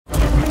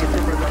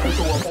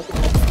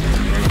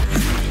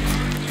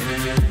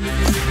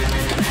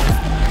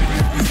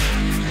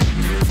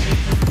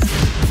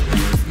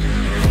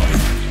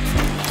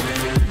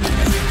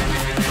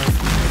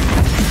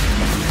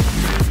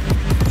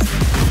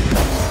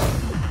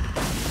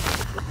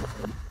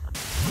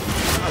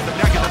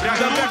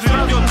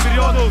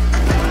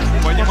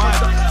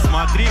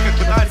смотри, как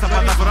пытается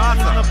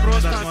подобраться.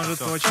 Просто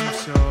может очень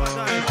все.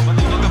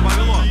 Немного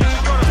повело.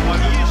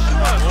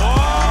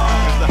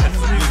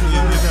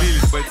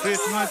 Бойцы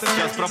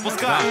сейчас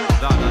пропускают.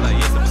 Да,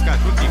 если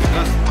пускают руки, как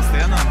раз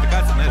постоянно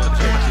натыкается на этот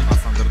же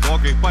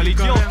андердога и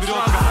полетел вперед.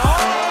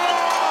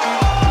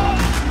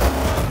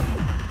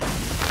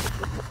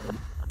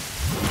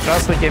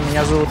 Здравствуйте,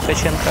 меня зовут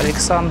Ткаченко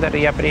Александр.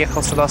 Я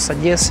приехал сюда с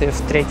Одессы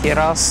в 3-й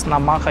раз на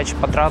Махач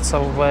подраться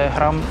в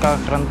рамках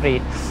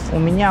Гран-при. У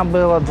меня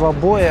было 2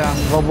 боя,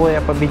 2 боя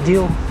я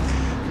победил.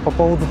 По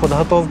поводу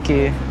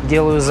подготовки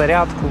делаю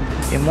зарядку,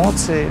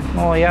 эмоции,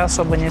 но я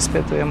особо не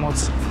испытываю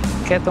эмоций.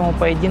 К этому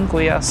поединку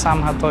я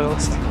сам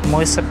готовился.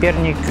 Мой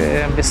соперник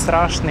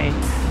Бесстрашный.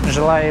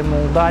 Желаю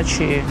ему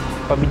удачи,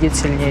 победит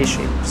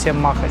сильнейший.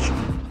 Всем Махач.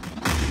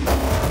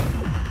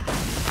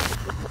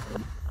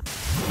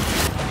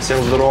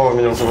 Всем здорово,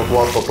 меня зовут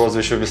Влад по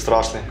прозвищу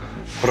Бесстрашный.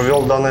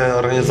 Провел в данной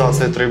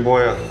организации 3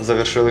 боя,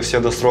 завершил их все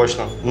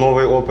досрочно.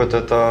 Новый опыт –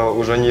 это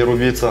уже не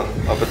рубиться,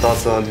 а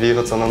пытаться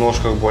двигаться на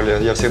ножках более.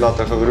 Я всегда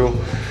так говорю,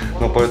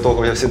 но по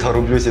итогу я всегда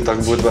рублюсь, и так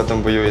будет в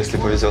этом бою, если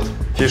повезет.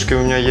 Фишки у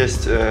меня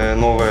есть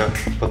новые,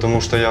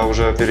 потому что я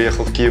уже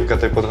переехал в Киев к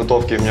этой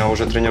подготовке, меня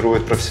уже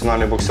тренирует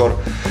профессиональный боксер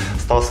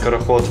Стас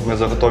Скороход. Мы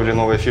заготовили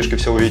новые фишки,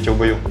 все увидите в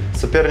бою.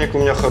 Соперник у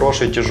меня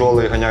хороший,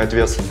 тяжелый, гоняет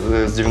вес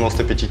с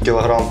 95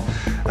 килограмм.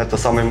 Это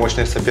самый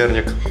мощный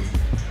соперник.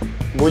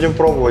 Будем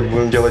пробовать,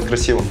 будем делать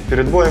красиво.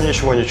 Перед боем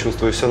ничего не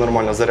чувствую, все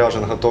нормально,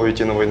 заряжен, готов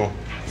идти на войну.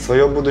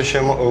 Свое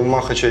будущее в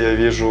Махаче я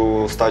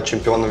вижу стать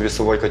чемпионом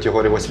весовой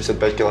категории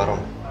 85 килограмм.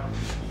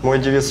 Мой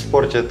девиз в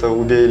спорте – это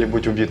 «убей или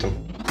будь убитым».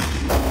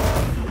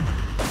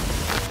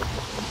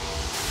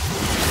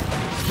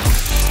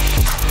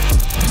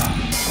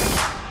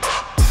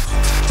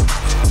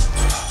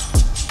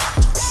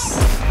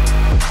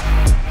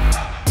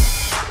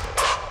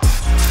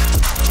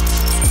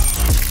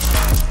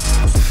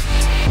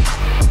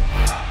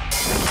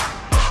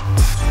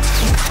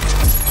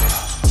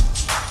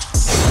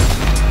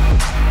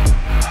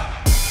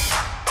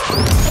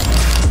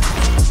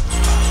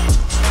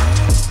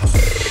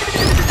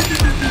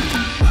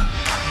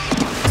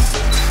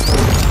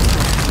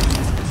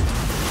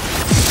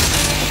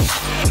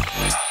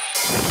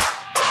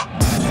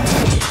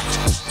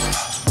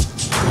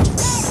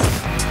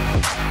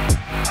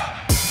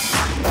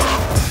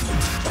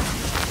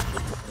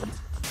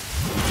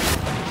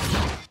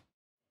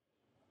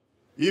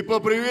 И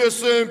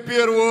поприветствуем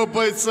первого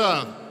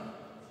бойца.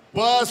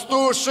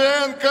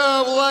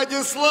 Пастушенко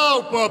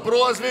Владислав по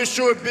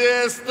прозвищу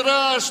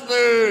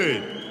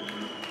Бесстрашный.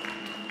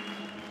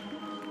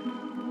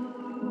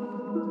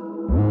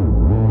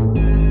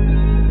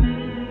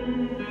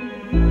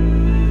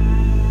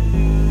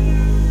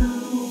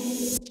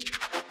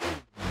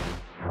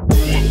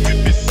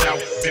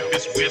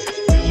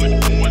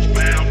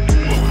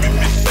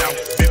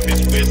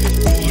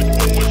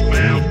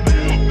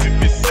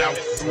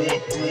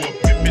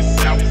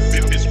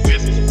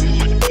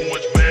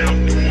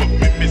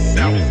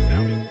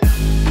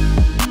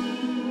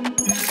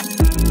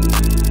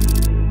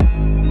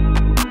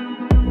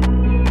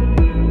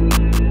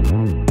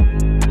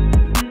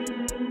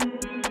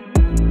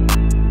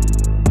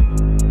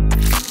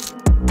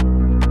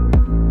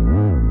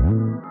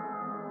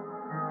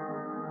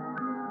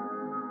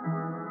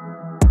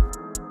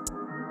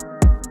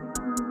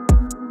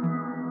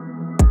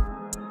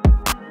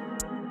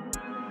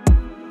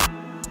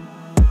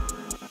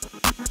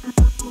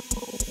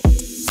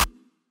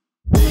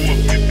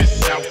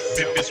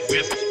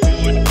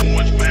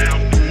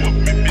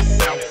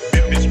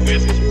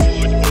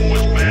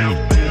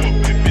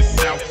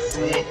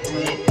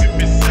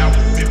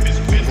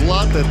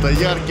 Влад – это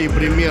яркий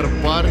пример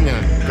парня,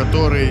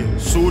 который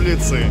с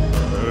улицы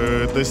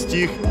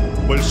достиг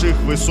больших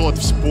высот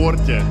в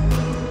спорте.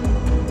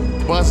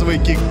 Базовый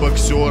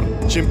кикбоксер,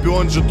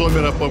 чемпион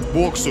Житомира по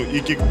боксу и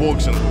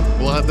кикбоксингу.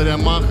 Благодаря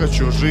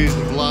Махачу жизнь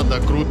Влада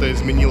круто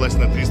изменилась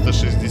на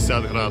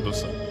 360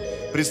 градусов.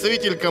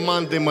 Представитель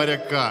команды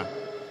 «Моряка»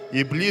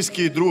 и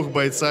близкий друг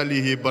бойца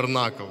Лиги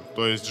Барнакл,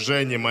 то есть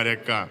Жени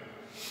Моряка.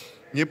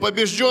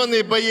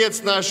 Непобежденный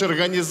боец нашей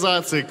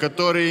организации,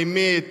 который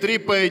имеет 3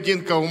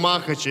 поединка в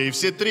Махаче, и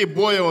все 3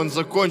 боя он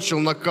закончил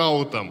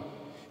нокаутом.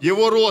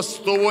 Его рост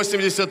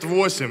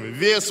 188,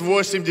 вес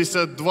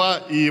 82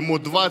 и ему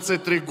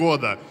 23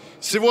 года.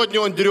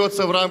 Сегодня он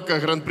дерется в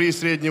рамках Гран-при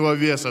среднего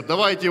веса.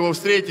 Давайте его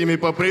встретим и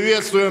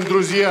поприветствуем,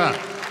 друзья!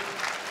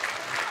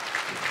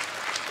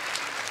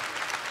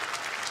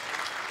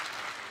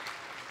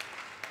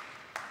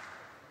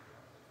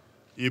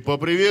 И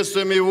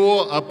поприветствуем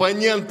его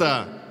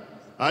оппонента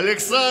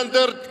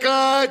Александр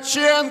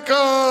Ткаченко!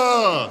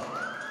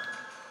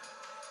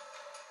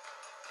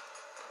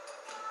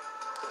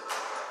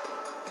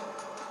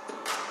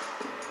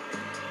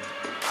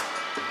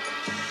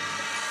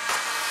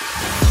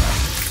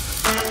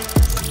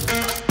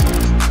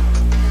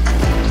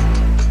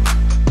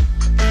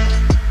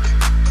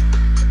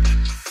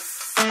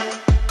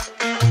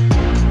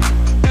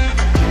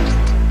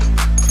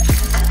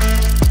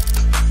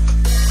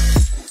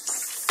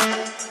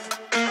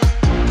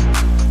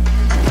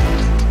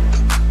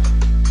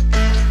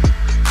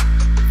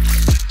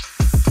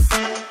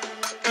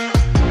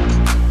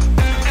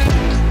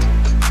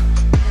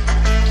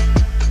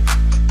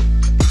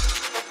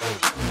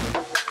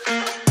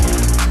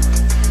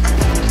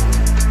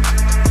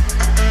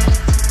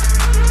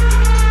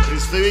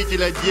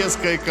 представитель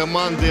одесской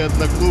команды и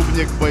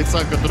одноклубник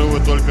бойца, которого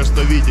вы только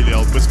что видели,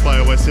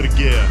 Алпыспаева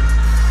Сергея.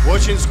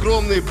 Очень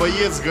скромный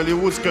боец с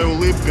голливудской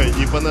улыбкой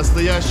и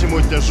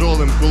по-настоящему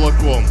тяжелым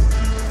кулаком.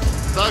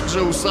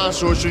 Также у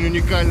Саши очень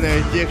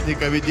уникальная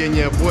техника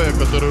ведения боя,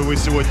 которую вы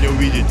сегодня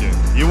увидите.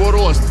 Его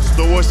рост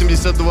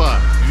 182,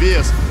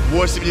 вес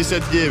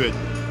 89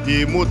 и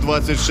ему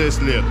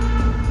 26 лет.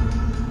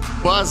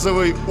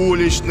 Базовый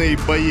уличный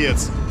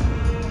боец.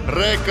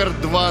 Рекорд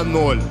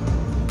 2-0.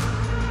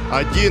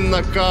 1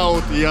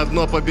 нокаут и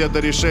 1 победа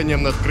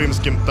решением над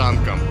крымским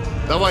танком.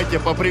 Давайте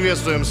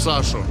поприветствуем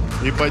Сашу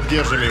и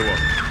поддержим его.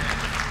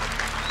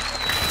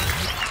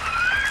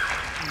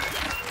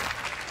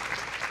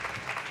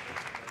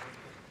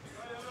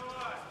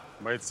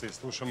 Бойцы,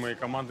 слушаем мои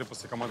команды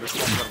после команды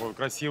спонсор.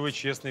 Красивый,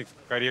 честный,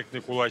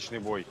 корректный, кулачный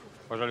бой.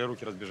 Пожали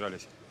руки,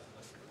 разбежались.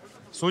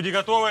 Судьи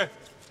готовы?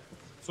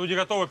 Судьи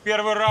готовы.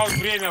 Первый раунд,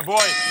 время,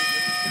 бой.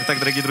 Итак,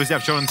 дорогие друзья,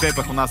 в черных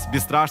тейпах у нас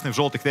Бесстрашный, в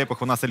желтых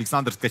тейпах у нас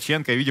Александр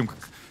Ткаченко. И видим, как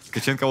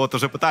Ткаченко вот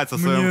уже пытается в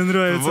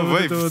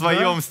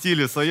своем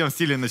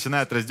стиле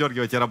начинает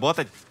раздергивать и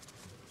работать.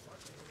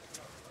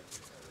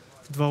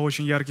 Два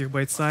очень ярких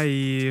бойца,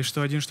 и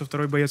что один, что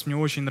второй боец мне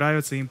очень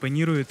нравится,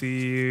 импонирует.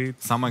 И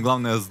самое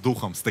главное, с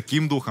духом, с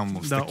таким духом,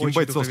 да, с таким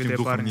бойцовским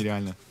духом парни.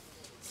 Нереально.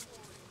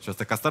 Сейчас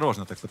так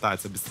осторожно так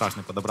пытается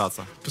Бесстрашный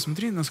подобраться.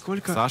 Посмотри,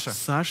 насколько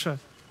Саша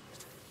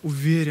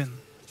уверен.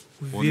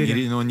 Он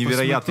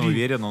невероятно посмотри,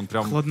 уверен, он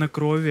прям...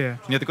 Хладнокровие.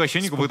 Мне такое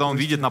ощущение, когда он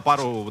видит на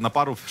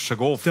пару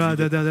шагов.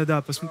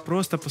 Да.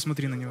 Просто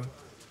посмотри на него.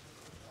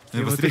 И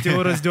вот эти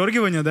его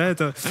раздергивания, да,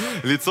 это...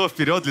 лицом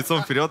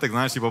вперед, так,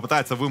 знаешь, типа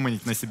пытается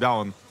выманить на себя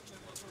он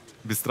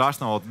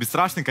Бесстрашного. Вот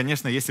Бесстрашный,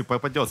 конечно, если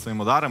попадет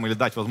своим ударом или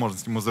дать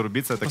возможность ему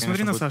зарубиться, это,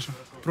 посмотри конечно, на Сашу.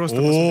 Просто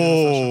посмотри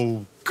на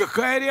Сашу.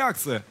 Какая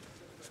реакция!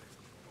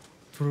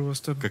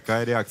 Просто...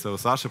 Какая реакция у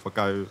Саши,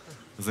 пока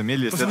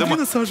замедлились. Посмотри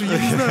на Сашу, я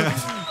не знаю.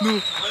 Ну,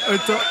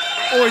 это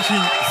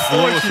очень.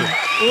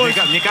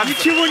 Мне кажется,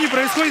 ничего не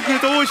происходит, но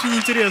это очень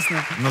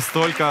интересно.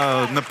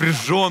 Настолько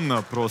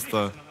напряженно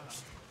просто.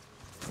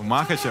 У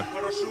Махача.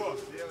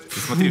 И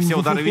смотри, все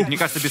удары видят. Мне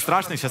кажется,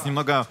 Бесстрашный сейчас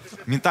немного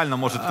ментально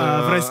может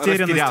в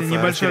растерянности,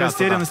 небольшой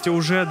растерянности да.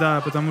 Уже,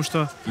 да, потому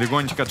что...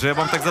 Легонечко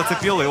джебом так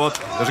зацепил, и вот,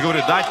 я же говорю,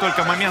 дать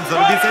только момент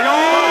зарубиться.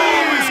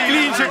 Из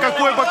клинча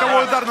какой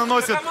боковой удар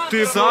наносит.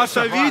 Ты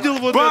Саша видел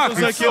вот эту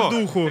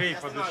закидуху?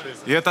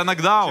 И это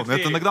нокдаун,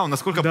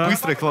 Насколько да.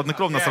 Быстро и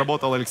хладнокровно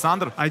сработал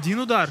Александр.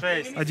 Один удар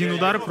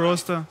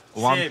просто.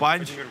 One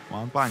punch.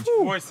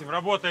 8,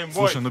 работаем, бой.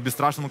 Слушай, ну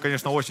Бесстрашному,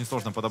 конечно, очень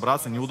сложно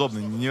подобраться.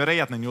 Неудобный,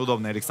 невероятно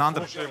неудобный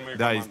Александр.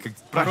 Да, и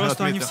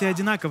просто они все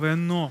одинаковые,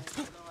 но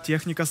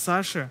техника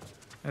Саши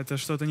 — это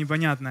что-то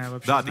непонятное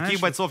вообще. Да, знаешь,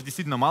 таких бойцов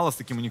действительно мало с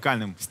таким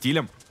уникальным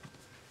стилем.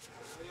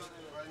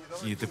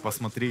 И ты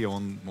посмотри,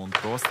 он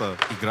просто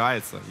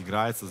играется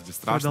с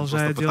Бесстрашным.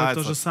 Продолжает делать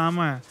то же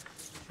самое.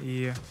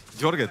 И...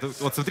 Дергает.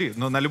 Вот смотри,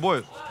 но на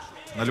любое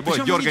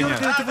причем дергание. Он не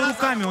дергает его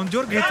руками, он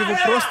дергает его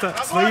просто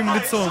своим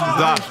лицом.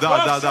 Да.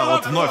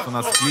 Вот вновь у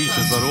нас клинч,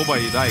 заруба,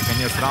 и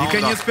конец раунда.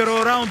 И конец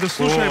первого раунда.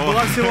 Слушай,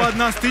 была всего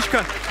одна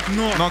стычка,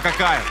 но... Но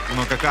какая?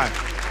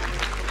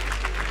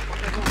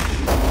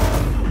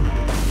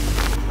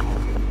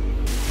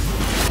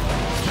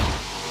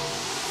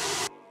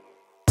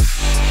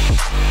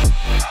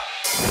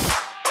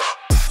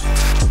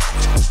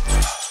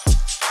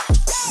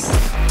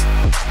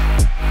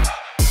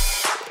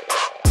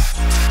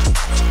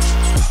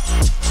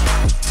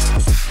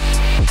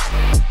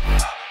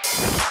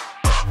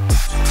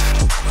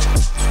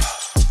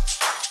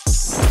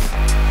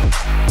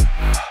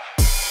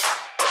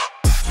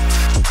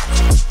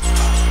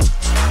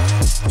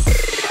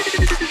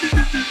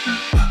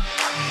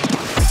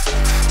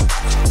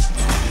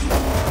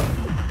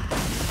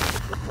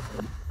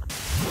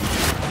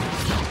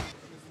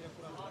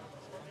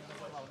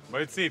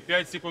 Бойцы,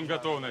 5 секунд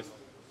готовность.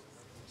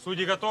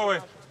 Судьи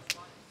готовы?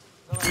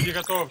 Судьи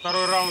готовы.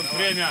 Второй раунд,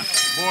 время,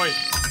 бой.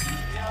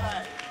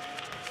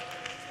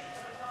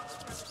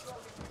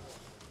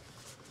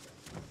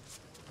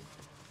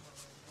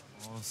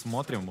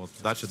 Смотрим, вот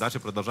дальше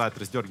продолжает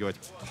раздергивать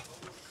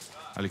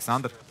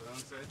Александр.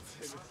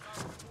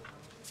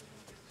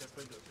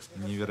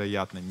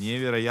 Невероятно.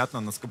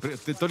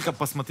 Ты только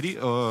посмотри,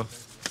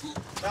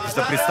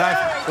 просто представь.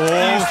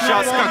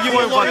 Сейчас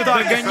какой вот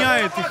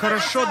догоняет, и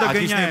хорошо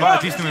догоняет.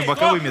 Отличными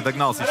боковыми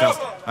догнал сейчас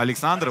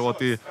Александр.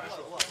 Вот и...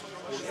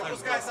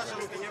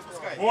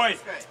 Ой!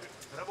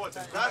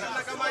 Даже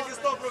на команде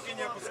стоп руки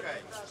не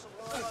опускай.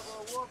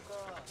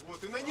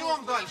 Вот, и на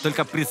нем дальше.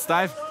 Только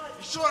представь,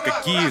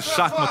 какие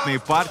шахматные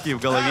партии в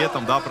голове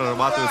там, да,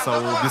 прорабатываются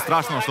у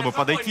Бесстрашного, чтобы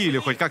подойти или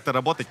хоть как-то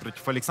работать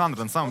против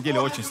Александра. На самом деле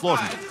очень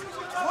сложно.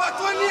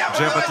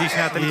 Джеб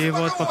отличный от Александра. И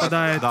вот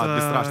попадает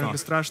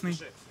Бесстрашный.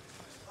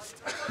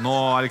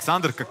 Но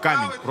Александр как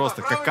камень,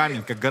 просто как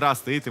камень, как гора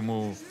стоит,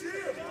 ему...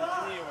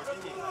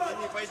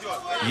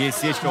 Есть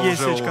сечка у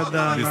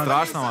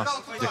Бесстрашного,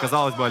 где,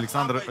 казалось бы,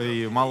 Александр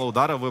и мало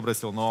удара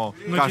выбросил, но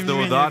каждый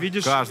удар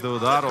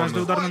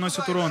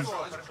наносит урон.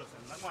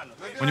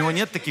 у него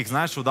нет таких,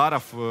 знаешь,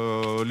 ударов,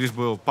 лишь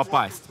бы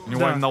попасть. У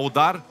него именно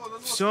удар.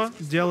 Все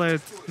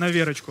делает на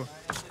верочку.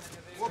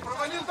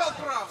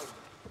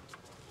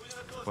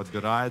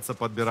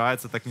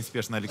 Подбирается так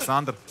неспешно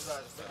Александр.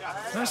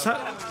 Знаешь,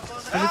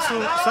 по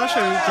лицу Саши...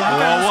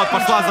 Вот,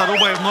 пошла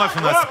заруба, и вновь у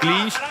нас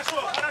клинч.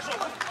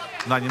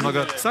 Да,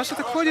 немного... Саша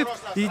так ходит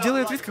и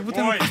делает вид, как будто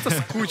ему просто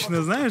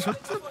скучно, знаешь? Вот,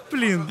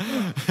 блин.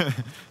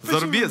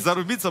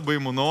 Зарубиться бы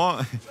ему,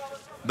 но...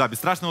 Да,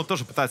 Бесстрашный вот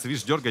тоже пытается,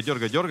 видишь,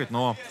 дергать,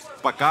 но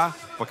пока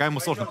ему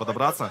сложно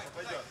подобраться.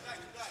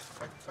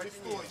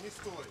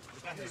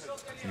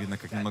 Видно,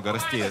 как немного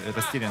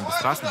растерян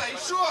Бесстрашный.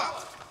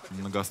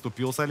 Немного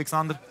оступился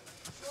Александр.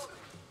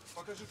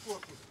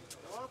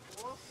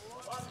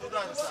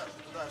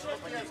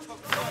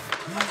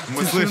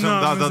 Мы слышим,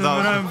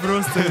 да.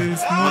 Просто и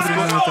смотрим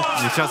на это.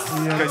 И сейчас,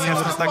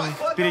 конечно,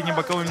 так передним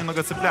боковым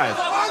немного цепляет.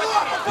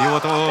 И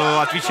вот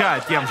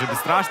отвечает тем же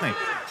Бесстрашный.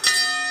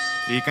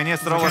 И конец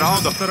второго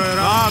раунда.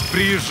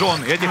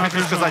 Напряжен. Я тебе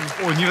хочу сказать,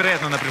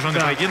 невероятно напряженный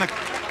поединок.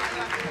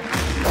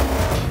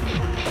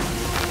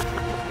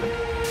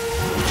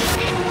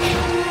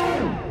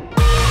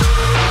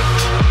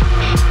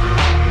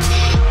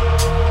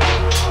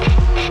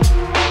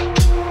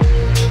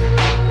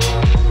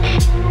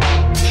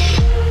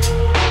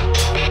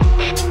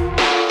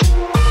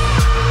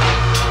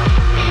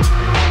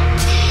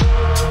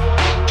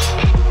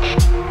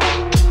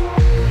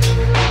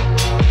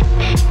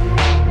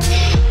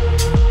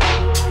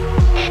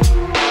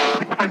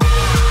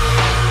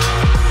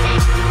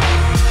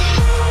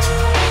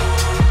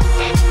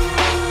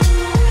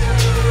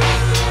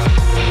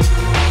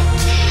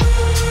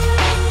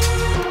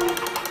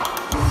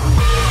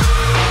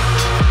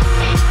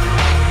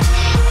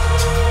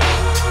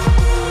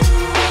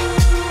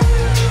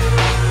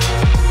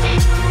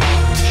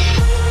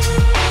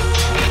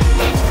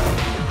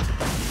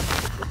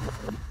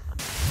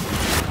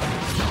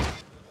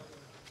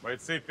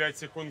 Бойцы, 5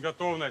 секунд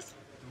готовность.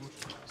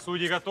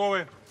 Судьи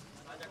готовы?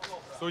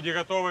 Судьи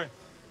готовы?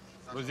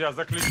 Друзья,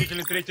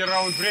 заключительный третий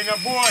раунд. Время,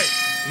 бой!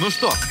 Ну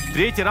что,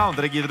 третий раунд,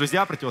 дорогие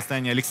друзья,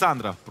 противостояние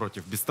Александра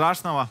против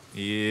Бесстрашного.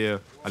 И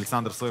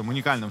Александр в своем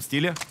уникальном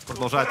стиле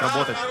продолжает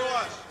работать.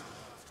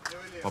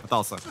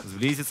 Попытался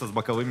сблизиться с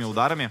боковыми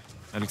ударами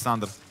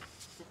Александр.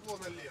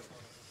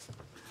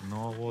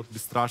 Но вот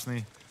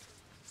Бесстрашный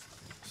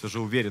все же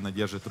уверенно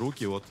держит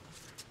руки. Вот.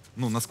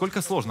 Ну,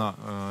 насколько сложно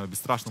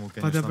Бесстрашному,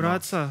 конечно,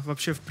 подобраться,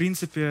 вообще, в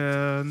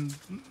принципе,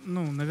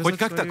 ну, навязать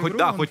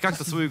хоть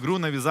как-то свою игру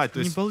навязать. То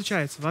есть не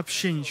получается,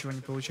 вообще ничего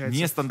не получается.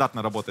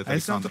 Нестандартно работает Александр.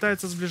 Если он Александр.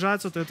 пытается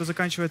сближаться, то это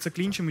заканчивается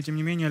клинчем, и тем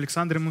не менее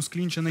Александр ему с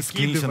клинча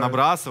накидывает. С клинча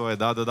набрасывает,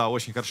 да,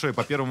 очень хорошо. И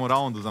по первому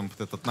раунду там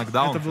вот этот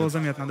нокдаун. Это было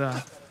заметно,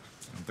 да.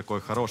 Такой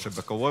хороший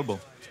боковой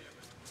был.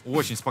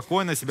 Очень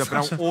спокойно себя,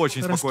 прям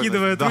очень спокойно.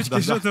 Раскидывает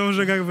ручки, что-то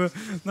уже как бы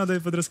надо и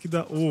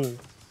подраскидать. Оу.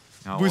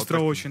 Быстро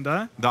вот очень,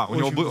 да? Да, у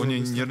него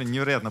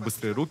невероятно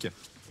быстрые руки.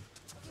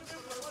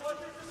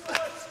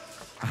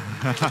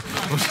 И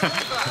вот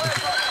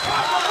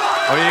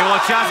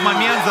сейчас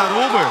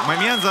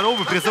момент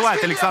зарубы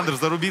призывает Александр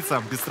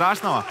зарубиться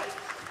Бесстрашного.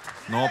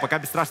 Но пока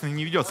Бесстрашный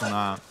не ведется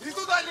на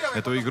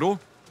эту игру.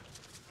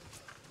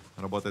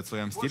 Работает в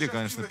своем стиле,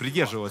 конечно,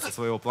 придерживается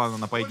своего плана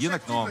на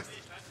поединок, но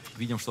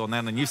видим, что,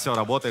 наверное, не все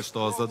работает,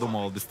 что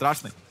задумывал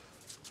Бесстрашный.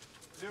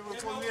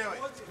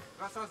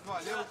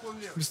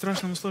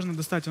 Бесстрашному сложно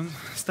достать. Он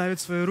ставит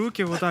свои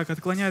руки вот так,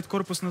 отклоняет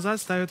корпус назад,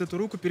 ставит эту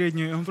руку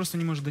переднюю, и он просто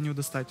не может до нее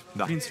достать.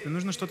 Да. В принципе,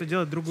 нужно что-то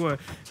делать другое.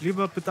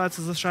 Либо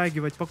пытаться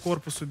зашагивать, по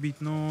корпусу бить,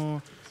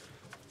 но...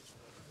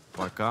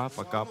 Пока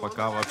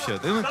вообще.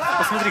 Ты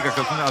посмотри, как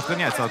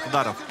отклоняется от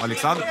ударов.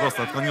 Александр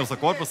просто отклонился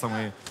корпусом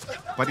и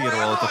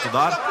парировал этот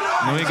удар.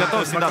 Ну и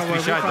готов всегда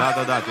встречать.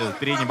 Да,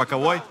 передний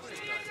боковой.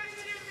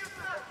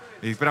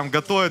 И прям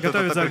готовит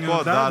этот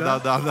апперкот.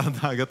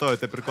 Да,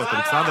 готовит апперкот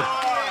Александр.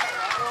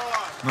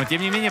 Но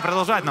тем не менее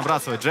продолжает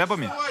набрасывать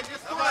джебами.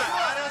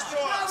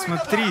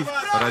 Смотри.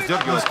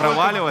 Раздергивает,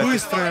 проваливает.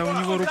 Быстрая у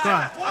него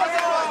рука.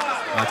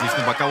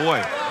 Отличный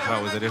боковой.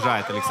 Правый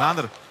заряжает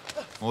Александр.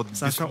 Вот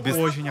Саша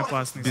очень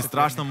опасный.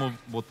 Бесстрашному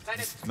вот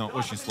действительно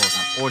очень сложно.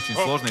 Очень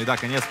сложно. И да,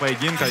 конец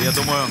поединка. Я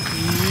думаю,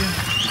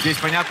 здесь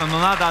понятно, но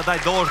надо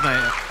отдать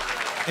должное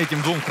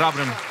этим двум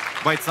храбрым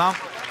бойцам.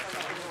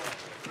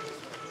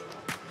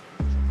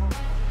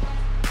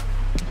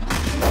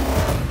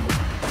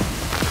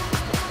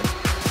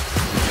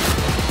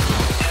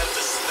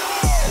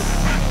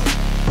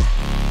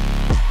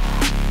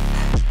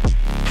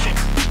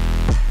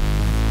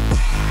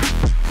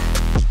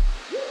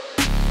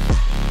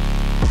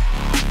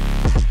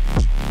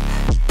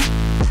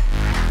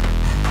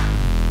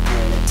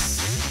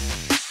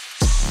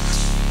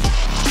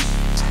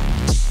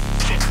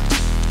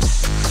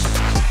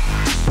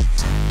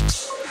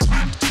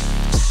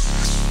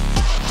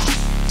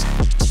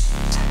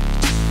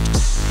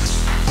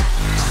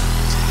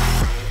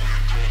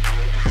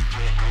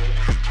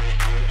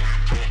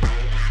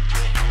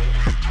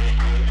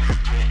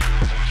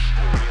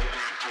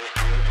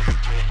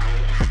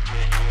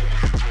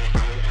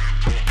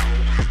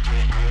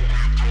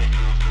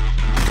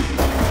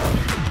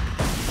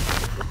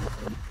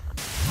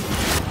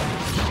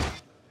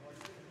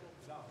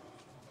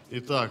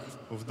 Итак,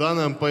 в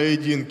данном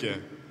поединке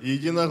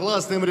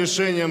единогласным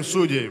решением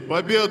судей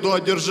победу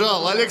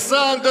одержал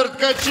Александр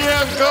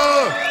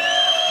Ткаченко!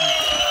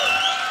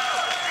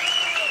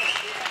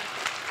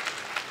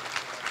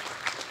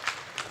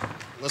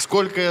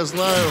 Насколько я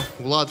знаю,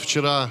 Влад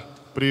вчера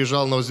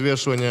приезжал на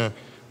взвешивание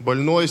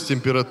больной, с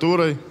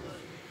температурой.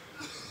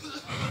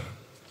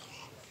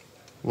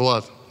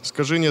 Влад,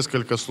 скажи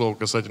несколько слов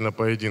касательно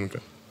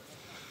поединка.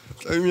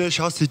 У меня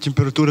сейчас и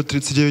температура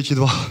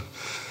 39,2.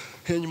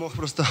 Я не мог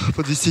просто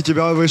подвести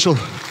тебя, вышел.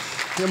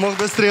 Я мог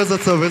бы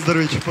срезаться,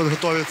 выздороветь,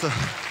 подготовиться.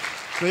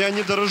 Но я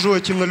не дорожу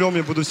этим нулем,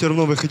 я буду все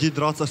равно выходить,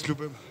 драться с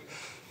любым.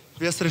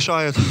 Вес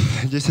решает,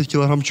 10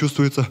 килограмм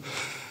чувствуется.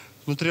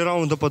 Ну, 3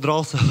 раунда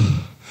подрался,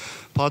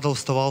 падал,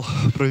 вставал,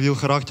 проявил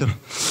характер.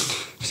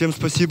 Всем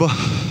спасибо,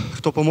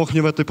 кто помог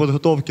мне в этой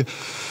подготовке.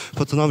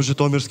 Пацанам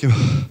житомирским.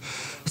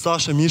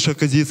 Саша, Миша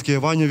Козицкий,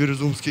 Ваня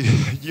Верезумский,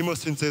 Дима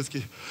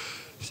Свинцецкий.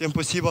 Всем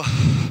спасибо.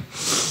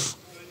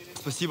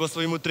 Спасибо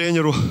своему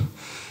тренеру.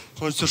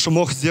 Он все, что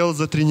мог, сделал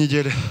за 3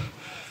 недели.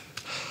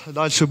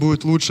 Дальше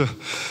будет лучше.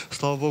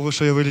 Слава богу,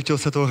 что я вылетел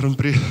с этого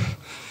гран-при.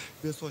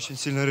 Вес очень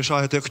сильно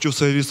решает. Я хочу в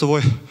своей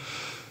весовой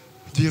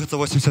двигаться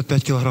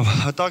 85 килограмм.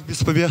 А так, без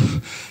побед,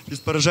 без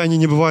поражений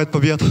не бывает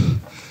побед.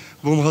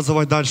 Будем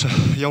газовать дальше.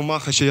 Я в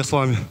Махаче, я с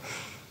вами.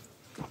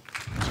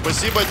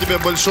 Спасибо тебе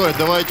большое.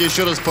 Давайте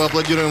еще раз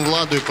поаплодируем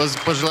Владу и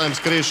пожелаем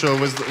скорейшего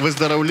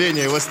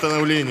выздоровления и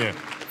восстановления.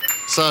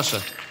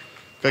 Саша,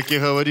 как я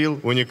говорил,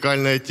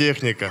 уникальная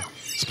техника.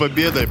 С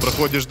победой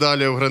проходишь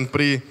далее в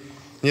гран-при.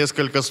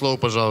 Несколько слов,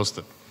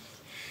 пожалуйста.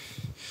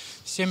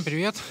 Всем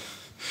привет.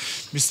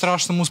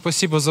 Бесстрашному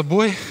спасибо за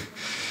бой.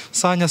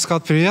 Саня,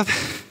 Скат, привет.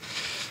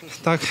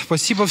 Так,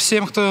 спасибо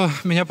всем, кто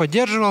меня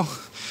поддерживал.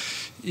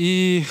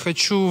 И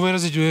хочу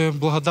выразить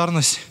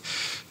благодарность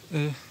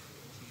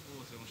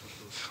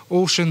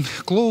Ocean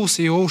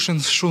Clothes и Ocean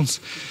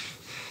Shoes.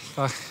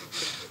 Так.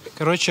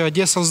 Короче,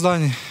 Одесса в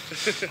здании.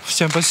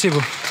 Всем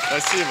спасибо.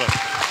 Спасибо.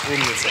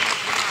 Умница.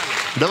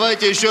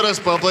 Давайте еще раз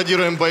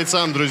поаплодируем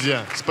бойцам,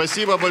 друзья.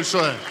 Спасибо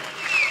большое.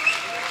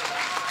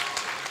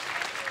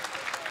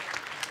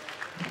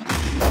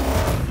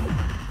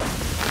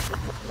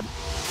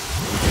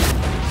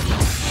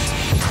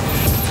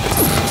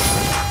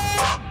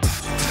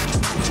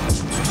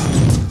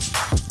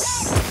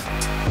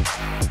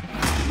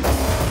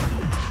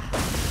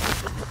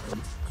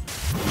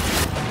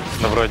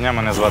 Доброго дня,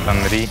 мене звати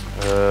Андрій.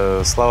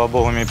 Слава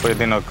Богу, мій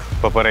поєдинок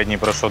попередній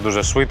пройшов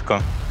дуже швидко.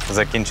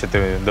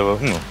 Закінчити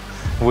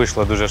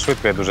вийшло дуже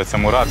швидко, я дуже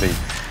цьому радий.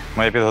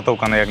 Моя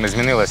підготовка ніяк не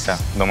змінилася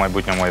до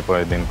майбутнього моєї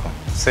поєдинку.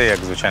 Все як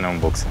в звичайному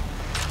боксі.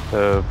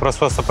 Про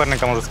свого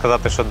суперника можу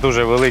сказати, що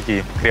дуже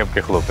великий,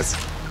 крепкий хлопець.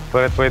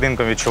 Перед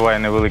поєдинком відчуваю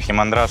невеликий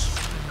мандраж,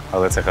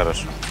 але це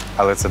хорошо,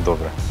 але це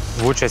добре.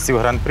 В участі в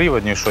гран-прі в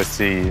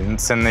 1/6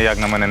 це ніяк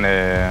на мене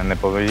не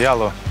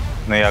повлияло.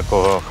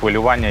 Ніякого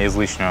хвилювання і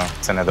злишнього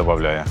це не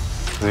додає.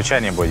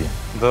 Звичайні бої.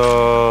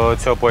 До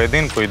цього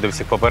поєдинку і до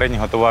всіх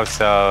попередніх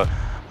готувався в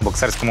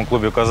боксерському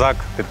клубі «Козак»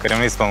 під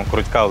керівництвом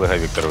Крутька Олега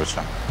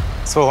Вікторовича.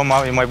 Свого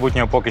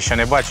майбутнього поки що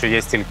не бачу,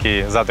 є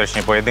тільки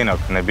завтрашній поєдинок,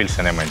 не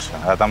більше, не менше,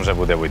 а там вже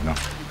буде видно.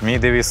 Мій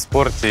девіз в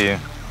спорті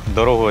 –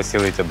 дорогу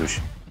осілить душі.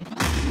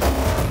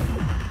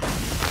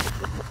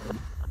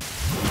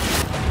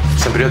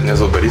 Всем привет, меня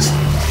зовут Борис.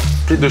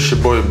 Предыдущий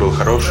бой был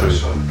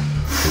хороший.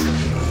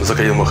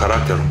 Закалил мой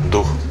характер,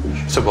 дух.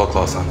 Все было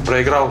классно.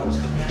 Проиграл,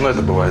 но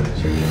это бывает.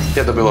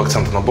 Я добавил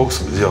акцента на бокс,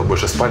 сделал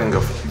больше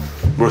спаррингов,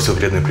 бросил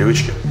вредные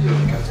привычки.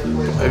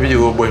 Видел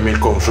его бой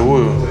мельком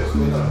вживую.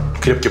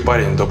 Крепкий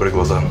парень, добрые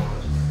глаза.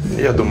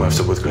 Я думаю,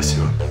 все будет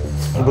красиво.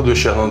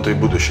 Будущее, оно то и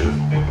будущее.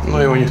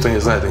 Но его никто не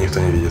знает и никто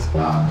не видит.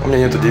 У меня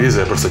нет девиза,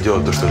 я просто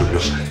делаю то, что люблю.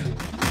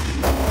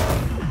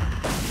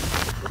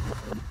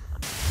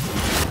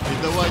 И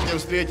давайте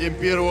встретим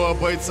первого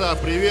бойца.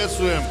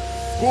 Приветствуем!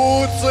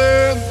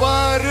 Куцын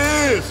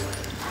Борис!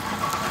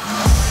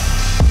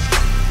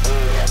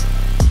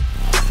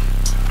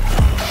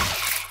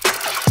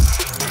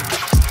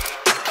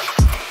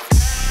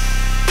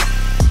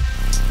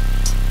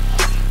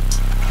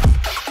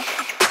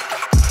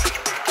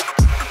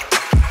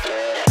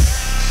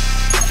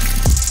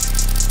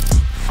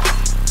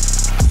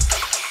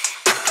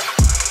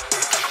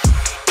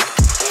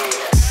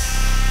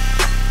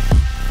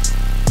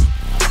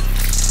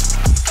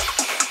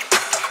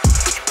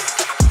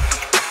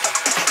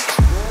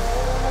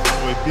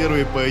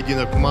 Первый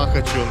поединок в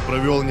Махаче он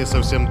провел не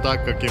совсем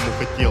так, как ему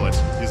хотелось,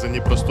 из-за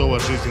непростого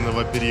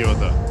жизненного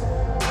периода.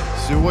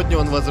 Сегодня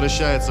он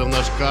возвращается в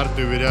наш карт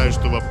и уверяет,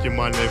 что в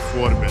оптимальной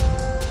форме.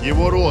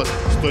 Его рост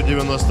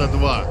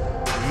 192,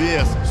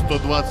 вес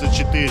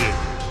 124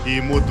 и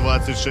ему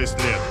 26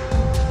 лет.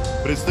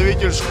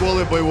 Представитель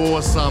школы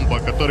боевого самбо,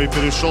 который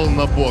перешел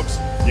на бокс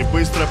и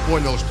быстро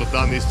понял, что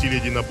данный стиль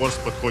единоборств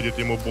подходит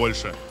ему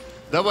больше.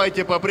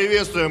 Давайте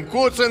поприветствуем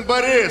Куцын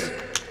Борис!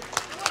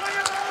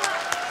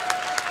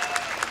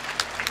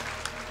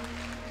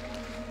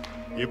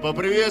 И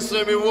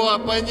поприветствуем его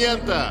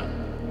оппонента,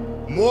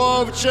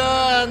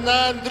 Мовчан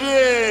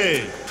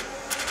Андрей.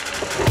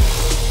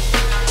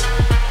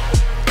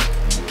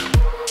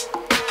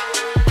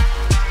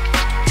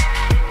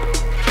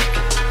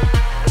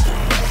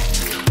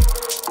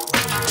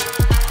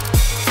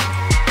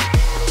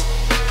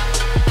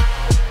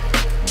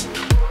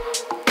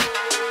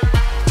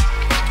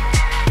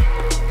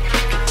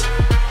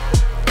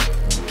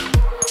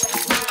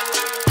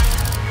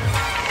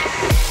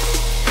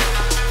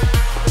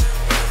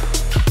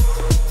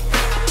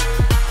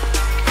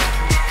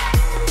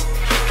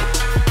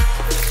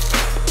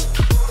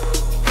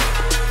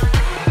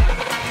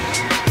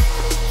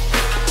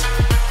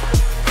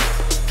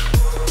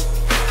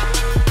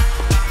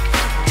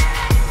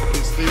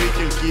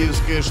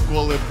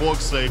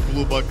 бокса и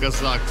клуба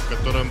 «Казак», в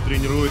котором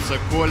тренируются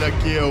Коля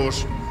Кеуш,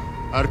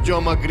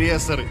 Артём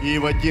Агрессор и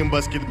Вадим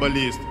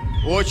баскетболист.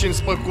 Очень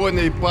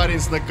спокойный парень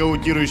с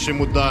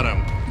нокаутирующим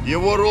ударом.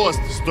 Его рост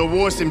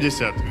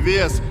 180,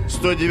 вес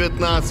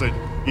 119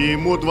 и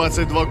ему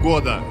 22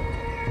 года.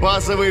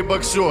 Базовый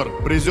боксер,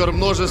 призер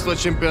множества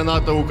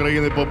чемпионатов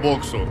Украины по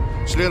боксу,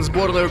 член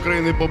сборной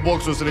Украины по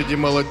боксу среди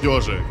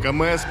молодежи,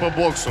 КМС по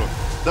боксу.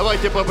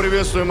 Давайте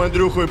поприветствуем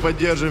Андрюху и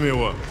поддержим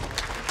его.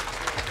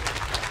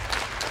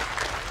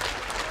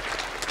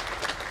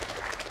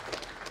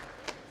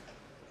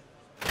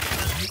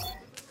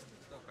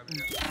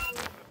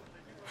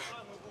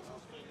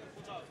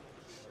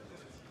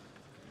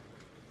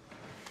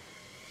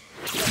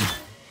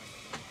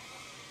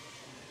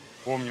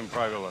 Помним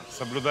правила.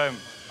 Соблюдаем,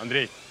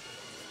 Андрей,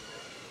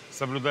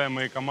 соблюдаем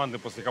мои команды.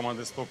 После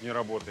команды стоп не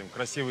работаем.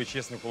 Красивый,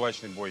 честный,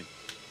 кулачный бой.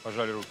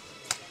 Пожали руки.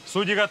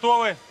 Судьи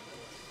готовы?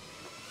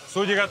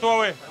 Судьи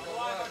готовы?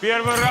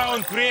 Первый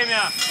раунд,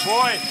 время,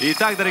 бой!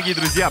 Итак, дорогие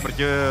друзья,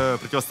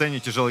 противостояние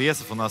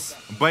тяжеловесов у нас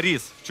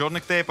Борис в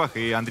черных тейпах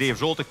и Андрей в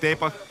желтых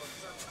тейпах.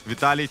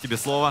 Виталий, тебе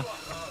слово.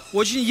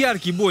 Очень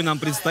яркий бой нам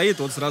предстоит.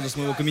 Вот сразу с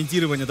моего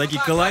комментирования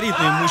такие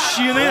колоритные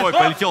мужчины. Ой,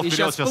 полетел и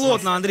вперед. сейчас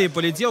плотно Андрей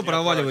полетел,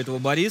 проваливает его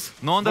Борис.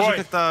 Но он даже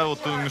как-то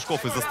вот у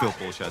мешков и застыл,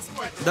 получается.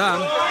 Да.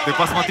 Ты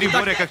посмотри,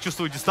 Боря, как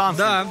чувствует дистанцию.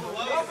 Да.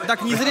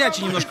 Так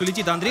незрячий немножко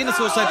летит Андрей на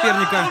своего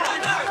соперника.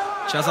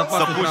 Сейчас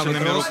опасный правый кросс. С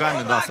опущенными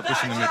руками, да, с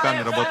опущенными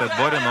руками работает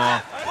Боря,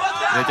 но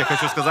я тебе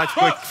хочу сказать,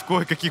 в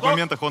кое-каких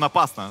моментах он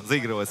опасно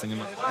заигрывается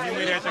немного. Не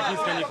нырять так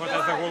низко, не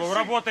хватает за голову.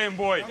 Работаем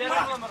бой.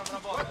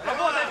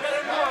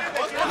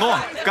 Но,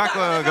 как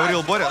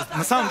говорил Боря,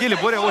 на самом деле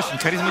Боря очень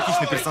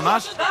харизматичный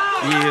персонаж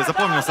и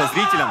запомнился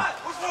зрителям.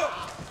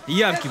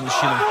 Яркий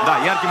мужчина. Да,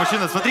 яркий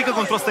мужчина. Смотри, как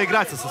он просто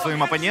играется со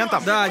своим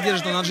оппонентом. Да,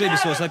 держит он на джебе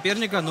своего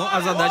соперника, но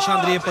задача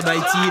Андрея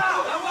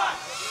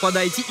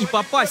подойти и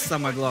попасть,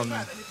 самое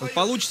главное. Вот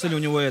получится ли у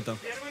него это?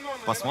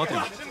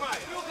 Посмотрим.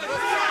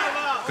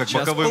 Как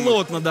сейчас боковым.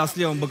 Плотно, да, с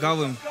левым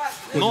боковым.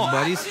 Но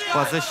Борис.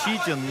 по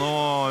защите,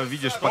 но,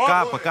 видишь,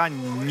 пока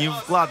не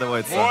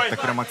вкладывается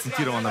так прям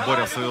акцентированно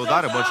Боря в свои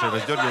удары, больше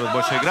раздергивает,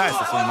 больше играет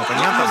со своим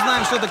оппонентом. Мы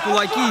знаем, что это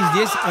кулаки, и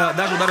здесь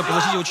даже удары по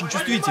защите очень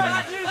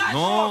чувствительны.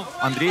 Но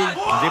Андрей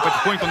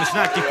потихоньку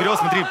начинает идти вперед,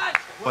 смотри,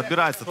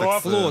 подбирается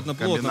так плотно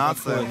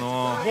комбинация,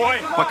 но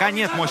пока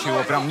нет мощи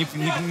его, прям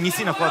не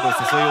сильно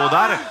вкладывается в свои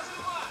удары.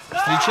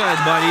 Встречает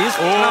Борис,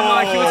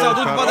 намахивается, а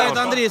тут попадает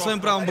Андрей своим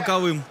правым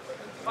боковым.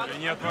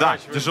 Да,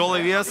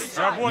 тяжелый вес,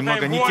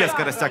 немного не те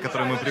скоростя,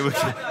 которые мы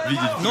привыкли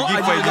видеть. Но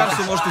один удар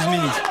все может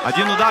изменить.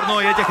 Один удар,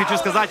 но я тебе хочу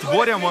сказать,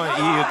 Боря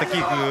и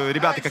таких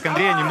ребята, как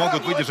Андрей, они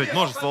могут выдержать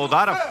множество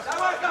ударов.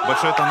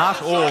 Большой тоннаж.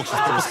 О, сейчас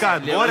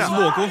пропускает Боря.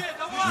 Сбоку.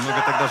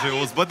 Немного так даже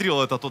его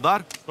взбодрил этот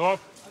удар.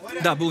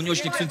 Да, был не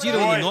очень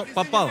акцентированный, но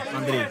попал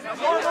Андрей.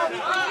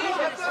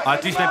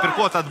 Отличный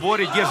апперкот от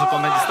Бори, держит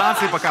он на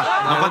дистанции пока,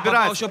 но подбирается.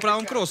 Попал еще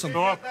правым кроссом.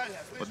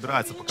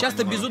 Подбирается пока.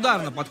 Часто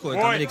безударно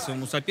подходит Андрей к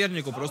своему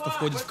сопернику, просто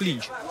входит в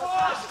клинч.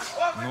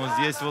 Но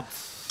здесь вот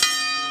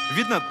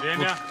видно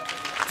вот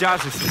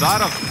тяжесть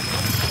ударов.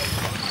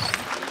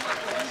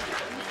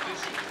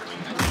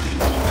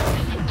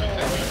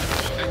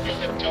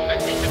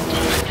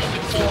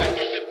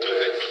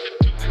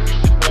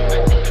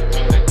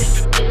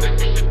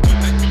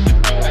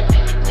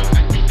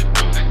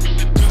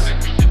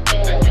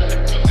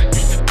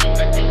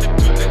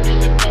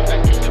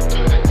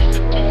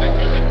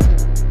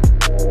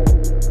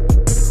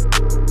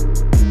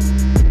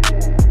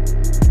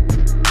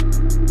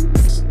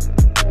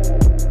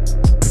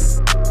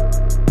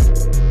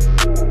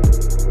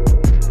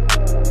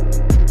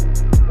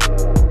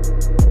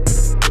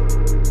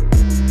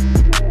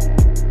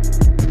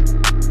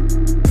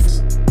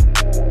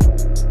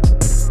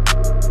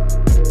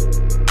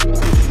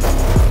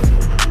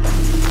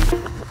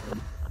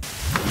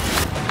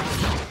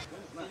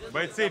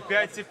 Бойцы,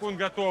 5 секунд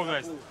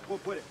готовность.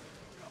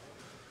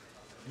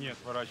 Нет,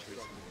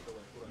 сворачивайся.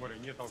 Боря,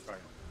 не толкай.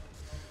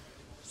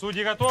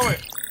 Судьи готовы?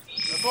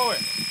 Готовы?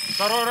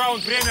 Второй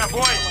раунд, время,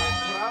 бой!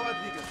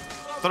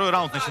 Второй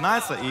раунд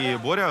начинается, и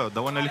Боря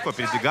довольно легко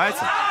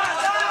передвигается.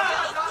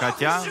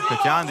 Хотя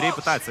Андрей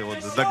пытается его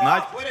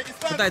догнать.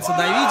 Пытается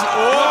давить.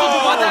 О,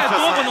 тут попадает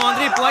оба, но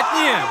Андрей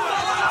плотнее.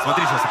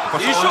 Смотри, сейчас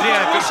пошел Андрей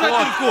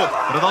апперкот.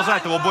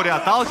 Продолжает его Боря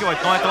отталкивать,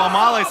 но этого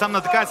мало, и сам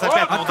натыкается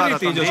опять на удар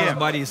от Андрея. Идет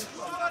Борис.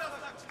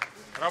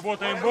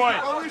 Работаем бой.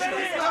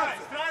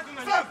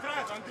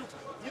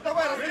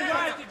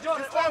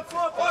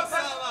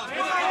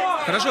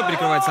 Хорошо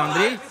прикрывается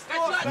Андрей.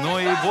 Ну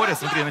и Боря,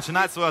 смотри,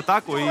 начинает свою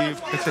атаку и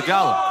как-то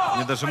вяло,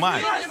 не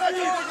дожимает.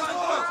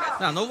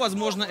 Да, но,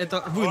 возможно,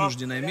 это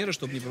вынужденная мера,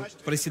 чтобы не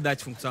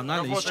проседать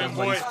функционально, и сейчас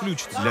Борис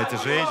включится. Для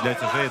тяжей,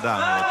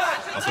 да. Вот.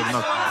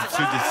 Особенно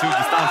всю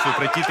дистанцию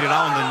пройти 3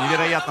 раунда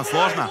невероятно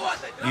сложно.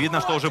 И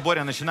видно, что уже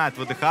Боря начинает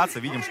выдыхаться.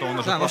 Видим, что он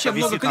уже просто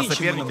висит на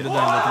сопернике.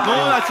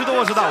 Ну, отсюда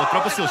уже, да, вот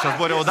пропустил сейчас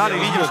Боря удар. И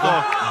видим,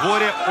 что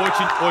Боре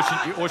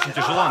очень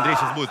тяжело. Андрей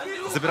сейчас будет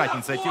забирать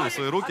инициативу в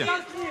свои руки.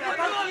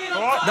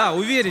 Да,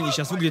 увереннее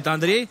сейчас выглядит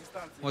Андрей.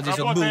 Вот здесь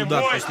вот был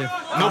удар после...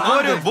 Но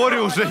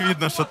Борю уже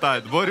видно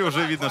шатает. Борю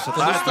уже видно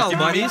шатает. Подустал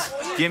Борис.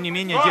 Тем не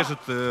менее,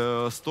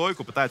 держит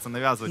стойку, пытается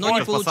навязывать. Но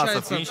не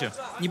получается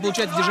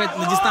держать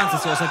на дистанции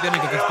своего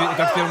соперника,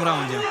 как в первом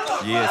раунде.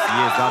 Есть,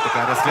 да,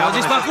 такая расслабленность. Вот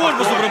здесь по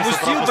корпусу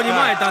пропустил,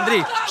 понимает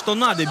Андрей, что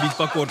надо бить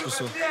по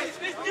корпусу.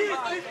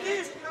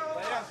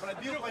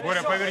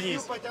 Боря,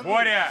 повернись.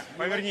 Боря,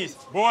 повернись.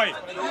 Бой.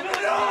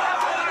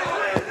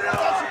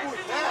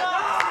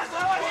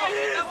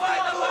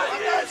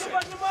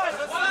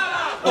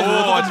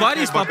 Вот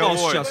Борис попал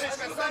сейчас.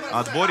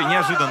 От Бори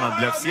неожиданно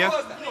для всех.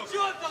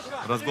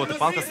 Разгод и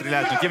палка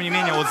стреляет. Но тем не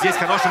менее, вот здесь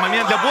хороший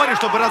момент для Бори,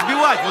 чтобы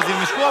разбивать возле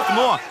мешков,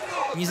 но...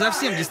 Не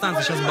совсем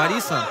дистанция сейчас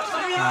Бориса.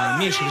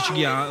 Меньше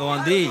рычаги у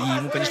Андрея, и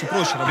ему, конечно,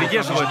 проще работать.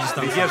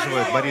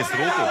 Придерживает Борис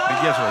руку,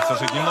 придерживает.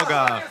 Слушай,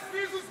 немного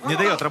не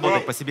дает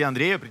работать по себе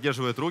Андрею,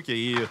 придерживает руки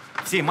и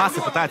всей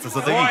массой пытается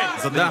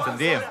задавить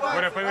Андрея.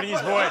 Боря,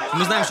 повернись, бой.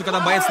 Мы знаем, что когда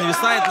боец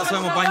нависает на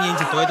своем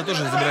оппоненте, то это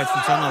тоже забирает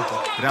функционалку.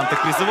 Прям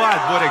так призывает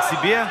Боря к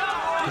себе.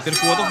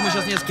 Перкотов мы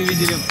сейчас несколько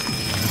видели.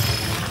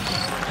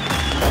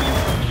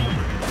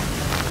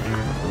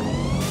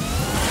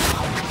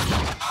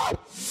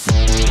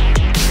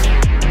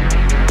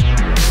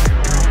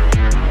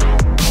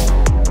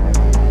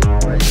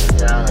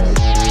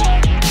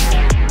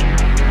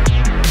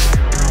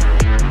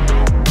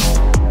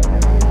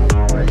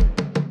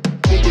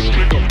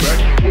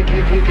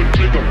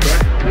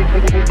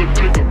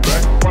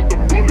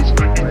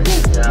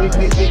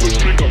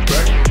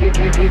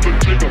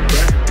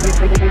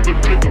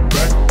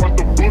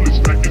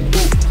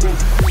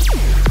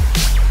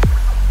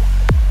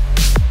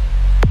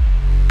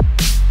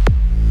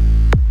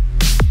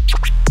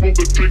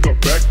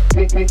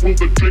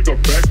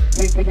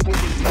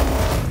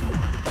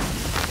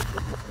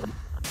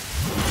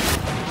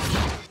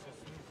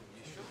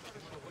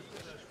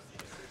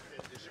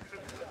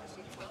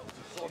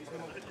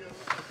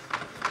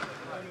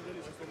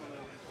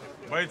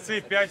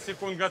 Бойцы, 5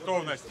 секунд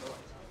готовность.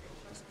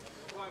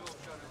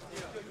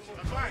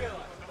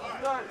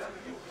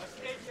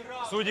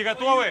 Судьи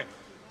готовы?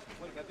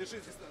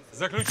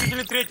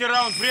 Заключительный третий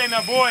раунд.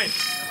 Время, бой.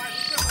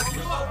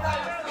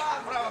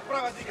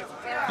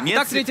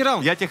 Нет, третий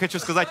раунд. Я тебе хочу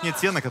сказать, нет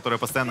сена, которая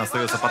постоянно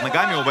остается под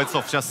ногами у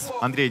бойцов. Сейчас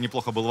Андрей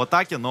неплохо был в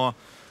атаке, но,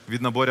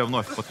 видно, Боря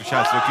вновь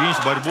подключает свой клинч,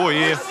 борьбу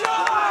и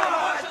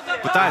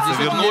пытается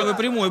вернуть. Левый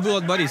прямой был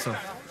от Бориса.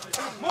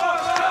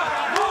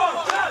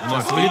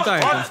 Вновь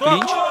вылетает он в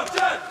клинч.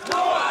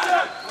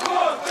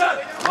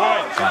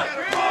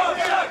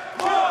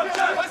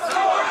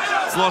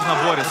 Сложно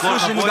Боря, сложно.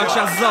 Слушай, как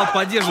сейчас зал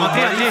поддерживает.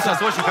 Смотри, Андрей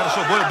сейчас очень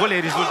хорошо,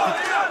 более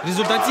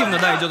результативно,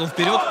 да, идет он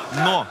вперед.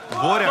 Но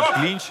Боря,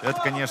 клинч,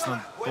 это,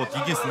 конечно, вот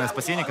единственное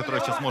спасение,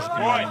 которое сейчас может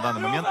ему на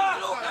данный момент.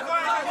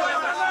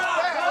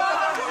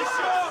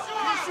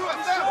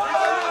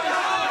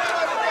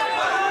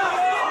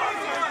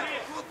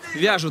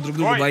 Вяжут друг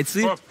друга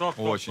бойцы.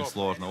 Очень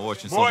сложно,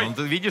 очень сложно. Ну,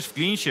 ты видишь, в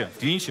клинче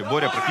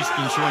Боря практически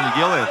ничего не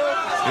делает.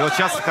 И вот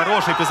сейчас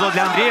хороший эпизод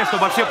для Андрея,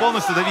 чтобы вообще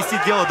полностью довести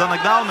дело до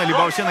нокдауна, либо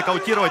вообще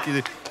нокаутировать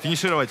и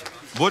финишировать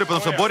Борю,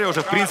 потому что Боря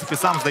уже, в принципе,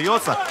 сам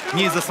сдается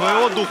не из-за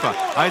своего духа,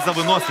 а из-за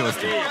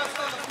выносливости.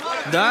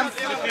 Да,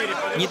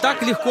 не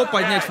так легко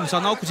поднять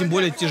функционалку, тем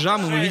более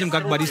тяжам, и мы видим,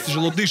 как Борис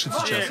тяжело дышит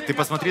сейчас. Ты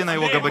посмотри на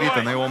его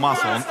габариты, на его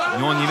массу.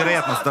 Он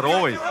невероятно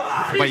здоровый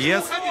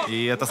боец,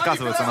 и это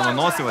сказывается на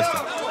выносливости.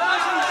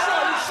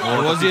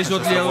 Вот здесь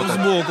вот левым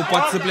сбоку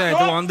подцепляет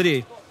его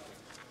Андрей.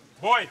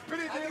 Бой!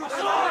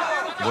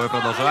 Бой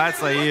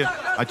продолжается, и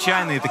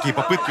отчаянные такие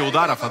попытки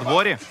ударов от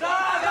Бори.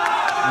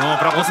 Но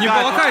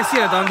пропускает. Неплохая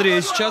серия от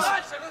Андрея сейчас.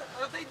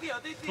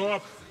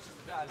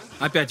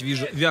 Опять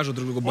вяжут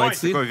друг друга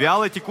бойцы. Такой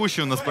вяло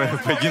текущий у нас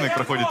поединок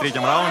проходит в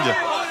третьем раунде.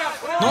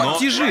 Но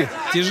тяжи.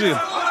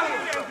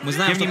 Мы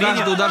знаем, что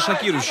каждый удар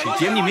шокирующий.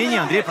 Тем не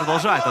менее, Андрей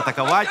продолжает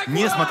атаковать,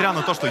 несмотря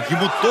на то, что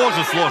ему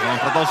тоже сложно. Он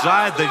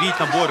продолжает давить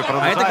на Борю.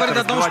 А это говорит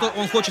о том, что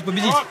он хочет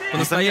победить.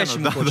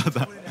 По-настоящему хочет.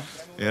 Да.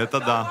 Это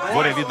да.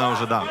 Боря видно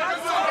уже, да.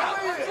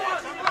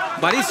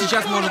 Борис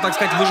сейчас, можно так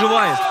сказать,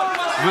 выживает.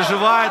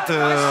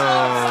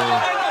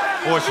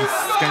 Очень,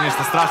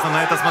 конечно, страшно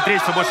на это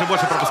смотреть. Все больше и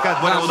больше пропускает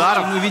Боря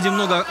ударов. Мы видим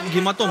много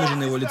гематом уже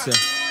на его лице.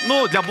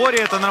 Ну, для Бори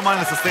это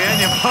нормальное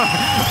состояние.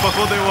 По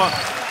ходу его...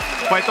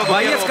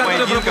 Боец,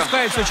 который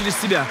пропускает все через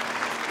себя.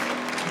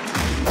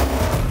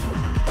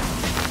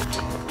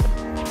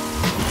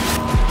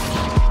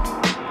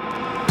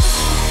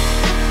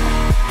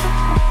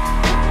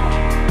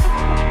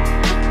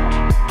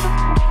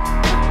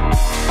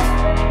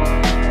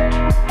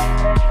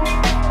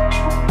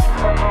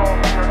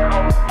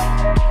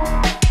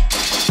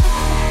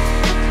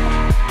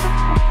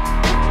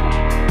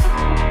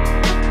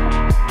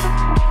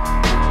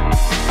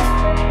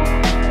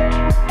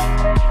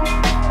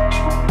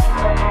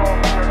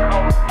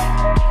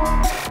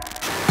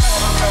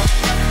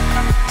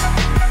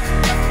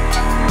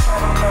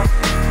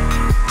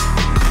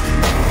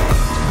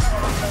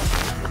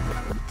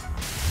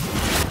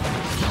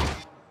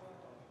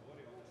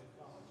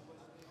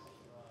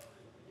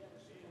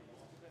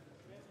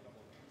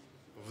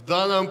 В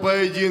данном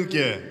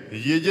поединке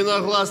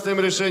единогласным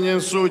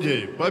решением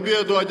судей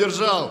победу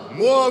одержал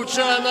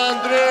Мовчан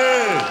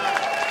Андрей.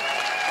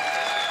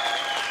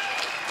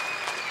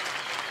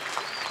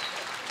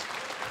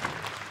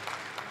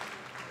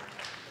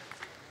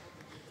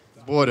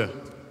 Боря,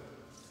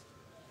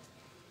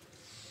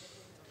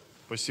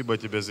 спасибо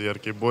тебе за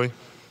яркий бой.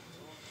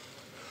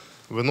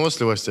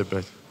 Выносливость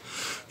опять.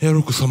 Я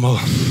руку сломал.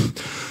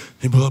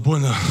 И было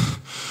больно.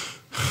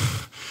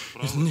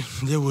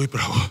 Левую и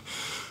правую.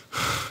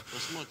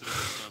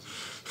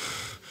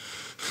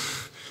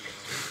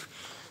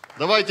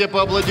 Давайте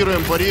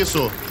поаплодируем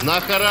Борису.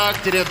 На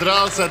характере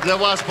дрался, для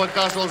вас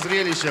показывал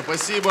зрелище.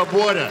 Спасибо,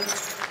 Боря.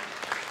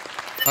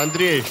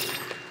 Андрей,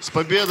 с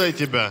победой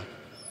тебя.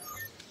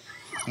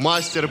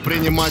 Мастер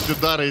принимать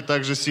удары и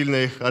также сильно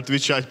их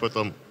отвечать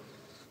потом.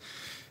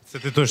 Це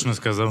ти точно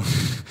сказав.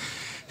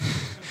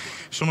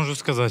 Що можу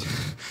сказати?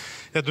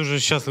 Я дуже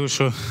щасливий,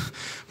 що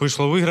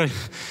вийшло виграти.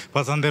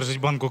 Пацан держить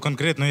банку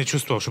конкретно, я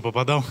чувствував, що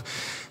попадав.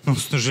 Ну,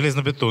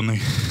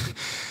 железнобетонний.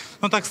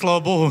 Ну так, слава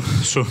Богу,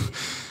 що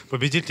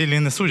победителі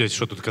не судять,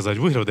 що тут казати.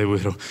 Виграв, да й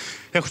виграв.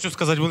 Я хочу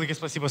сказати велике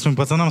спасибо своїм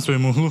пацанам,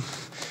 своєму углу.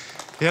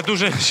 Я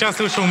дуже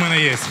щасливий, що в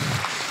мене є.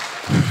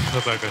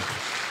 Отак.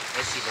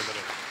 Спасибо,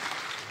 Андрей.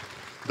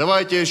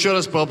 Давайте еще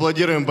раз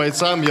поаплодируем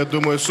бойцам. Я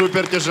думаю,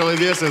 супер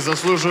тяжеловесы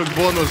заслуживают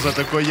бонус за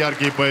такой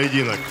яркий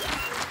поединок.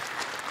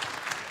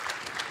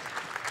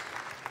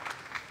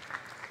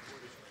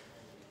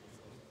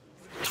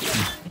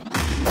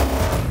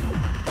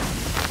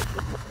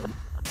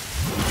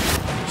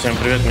 Всем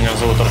привет, меня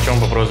зовут Артём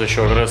по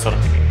прозвищу Aggressor.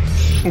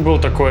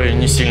 Был такой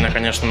не сильно,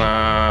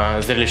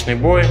 конечно, зрелищный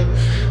бой,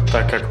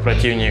 так как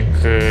противник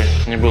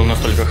не был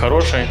настолько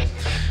хороший.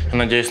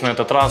 Надеюсь, на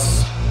этот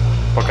раз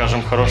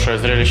покажем хорошее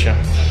зрелище.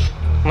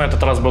 На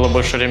этот раз было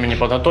больше времени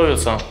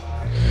подготовиться.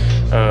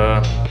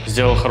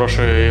 Сделал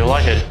хороший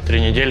лагерь,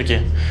 3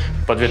 недельки,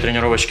 по 2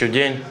 тренировочки в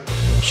день.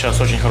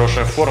 Сейчас очень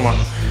хорошая форма.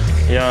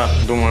 Я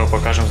думаю,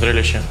 покажем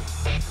зрелище.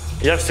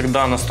 Я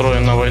всегда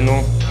настроен на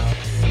войну.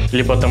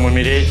 Либо там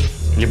умереть,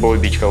 либо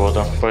убить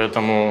кого-то.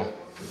 Поэтому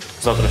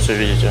завтра все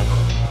видите.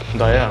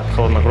 Да, я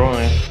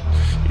холоднокровный,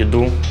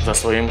 иду за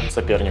своим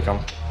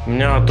соперником.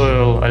 Меня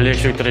готовил Олег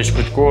Викторович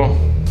Кутько,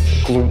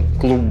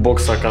 клуб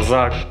бокса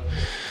 «Казак».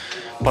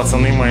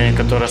 Пацаны мои,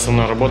 которые со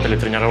мной работали,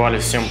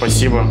 тренировались, всем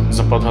спасибо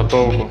за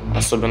подготовку.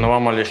 Особенно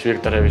вам, Олег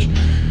Викторович.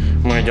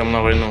 Мы идем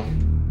на войну.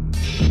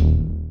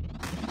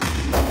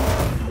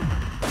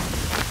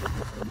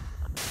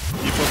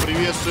 И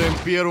поприветствуем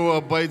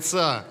первого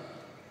бойца.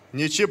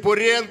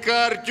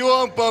 Нечыпуренко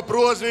Артём по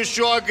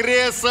прозвищу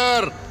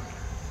Aggressor.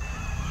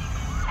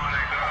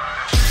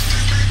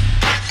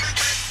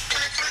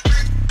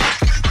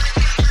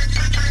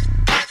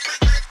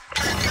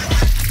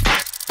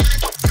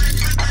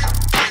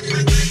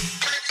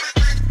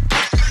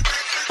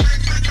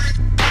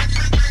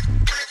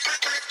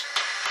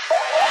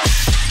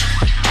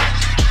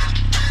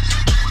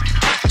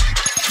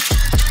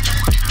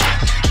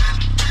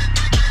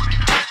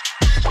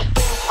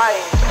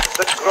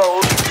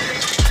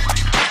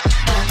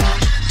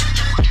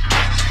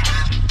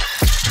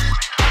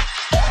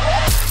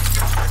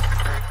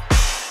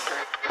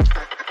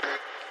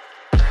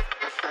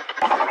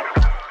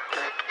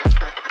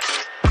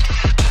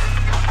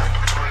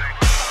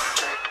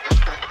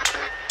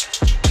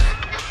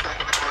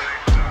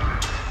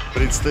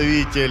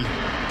 Представитель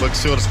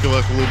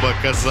боксерского клуба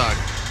 «Казак»,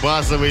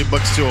 базовый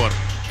боксер,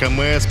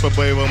 КМС по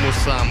боевому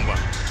самбо.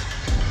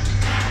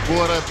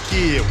 Город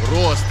Киев,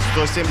 рост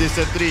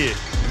 173,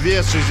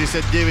 вес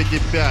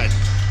 69,5.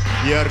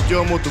 И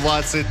Артему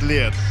 20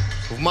 лет.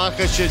 В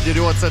Махаче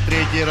дерется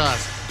 3-й раз.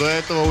 До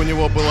этого у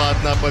него была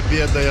 1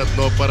 победа и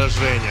 1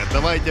 поражение.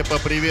 Давайте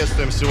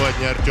поприветствуем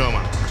сегодня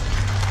Артема.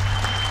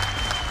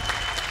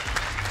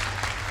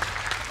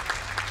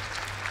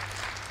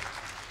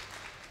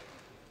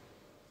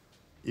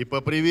 И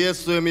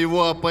поприветствуем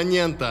его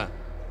оппонента.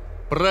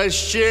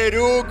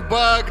 Прощерук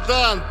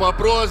Богдан по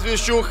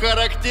прозвищу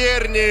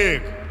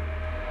Характерник.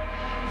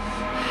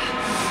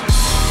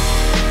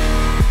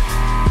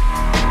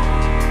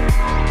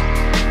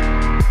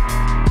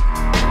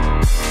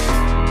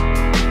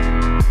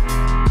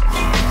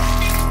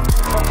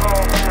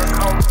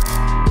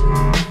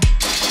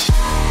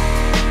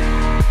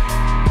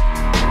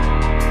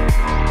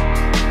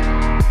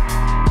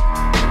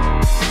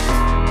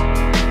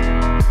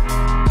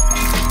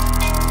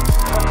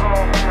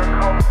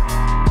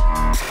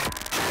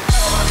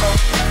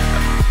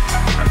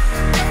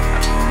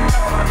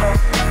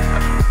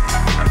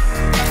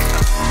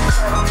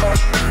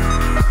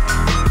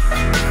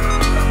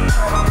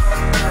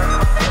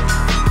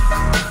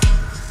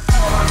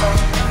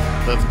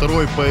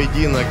 Второй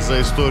поединок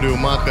за историю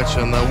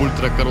Махача на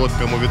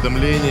ультракоротком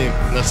уведомлении.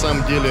 На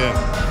самом деле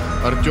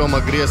Артём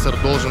Aggressor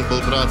должен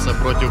был драться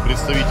против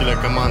представителя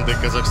команды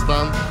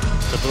Казахстан,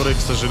 который, к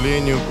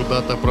сожалению,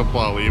 куда-то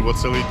пропал. И его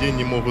целый день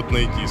не могут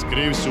найти.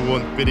 Скорее всего,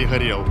 он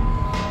перегорел.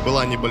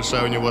 Была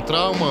небольшая у него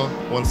травма,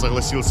 он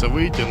согласился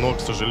выйти, но,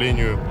 к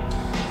сожалению,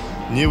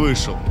 не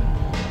вышел.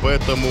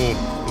 Поэтому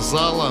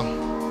зала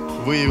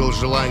выявил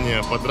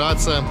желание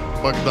подраться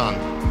Богдан.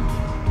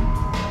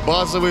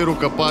 Базовый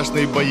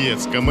рукопашный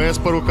боец, КМС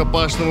по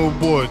рукопашному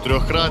бою,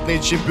 трехкратный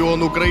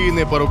чемпион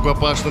Украины по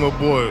рукопашному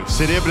бою,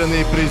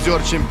 серебряный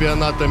призер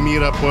чемпионата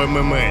мира по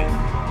ММА.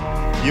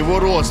 Его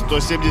рост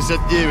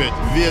 179,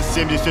 вес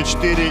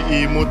 74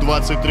 и ему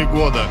 23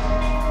 года.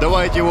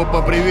 Давайте его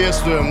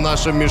поприветствуем в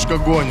нашем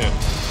мешкогоне.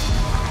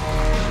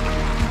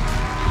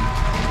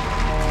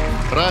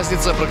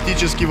 Разница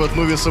практически в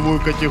одну весовую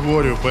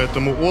категорию,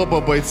 поэтому оба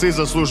бойцы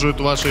заслуживают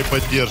вашей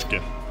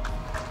поддержки.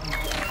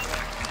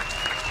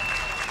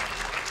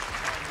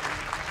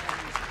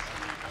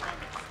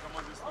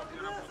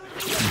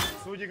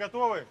 Судьи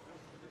готовы?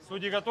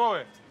 Судьи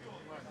готовы?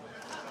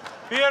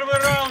 Первый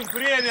раунд,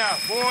 время,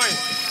 бой!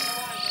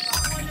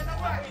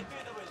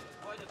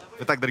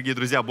 Итак, дорогие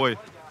друзья, бой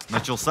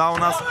начался у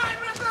нас.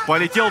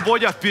 Полетел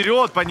Бодя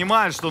вперед,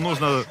 понимает, что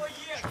нужно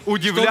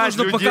удивлять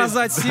что нужно людей.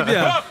 показать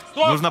себя.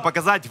 Нужно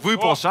показать,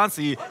 выпал шанс.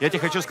 И я тебе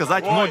хочу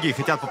сказать, многие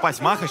хотят попасть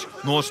в Махач,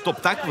 но чтобы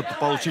так вот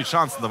получить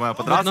шанс на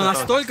подраться... Вот на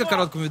настолько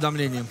коротком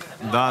уведомлении.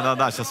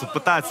 Да. Сейчас вот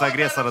пытается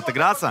агрессор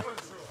отыграться.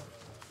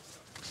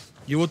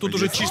 И вот тут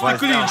уже чистый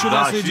клинч у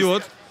нас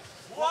идет.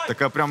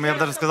 Такая прям, я бы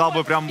даже сказал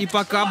бы, прям... И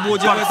пока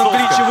Бодя в этом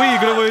клинче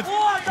выигрывает.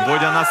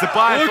 Бодя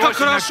насыпает. Ой, как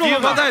хорошо активно.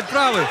 попадает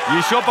правый.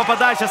 Еще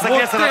попадает, сейчас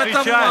агрессор вот это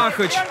отвечает.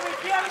 Махач.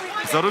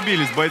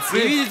 Зарубились бойцы.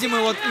 И видите,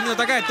 мы вот именно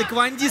такая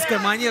тэквондистская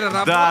манера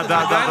работы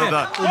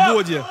да. у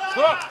Боди.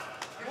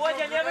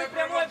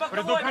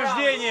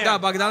 Предупреждение. Да,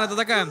 Богдан, это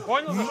такая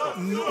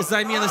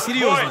замена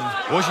серьезная.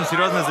 Очень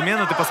серьезная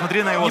замена. Ты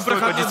посмотри на его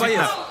стойку.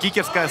 Действительно,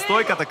 кикерская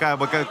стойка такая,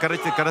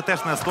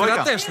 каратешная стойка.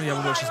 Каратешная, я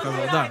бы больше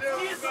сказал, да.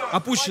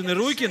 Опущенные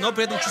руки, но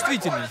при этом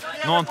чувствительные.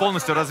 Но он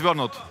полностью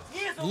развернут.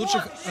 В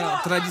лучших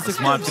традициях.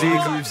 Смотри,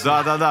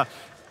 да.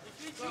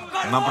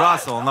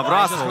 Набрасывал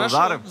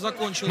удары.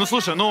 Закончил. Ну,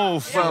 слушай,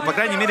 по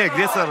крайней мере,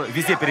 агрессор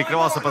везде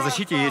перекрывался по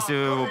защите.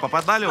 Если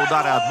попадали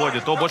удары от Боди,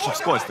 то больше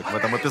вскользь так, в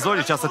этом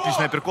эпизоде. Сейчас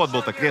отличный апперкот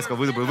был, так резко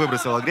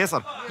выбросил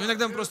агрессор. Ну,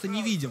 иногда мы просто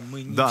не видим.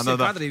 Мы не все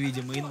кадры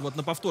видим. И вот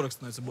на повторах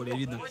становится более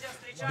видно,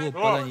 было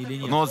попадание или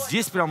нет. Но вот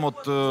здесь прям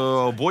вот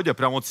Бодя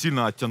прям вот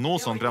сильно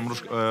оттянулся. Он прям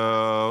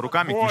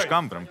руками к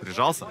мешкам прям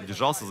прижался,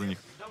 держался за них.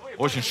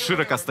 Очень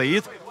широко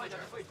стоит.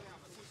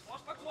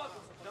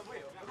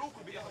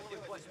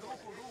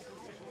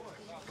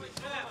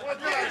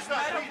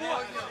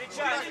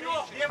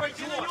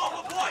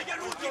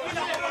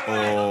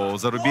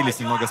 Зарубились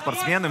немного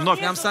спортсмены. Вновь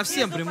прям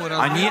совсем прямой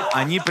разбор.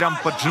 Они прям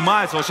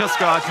поджимаются. Вот сейчас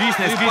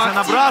отличная сквича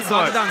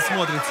набрасывает. Богдан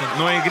смотрится.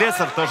 Но и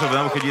агрессор тоже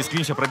на выходе из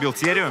клинча пробил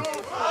серию.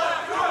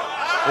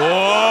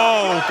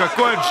 Оу,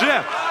 какой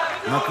джеб!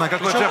 На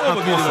какой джеб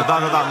наткнулся.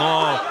 Да,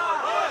 но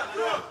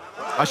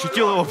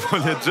ощутил его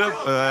более джеб.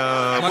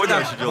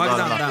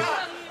 Богдан, да.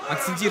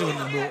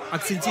 Акцентированный был.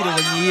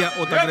 Акцентирование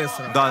от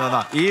агрессора.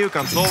 Да. И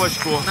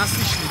концовочку.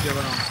 Насыщенный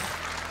первый раунд.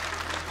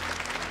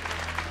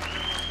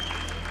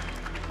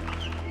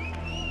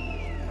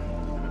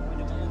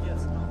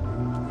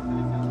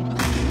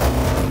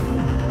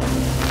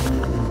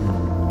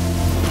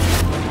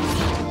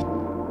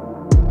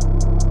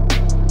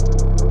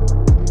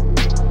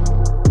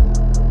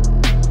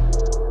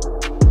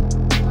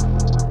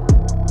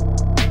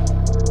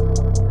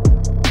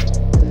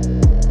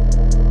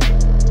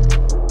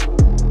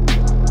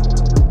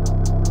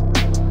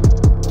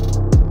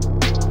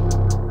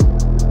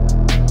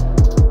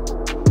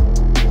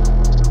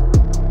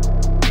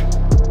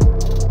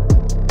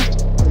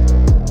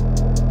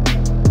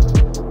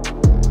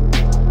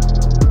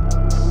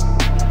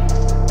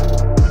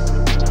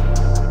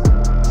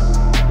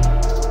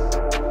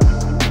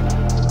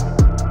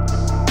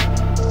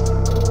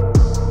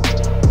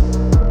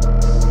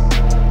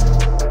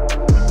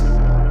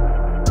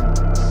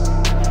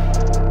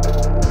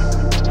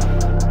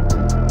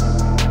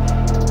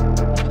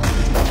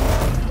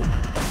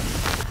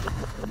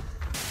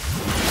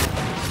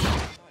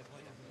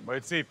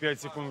 Бойцы,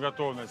 5 секунд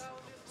готовность.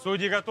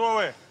 Судьи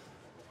готовы?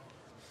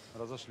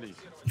 Разошлись.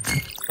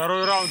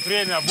 Второй раунд,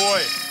 время,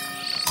 бой.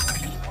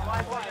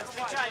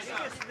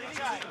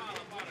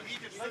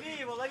 Лови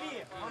его,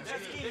 лови. Он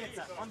сейчас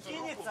кинется. Он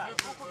кинется.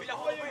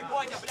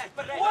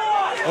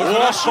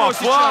 О,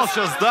 попал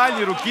сейчас с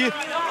дальней руки.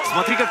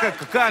 Смотри,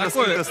 какая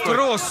раскрытая стойка.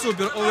 Кросс,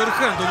 супер,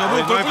 оверхенд. У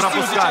него был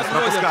пропускает.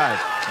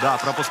 Да,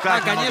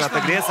 пропускает немного от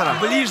агрессора. В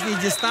ближней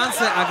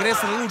дистанции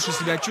агрессор лучше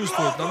себя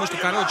чувствует, потому что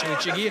короче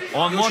рычаги.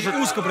 Он может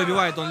узко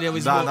пробивает он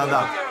левый сбоку.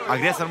 Да.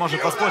 Агрессор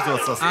может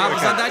воспользоваться стойкой. А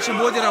задача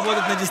Боди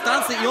работать на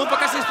дистанции, и он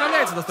пока с ней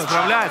справляется достаточно.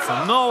 Справляется,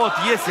 но вот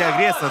если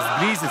агрессор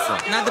сблизится...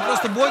 Надо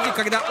просто Боди,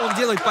 когда он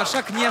делает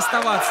подшаг, не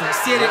оставаться.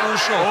 С серии он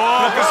ушел.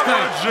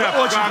 Пропускает.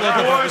 Очень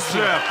плохо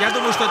пропустил. Я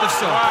думаю, что это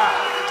все.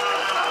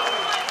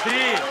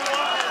 3,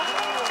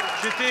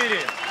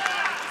 4,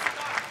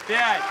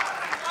 5,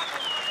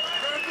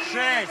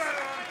 6,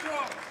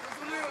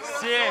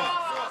 7,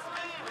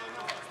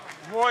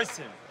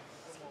 8,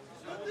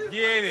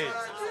 9,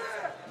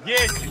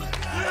 10.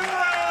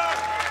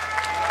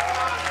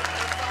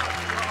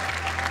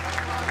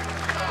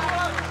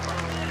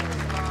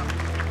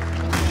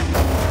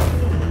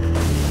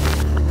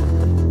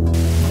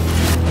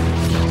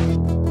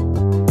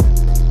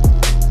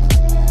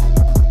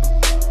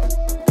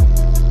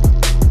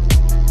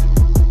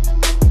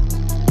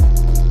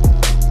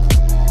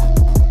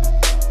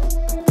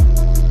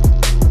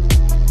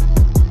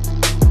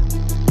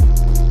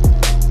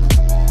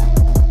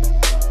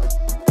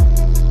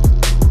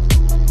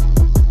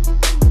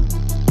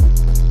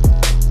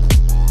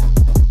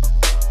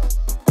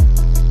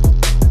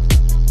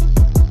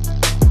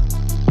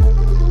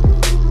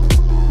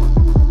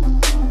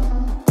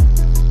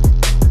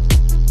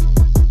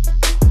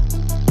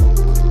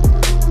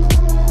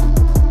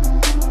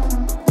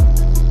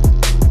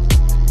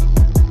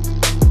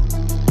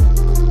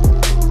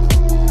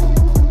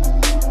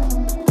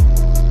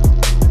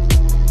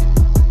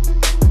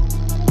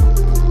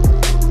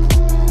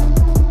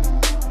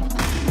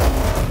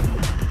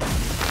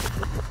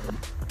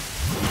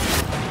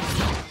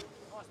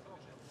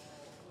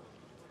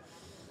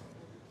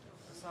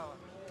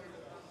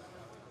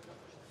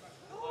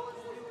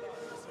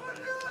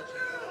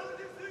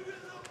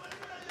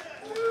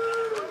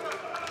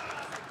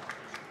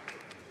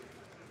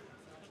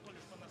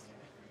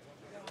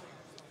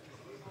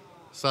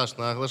 Саш,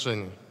 на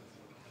оглашение.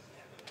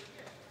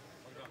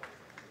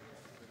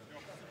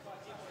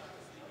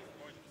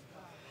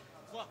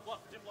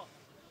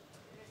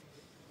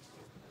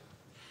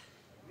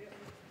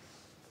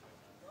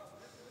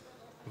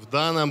 В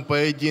данном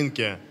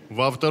поединке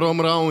во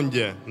втором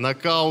раунде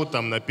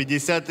нокаутом на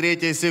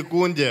 53-й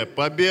секунде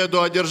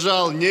победу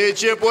одержал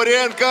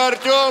Нечыпуренко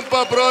Артём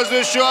по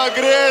прозвищу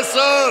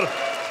Aggressor.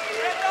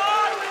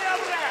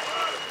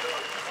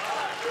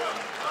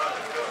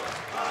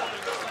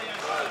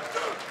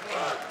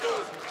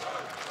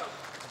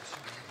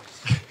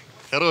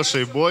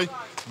 Хороший бой.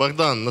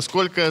 Богдан,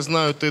 насколько я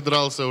знаю, ты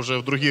дрался уже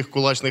в других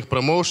кулачных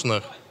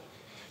промоушенах.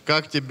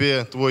 Как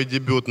тебе твой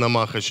дебют на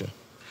Махаче?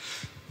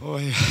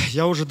 Ой,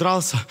 я уже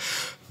дрался.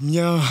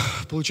 Мне,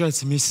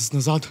 получается, месяц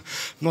назад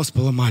нос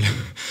поломали.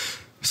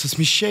 Со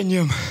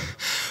смещением.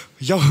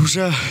 Я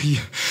уже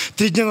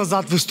 3 дня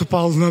назад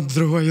выступал на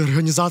другой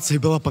организации,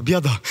 была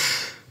победа.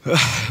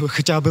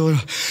 Хотя было,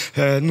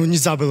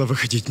 нельзя было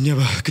выходить, мне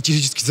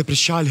категорически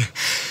запрещали.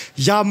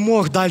 Я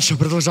мог дальше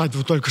продолжать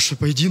вот только что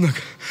поединок,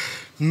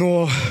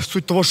 но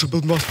суть того, что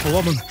был нос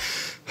поломан,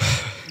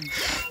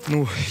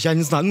 я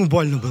не знаю,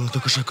 больно было,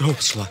 только что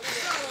кровь шла.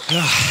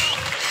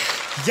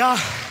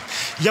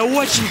 Я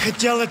очень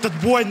хотел этот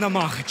бой на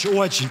Махач,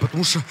 очень,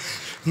 потому что,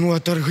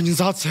 это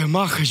организация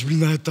Махач,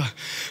 это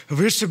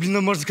выше,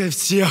 можно сказать,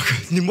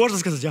 всех, не можно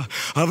сказать,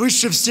 а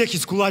выше всех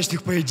из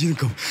кулачных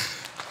поединков.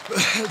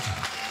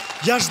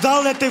 Я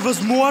ждал этой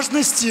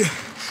возможности,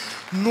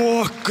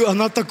 но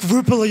она так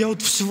выпала. Я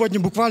вот сегодня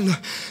буквально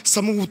с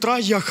самого утра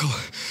ехал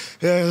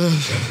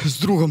с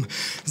другом.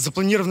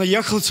 Запланированно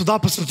ехал сюда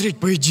посмотреть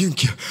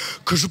поединки.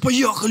 Кажу,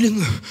 поехали,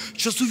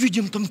 сейчас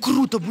увидим, там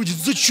круто будет,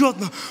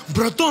 зачетно.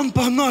 Братан,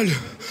 погнали.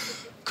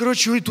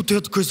 Короче, и тут я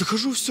такой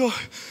захожу, все.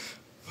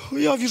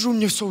 Я вижу,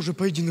 мне все, уже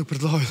поединок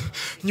предлагают.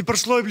 Не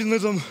прошло, и,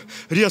 там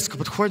резко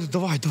подходит,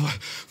 давай,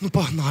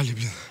 погнали,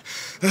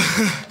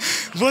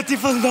 Вот и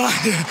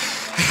погнали.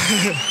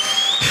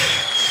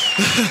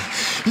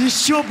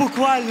 Еще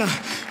буквально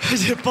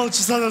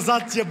полчаса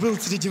назад я был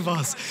среди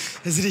вас.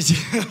 Зрите.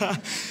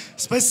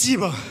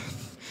 Спасибо.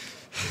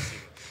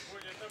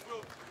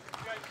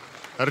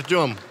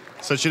 Артём,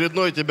 с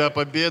очередной тебя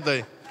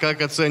победой.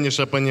 Как оценишь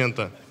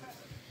оппонента?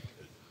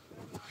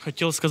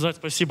 Хотел сказать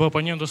спасибо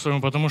оппоненту своему,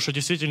 потому что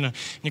действительно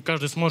не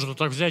каждый сможет вот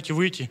так взять и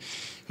выйти.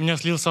 У меня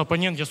слился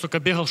оппонент, я,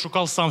 бегал,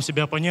 шукал сам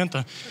себе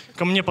оппонента.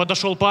 Ко мне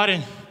подошел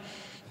парень,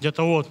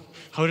 где-то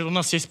говорит, у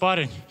нас есть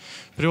парень.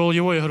 Привел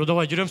его, я говорю,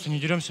 давай, деремся, не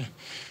деремся.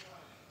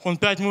 Он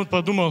 5 минут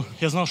подумал,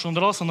 я знал, что он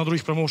дрался на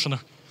других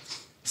промоушенах.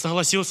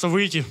 Согласился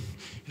выйти.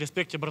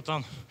 Респект тебе,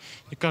 братан.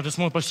 Не каждый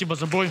сможет, спасибо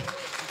за бой.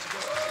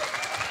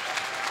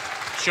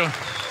 Еще.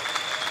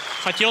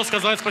 Хотел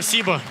сказать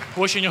спасибо,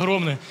 очень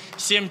огромное,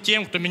 всем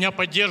тем, кто меня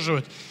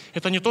поддерживает.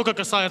 Это не только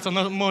касается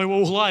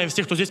моего угла и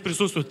всех, кто здесь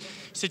присутствует.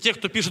 Все те,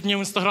 кто пишет мне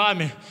в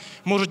Инстаграме,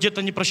 может,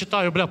 где-то не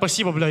прочитаю.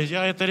 Спасибо,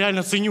 я это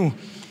реально ценю.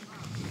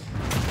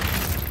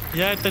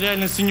 Я это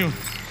реально ценю.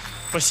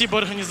 Спасибо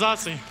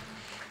организации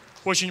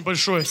очень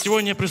большое.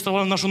 Сегодня я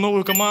представляю нашу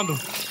новую команду,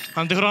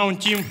 Underground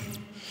Team.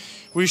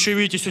 Вы еще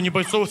видите сегодня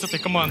бойцов с этой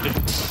команды.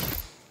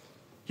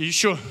 И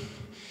еще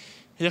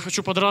я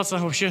хочу подраться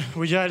вообще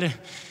в идеале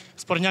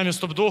с парнями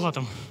стоп-дога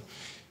там.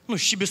 С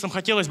Чибисом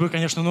хотелось бы,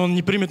 конечно, но он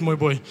не примет мой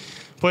бой.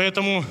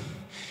 Поэтому,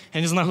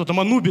 я не знаю, кто там,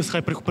 Анубис,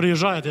 хай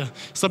приезжает, я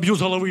собью с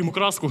головы ему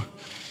краску.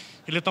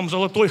 Или там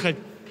Золотой, хай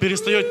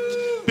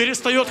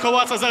перестает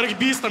ховаться за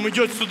регбистом,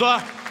 идет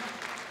сюда.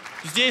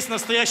 Здесь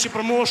настоящий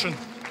промоушен.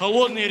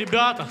 Голодные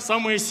ребята,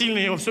 самые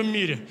сильные во всем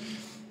мире.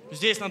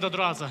 Здесь надо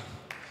драться.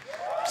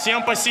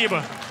 Всем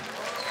спасибо.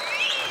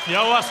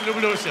 Я вас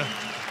люблю всех.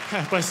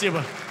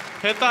 Спасибо.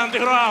 Это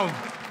Underground.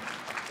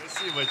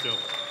 Спасибо, Тём.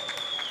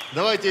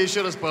 Давайте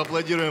еще раз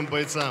поаплодируем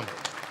бойцам.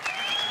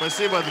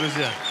 Спасибо,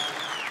 друзья.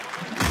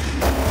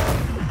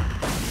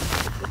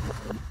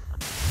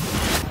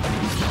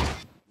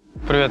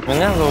 Привет,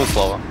 меня зовут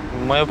Слава.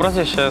 Мое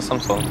прозвище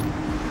Самсон.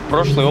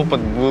 Прошлый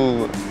опыт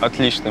был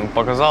отличным.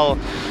 Показал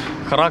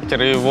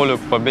характер и волю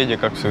к победе,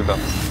 как всегда.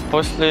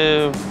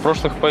 После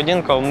прошлых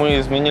поединков мы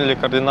изменили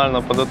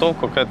кардинально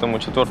подготовку к этому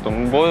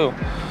 4-му бою,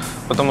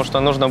 потому что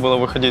нужно было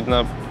выходить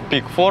на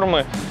пик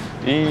формы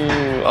и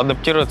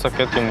адаптироваться к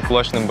этим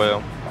кулачным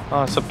боям.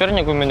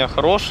 Соперник у меня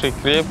хороший,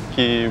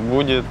 крепкий,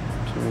 будет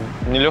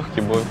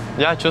нелегкий бой.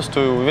 Я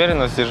чувствую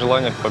уверенность и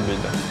желание к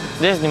победе.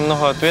 Здесь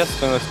немного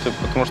ответственности,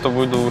 потому что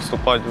буду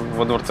выступать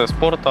во Дворце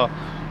спорта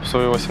в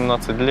свои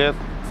 18 лет.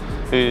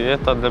 И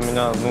это для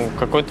меня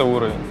какой-то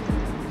уровень.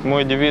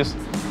 Мой девиз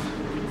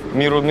 –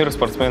 миру мир,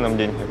 спортсменам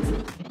деньги.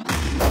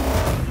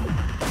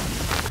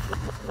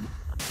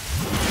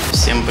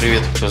 Всем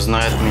привет, кто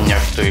знает меня,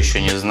 кто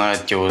еще не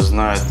знает, те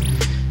узнают.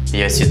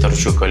 Я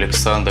Ситарчук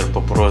Александр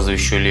по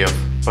прозвищу Лев.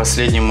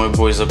 Последний мой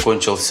бой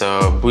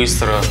закончился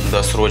быстро,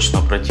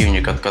 досрочно.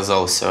 Противник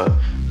отказался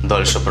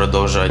дальше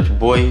продолжать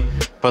бой.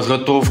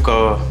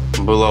 Подготовка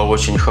была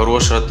очень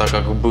хорошая, так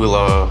как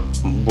было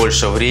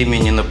больше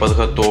времени на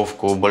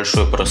подготовку,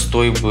 большой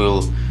простой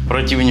был.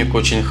 Противник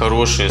очень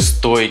хороший,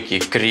 стойкий,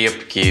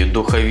 крепкий,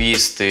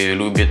 духовистый,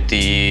 любит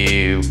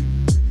и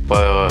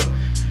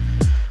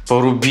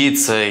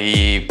порубиться,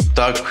 и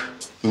так.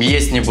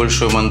 Есть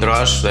небольшой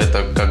мандраж,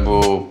 это как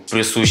бы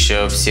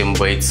присуще всем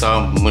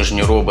бойцам. Мы же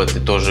не роботы,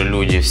 тоже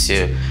люди,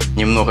 все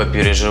немного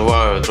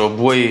переживают.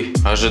 Бой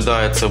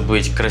ожидается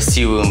быть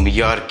красивым,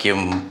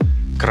 ярким,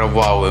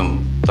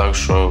 кровавым. Так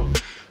что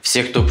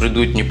все, кто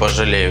придут, не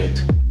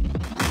пожалеют.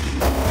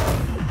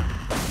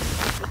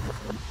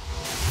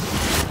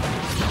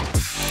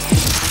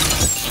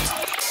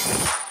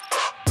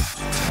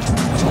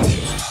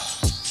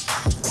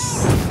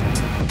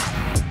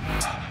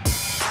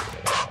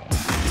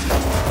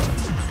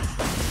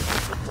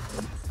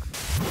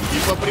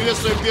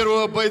 Поприветствуем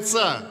первого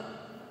бойца.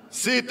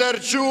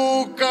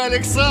 Ситарчук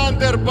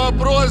Александр по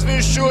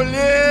прозвищу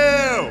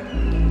Лев.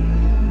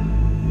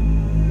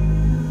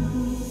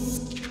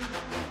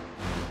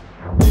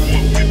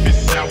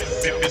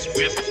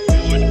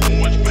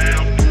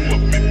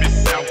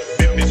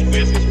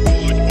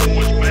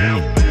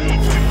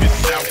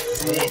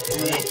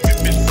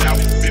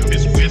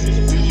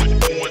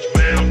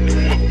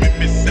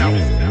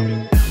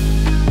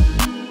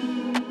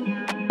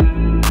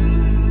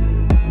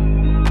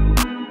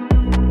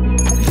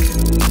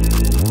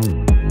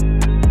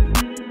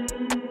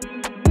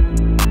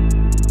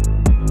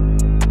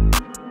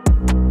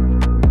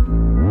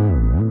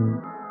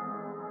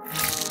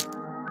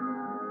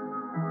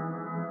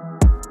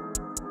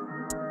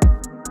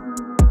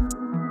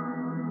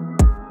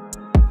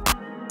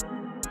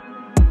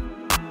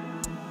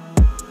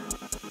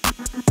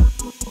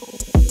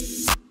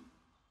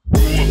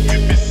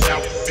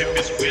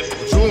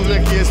 В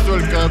джунглях есть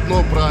только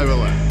одно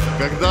правило.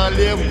 Когда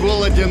лев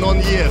голоден, он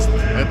ест.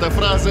 Эта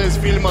фраза из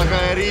фильма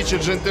Гая Ричи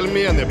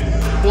 «Джентльмены»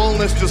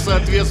 полностью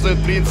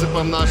соответствует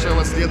принципам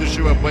нашего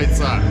следующего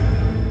бойца.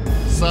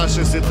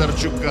 Саши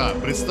Ситарчука.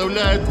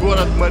 Представляет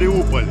город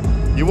Мариуполь.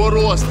 Его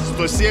рост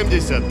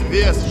 170,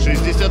 вес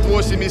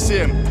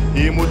 68,7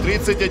 и ему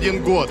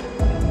 31 год.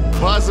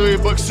 Базовый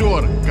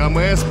боксер,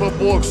 КМС по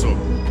боксу.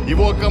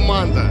 Его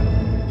команда.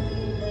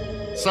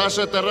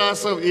 Саша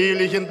Тарасов и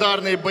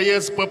легендарный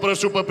боец,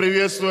 попрошу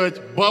поприветствовать,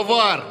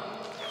 Бавар,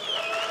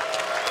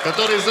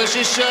 который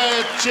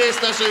защищает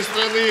честь нашей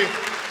страны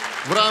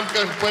в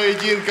рамках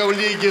поединков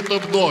Лиги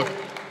Топ-Дог.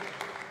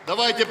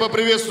 Давайте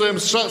поприветствуем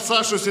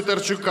Сашу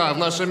Ситарчука в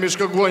нашем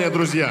мешкогоне,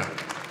 друзья.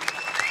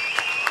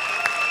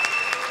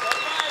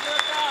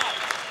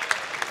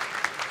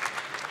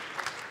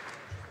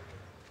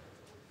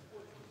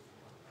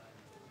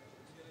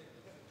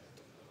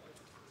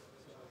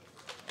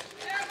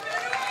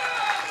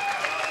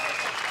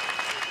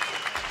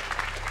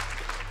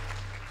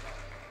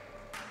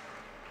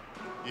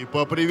 И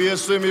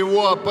поприветствуем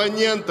его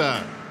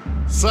оппонента.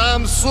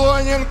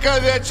 Самсоненко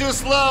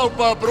Вячеслав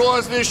по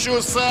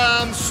прозвищу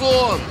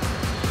Самсон.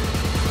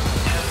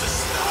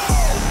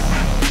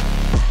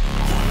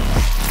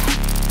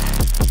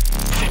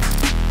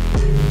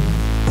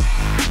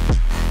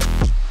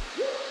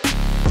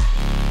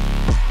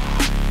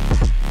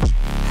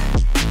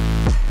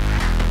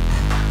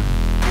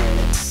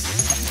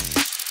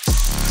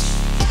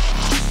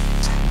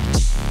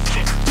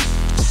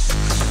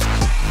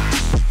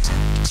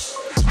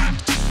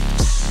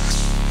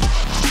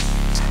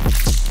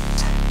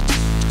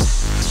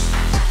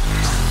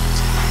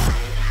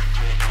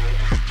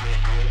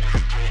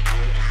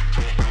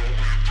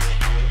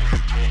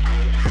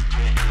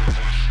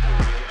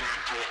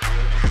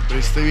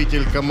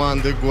 Представитель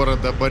команды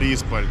города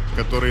Борисполь,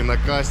 который на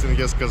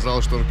кастинге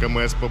сказал, что он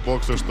КМС по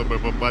боксу, чтобы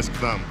попасть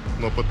к нам,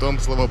 но потом,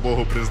 слава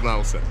богу,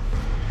 признался.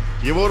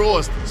 Его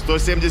рост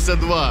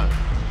 172,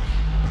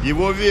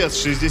 его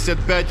вес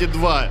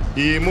 65,2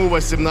 и ему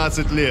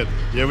 18 лет,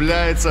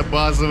 является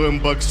базовым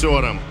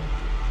боксером.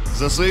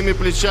 За своими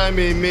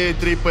плечами имеет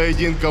 3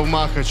 поединка в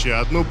Махаче,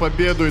 1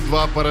 победу и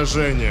 2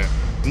 поражения.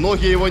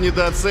 Многие его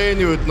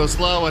недооценивают, но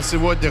Слава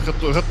сегодня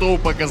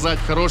готов показать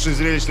хороший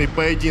зрелищный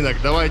поединок.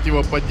 Давайте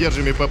его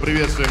поддержим и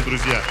поприветствуем,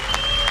 друзья.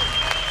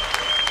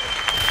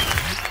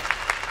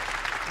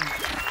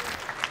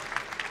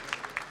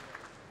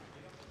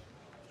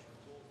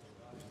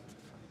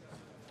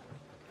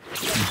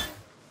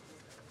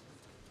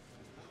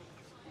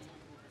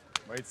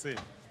 Бойцы,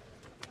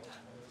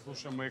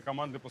 слушаем мои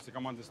команды, после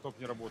команды стоп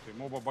не работаем.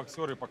 Мы оба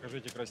боксеры,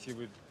 покажите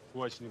красивый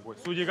кулачный бой.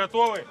 Судьи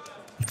готовы?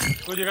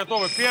 Судьи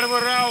готовы. Первый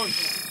раунд.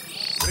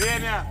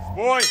 Время.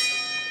 Бой.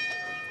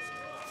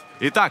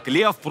 Итак,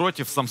 Лев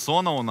против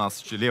Самсона у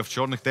нас. Лев в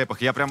черных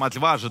тейпах. Я прямо от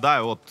Льва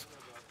ожидаю вот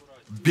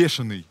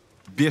бешеный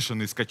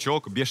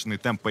скачок, бешеный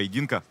темп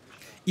поединка.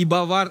 И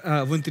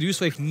Бавар в интервью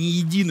своих не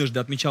единожды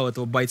отмечал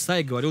этого бойца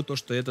и говорил то,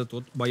 что этот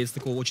вот боец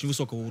такого очень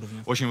высокого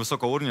уровня. Очень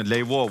высокого уровня для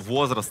его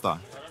возраста.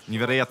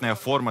 Невероятная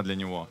форма для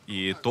него.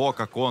 И то,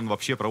 как он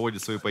вообще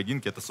проводит свои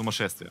поединки, это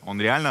сумасшествие.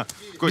 Он реально...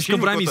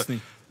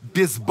 Бескомпромиссный.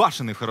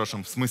 безбашенный в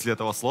хорошем смысле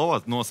этого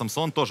слова, но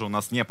Самсон тоже у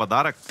нас не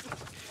подарок.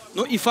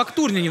 Ну и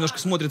фактурнее немножко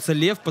смотрится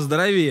Лев,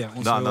 поздоровее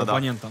он своего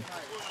оппонента.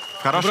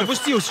 Хороший...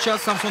 Пропустил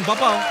сейчас, Самсон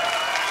попал.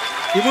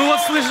 И мы вот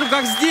слышим,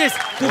 как здесь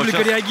публика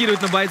вот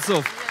реагирует на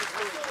бойцов.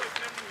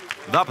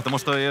 Да, потому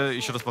что, я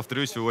еще раз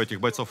повторюсь, у этих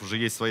бойцов уже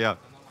есть своя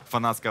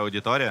фанатская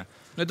аудитория.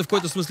 Это в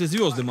какой-то смысле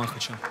звезды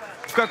Махача.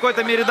 В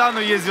какой-то мере, да, но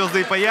есть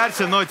звезды и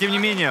поярче, но, тем не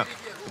менее,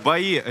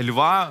 бои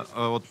Льва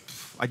вот,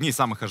 одни из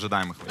самых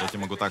ожидаемых, я тебе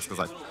могу так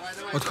сказать.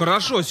 Вот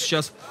хорошо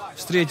сейчас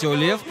встретил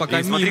Лев, пока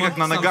и смотри, мимо как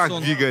на ногах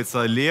Самсон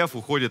двигается Лев,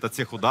 уходит от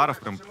всех ударов,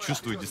 прям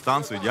чувствует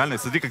дистанцию идеально.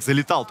 Смотри, как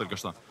залетал только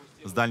что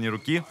с дальней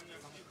руки.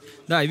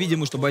 Да,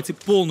 видимо, что бойцы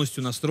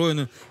полностью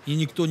настроены, и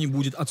никто не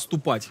будет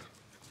отступать.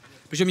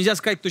 Причем нельзя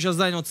сказать, кто сейчас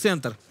занял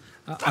центр.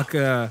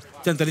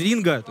 Центр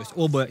ринга, то есть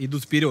оба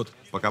идут вперед.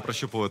 Пока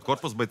прощупывают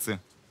корпус бойцы.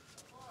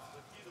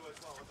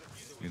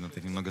 Видно,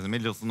 ты немного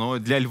замедлился. Но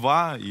для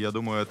Льва, я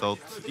думаю, это вот...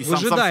 И сам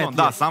Самсон,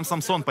 да, сам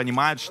Самсон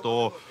понимает,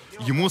 что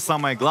ему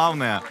самое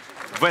главное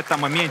в этом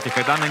моменте,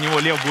 когда на него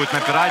Лев будет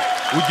напирать,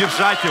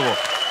 удержать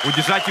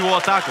его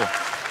атаку.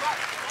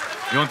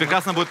 И он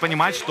прекрасно будет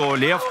понимать, что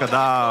Лев,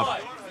 когда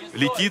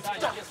летит,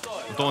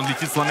 то он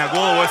летит, сломя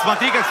голову. И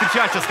смотри, как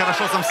встречает сейчас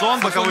хорошо Самсон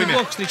боковыми.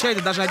 Неплохо встречает,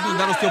 и даже один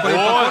удар успел пройти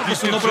по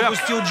корпусу, но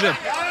пропустил джеб.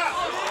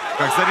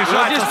 Как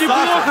заряжается вот здесь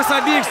неплохо с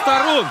обеих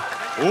сторон.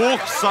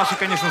 Ух, Саша,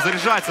 конечно,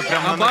 заряжается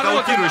прямо на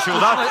нокаутирующий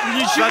удар.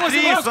 Ничего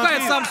себе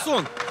пропускает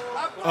Самсон.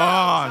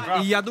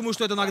 И я думаю,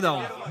 что это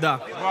нокдаун.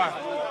 Да. 2,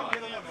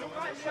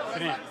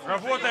 3.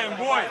 Работаем,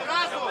 бой.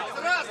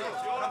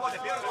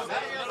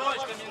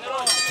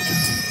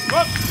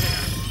 Оп.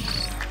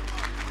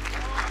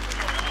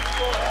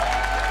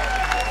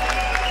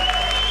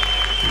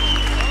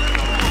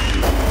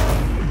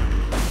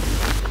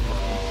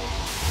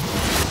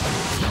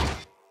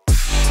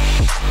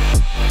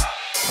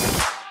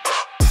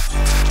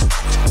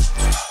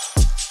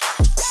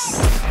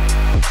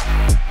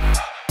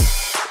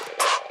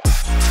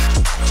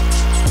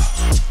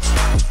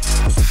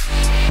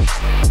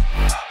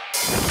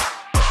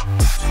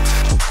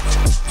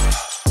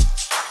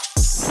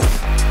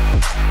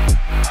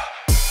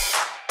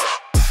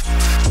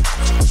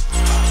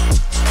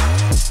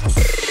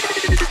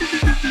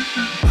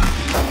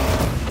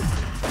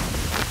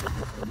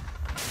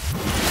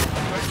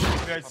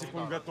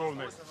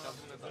 Готовность.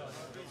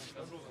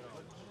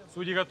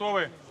 Судьи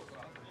готовы?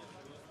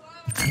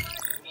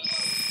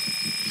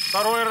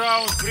 Второй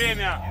раунд,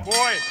 время,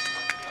 бой!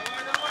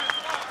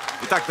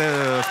 Итак,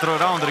 второй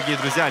раунд, дорогие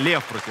друзья,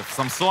 Лев против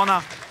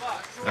Самсона.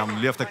 Прям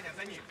Лев так...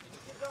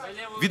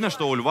 Видно,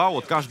 что у Льва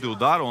вот каждый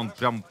удар, он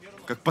прям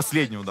как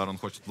последний удар, он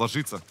хочет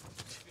вложиться.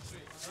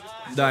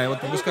 Да, и вот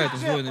пропускает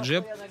сдвоенный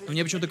джеб. Но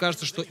мне почему-то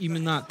кажется, что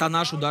именно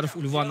тоннаж ударов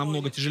у Льва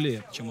намного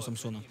тяжелее, чем у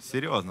Самсона.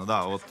 Серьезно,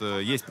 да. Вот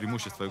есть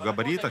преимущество в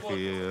габаритах.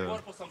 И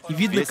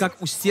видно,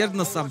 как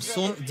усердно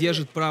Самсон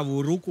держит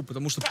правую руку,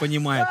 потому что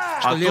понимает,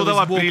 что левый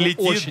сбоку прилетит,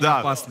 очень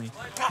опасный.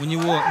 У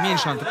него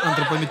меньше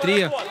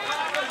антропометрия.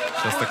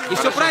 И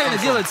все правильно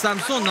делает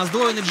Самсон. На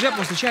сдвоенный джеб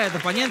он встречает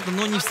оппонента,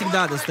 но не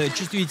всегда достает.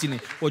 Чувствительный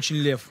очень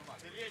Лев.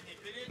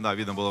 Да,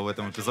 видно было в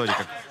этом эпизоде,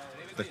 как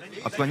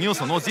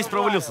отклонился, но здесь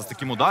провалился с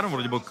таким ударом,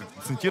 вроде бы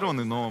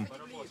акцентированный, но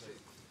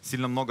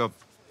сильно много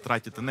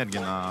тратит энергии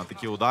на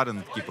такие удары,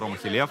 на такие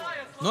промахи Лев.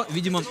 Но,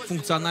 видимо,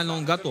 функционально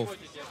он готов.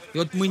 И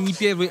вот мы не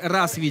первый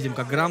раз видим,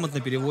 как грамотно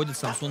переводит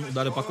Самсон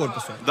удары по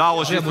корпусу. Да,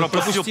 вот здесь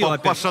пропустил,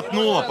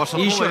 пошатнуло.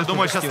 Я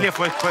думаю, сейчас Лев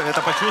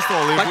это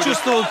почувствовал.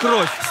 Почувствовал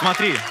кровь.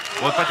 Смотри,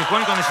 вот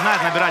потихоньку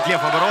начинает набирать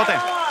Лев обороты.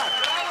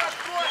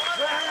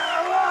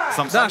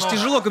 Да, аж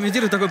тяжело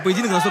комментировать такой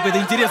поединок, насколько это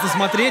интересно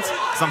смотреть.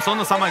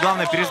 Самсону самое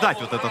главное переждать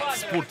вот этот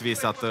спорт весь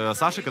от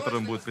Саши, который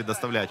он будет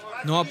предоставлять.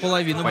 Ну а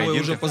половина боя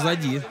уже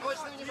позади.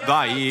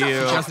 Да, и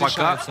сейчас пока...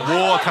 Решается.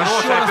 Вот,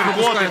 хороший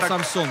апперкот.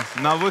 Самсон.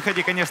 На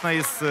выходе, конечно,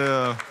 из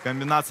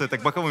комбинации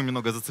так боковым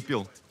немного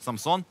зацепил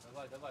Самсон.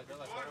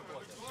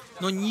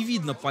 Но не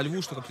видно по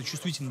Льву, что как-то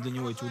чувствительны для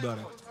него эти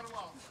удары.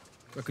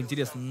 Как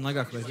интересно, на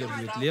ногах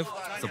разделывает Лев.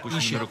 С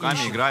опущенными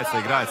руками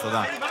играется,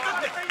 да.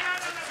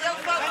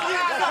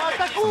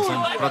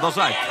 Самсон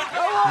продолжает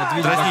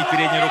дразнить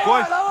передней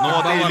рукой,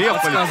 но вот и Лев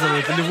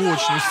подсказывает Льву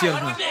очень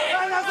усердно,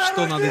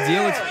 что надо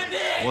делать.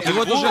 Вот и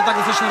вот уже так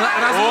достаточно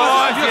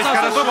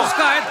развивается,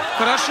 пропускает,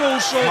 хорошо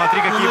ушел.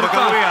 Смотри, какие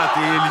боковые, и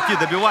летит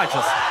добивать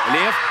сейчас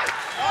Лев.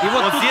 И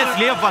вот здесь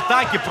Лев в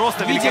атаке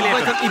просто великолепен.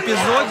 Видим в этом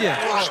эпизоде,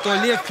 что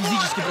Лев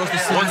физически просто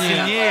сильнее. Он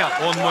сильнее,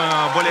 он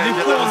более...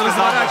 Легко он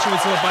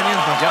разворачивает своего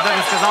оппонента. Я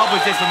даже сказал бы,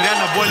 здесь он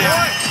реально более...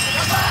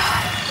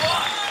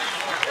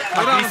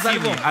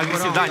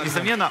 агрессивный. Да,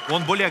 несомненно,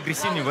 он более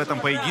агрессивный в этом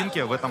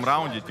поединке, в этом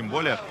раунде, тем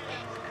более.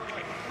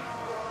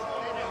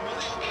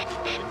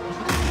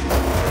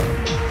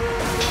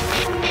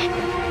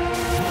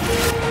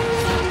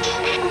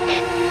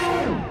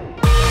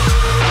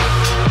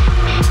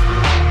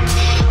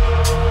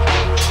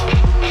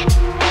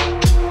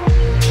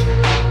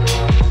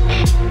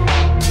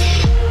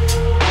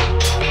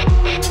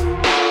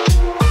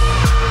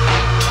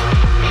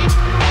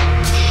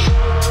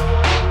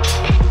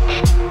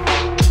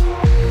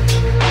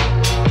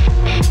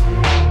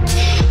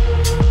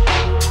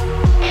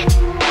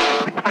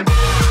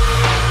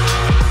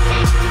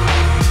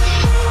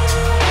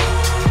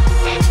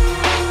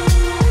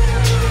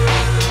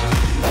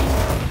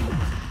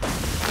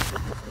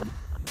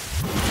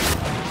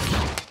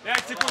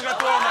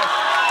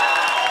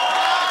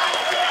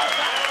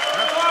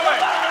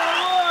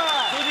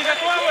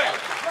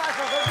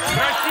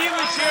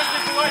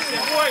 честный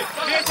кулачный бой.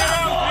 Третий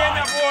раунд,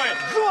 время бой.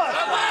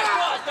 Давай,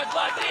 жестко,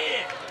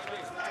 2-3.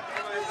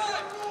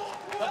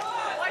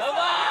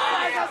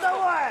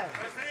 Давай.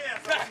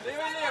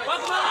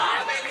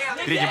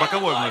 Передний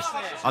боковой вниз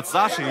от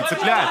Саши и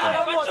цепляет он.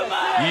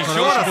 И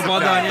еще раз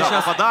цепляет,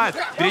 да, попадает.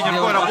 Передний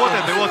рукой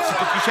работает, и вот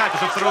подключает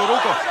уже вторую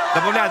руку,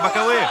 добавляет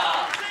боковые.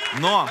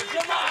 Но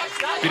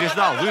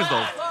переждал,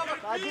 выждал.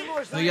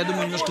 Но я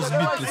думаю, немножко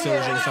сбит прицел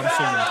уже у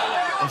Самсона.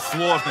 Он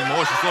сложный,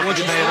 очень сложный.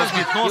 Очень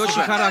сложный и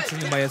очень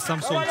характерный боец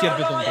Самсон.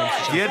 Терпит он там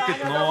сейчас.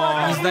 Терпит,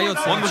 но не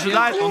сдается. Он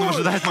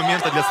выжидает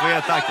момента для своей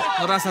атаки.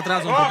 Но раз от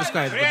раза он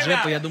пропускает этот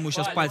джеб, и я думаю,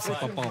 сейчас пальцем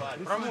попал.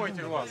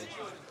 Промойте глаз.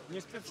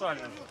 Не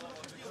специально.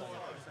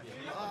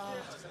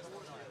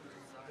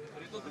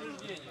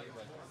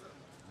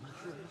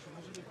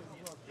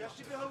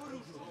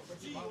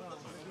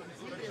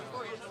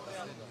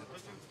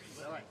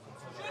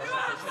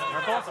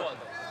 Готов?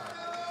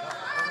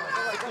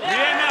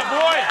 Время,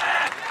 бой!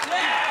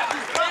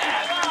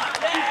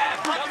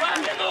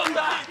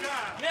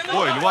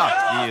 Бой Льва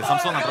и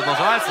Самсона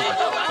продолжается.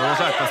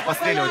 Продолжает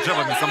постреливать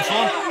джебами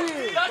Самсон.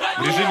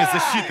 В режиме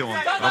защиты он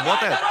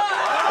работает.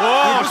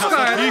 О, сейчас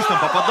отлично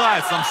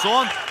попадает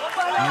Самсон.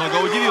 Немного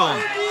удивил он.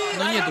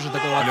 Но нет уже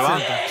такого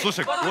акцента.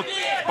 Слушай, вот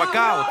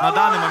пока вот на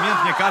данный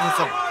момент, мне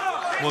кажется,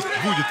 вот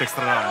будет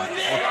экстра раунд.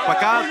 Вот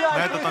пока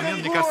на этот момент,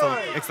 мне кажется, вот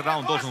экстра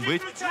раунд должен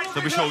быть,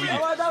 чтобы еще увидеть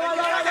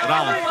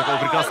раунд такого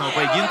прекрасного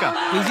поединка.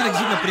 Поединок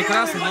действительно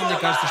прекрасный, но мне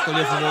кажется, что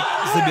Лев его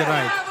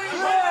забирает.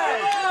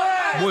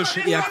 Больше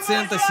и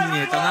акцента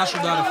сильнее, это наш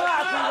удар.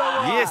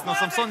 Есть, но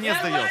Самсон не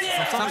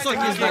сдается. Самсон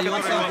не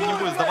сдается. Он не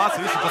будет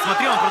сдаваться. Видишь,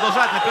 посмотри, он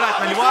продолжает напирать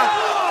на Льва.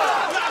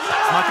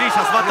 Смотри,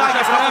 сейчас в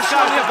атаке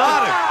пропускает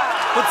удары.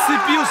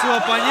 Подцепил своего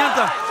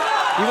оппонента.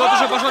 И вот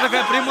уже пошла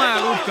такая прямая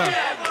рубка.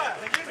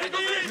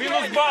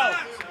 Минус балл.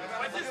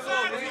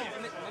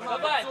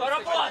 Давай,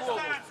 поработай.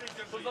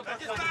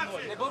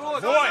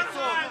 Бой.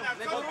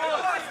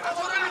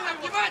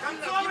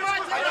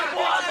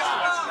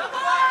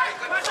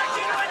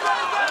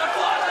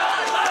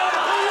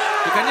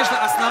 И,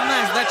 конечно,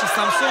 основная задача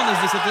Самсона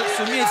здесь это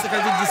суметь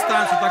сократить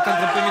дистанцию, так как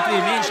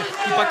антропометрия меньше,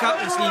 и пока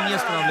он с ней не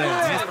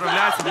справляется. Не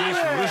справляется,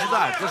 меньше,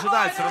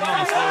 выжидает все равно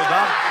на свой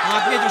удар. Но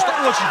отметил, что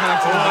очень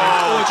характерный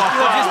боец. Очень.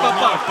 Вот здесь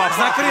попал.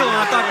 Закрыл он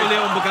атаку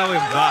левым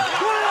боковым. Да.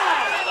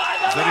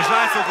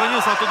 Заряжается,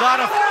 уклонился от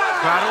ударов.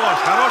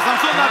 Хорош,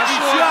 Самсон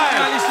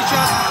отвечает.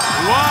 Сейчас.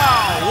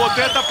 Вау, вот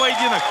это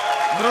поединок.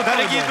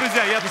 Дорогие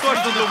друзья, я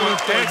точно думаю,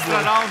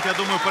 экстра раунд, я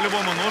думаю,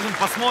 по-любому нужен.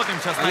 Посмотрим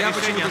сейчас на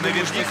решение, на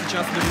вердикт.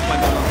 Сейчас будет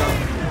победа.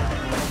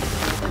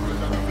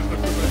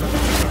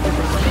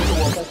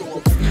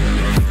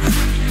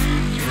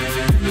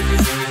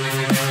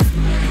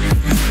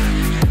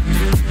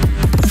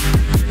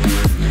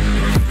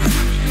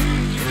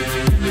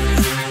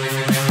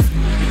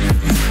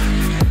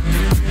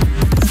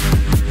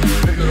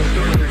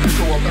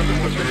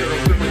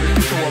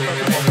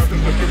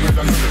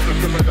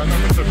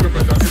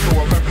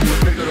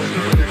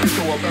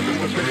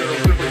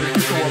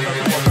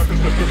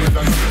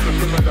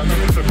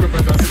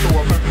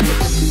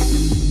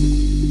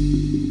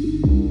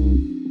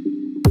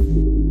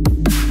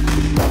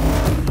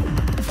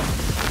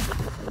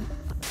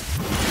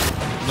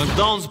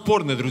 Нокдаун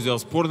спорный, друзья,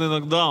 спорный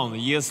нокдаун.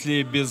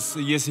 Если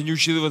не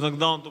учитывать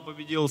нокдаун, то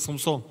победил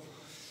Самсон.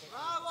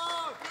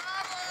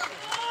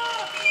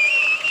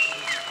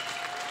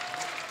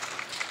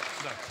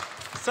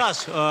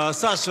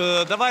 Саш,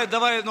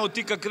 давай, ну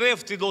ты как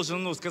реф, ты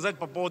должен сказать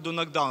по поводу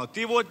нокдауна.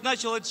 Ты его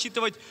начал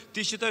отсчитывать,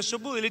 ты считаешь, что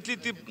был, или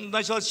ты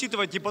начал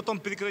отсчитывать и потом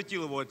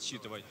прекратил его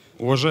отсчитывать?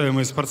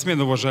 Уважаемые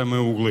спортсмены,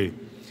 уважаемые углы.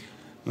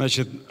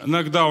 Значит,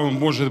 нокдаун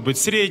может быть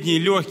средний,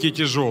 легкий,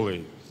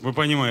 тяжелый. Вы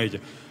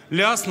понимаете.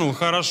 Ляснул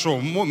хорошо.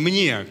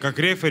 Мне, как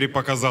рефери,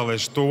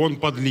 показалось, что он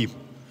подлип.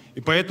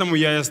 И поэтому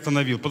я и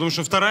остановил. Потому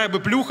что вторая бы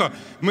плюха,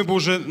 мы бы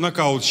уже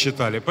нокаут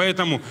считали.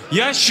 Поэтому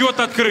я счет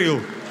открыл.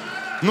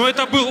 Но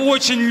это был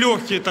очень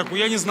легкий такой.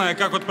 Я не знаю,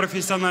 как вот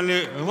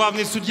профессиональный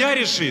главный судья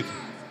решит.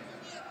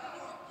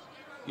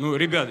 Ну,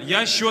 ребят,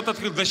 я счет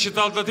открыл,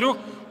 досчитал до 3,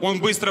 он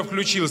быстро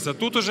включился.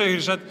 Тут уже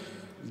решат,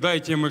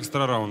 дайте им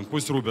экстра раунд,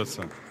 пусть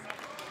рубятся.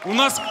 У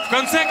нас, в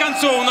конце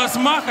концов, у нас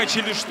Махач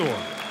или что?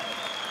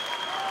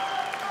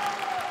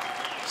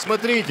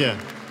 Смотрите,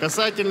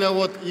 касательно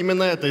вот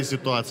именно этой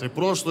ситуации.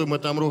 Прошлую мы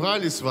там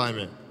ругались с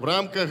вами. В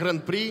рамках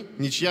гран-при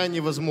ничья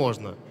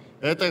невозможна.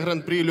 Это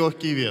гран-при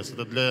легкий вес.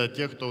 Это для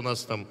тех, кто у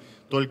нас там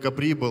только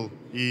прибыл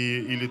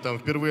или там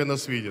впервые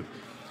нас видит.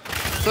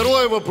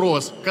 Второй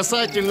вопрос.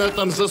 Касательно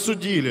там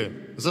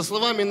засудили. За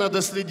словами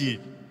надо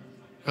следить.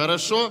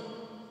 Хорошо?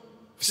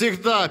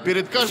 Всегда,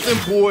 перед каждым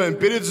боем,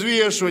 перед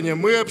взвешиванием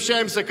мы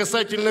общаемся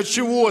касательно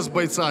чего с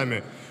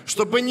бойцами.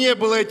 Чтобы не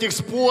было этих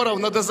споров,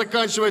 надо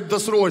заканчивать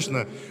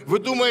досрочно. Вы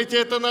думаете,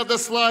 это надо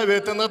Славе,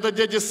 это надо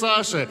дяде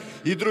Саше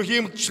и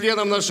другим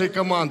членам нашей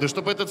команды,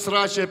 чтобы этот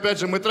срач, и опять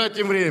же, мы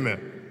тратим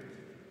время.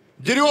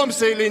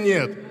 Деремся или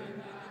нет?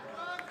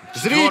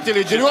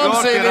 Зрители,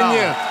 деремся или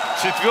нет?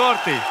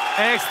 Четвертый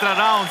экстра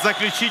раунд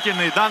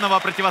заключительный данного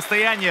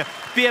противостояния.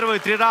 Первые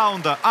 3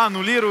 раунда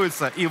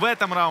аннулируются. И в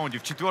этом раунде,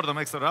 в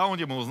 4-м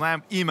экстра-раунде, мы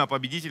узнаем имя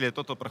победителя,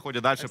 тот, кто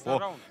проходит дальше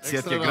по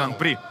сетке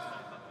Гран-при.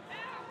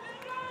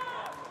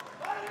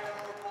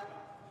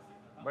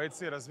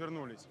 Бойцы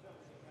развернулись.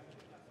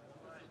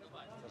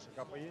 Саша,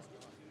 капа есть?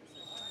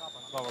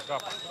 Слава,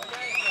 капа.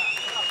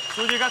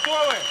 Судьи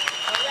готовы?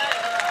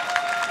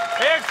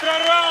 Экстра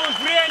раунд,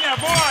 время,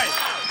 бой!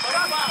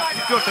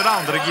 4-й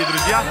раунд, дорогие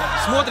друзья.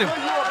 Смотрим.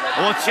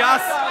 Вот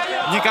сейчас,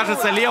 мне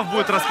кажется, Лев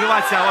будет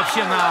раскрывать себя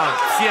вообще на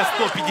все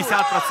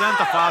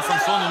 150%, а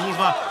Самсону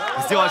нужно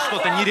сделать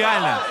что-то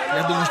нереальное.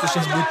 Я думаю, что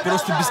сейчас будет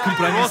просто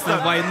бескомпромиссная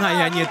война, и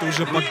они это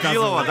уже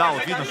показывают. Да,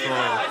 вот видно, что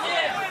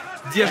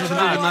держат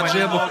друга на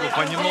джебах.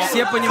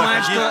 Все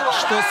понимают,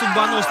 что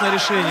судьбоносное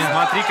решение.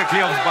 Смотри, как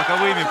Лев с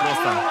боковыми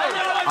просто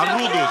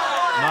орудует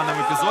в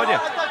данном эпизоде.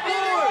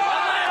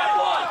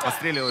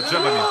 Постреливает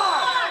джебами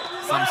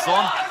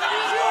Самсон.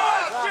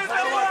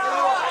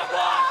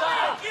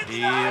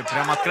 И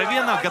прям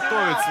откровенно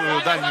готовит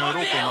свою дальнюю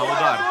руку на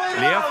удар.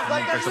 Лев,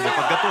 как чтобы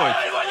подготовить.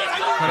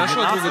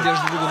 Хорошо друга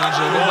держит друга на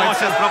джебе. Он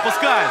сейчас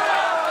пропускает.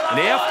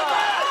 Лев.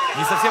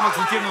 Не совсем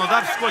акцентированный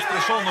удар, вскользь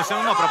пришел, но все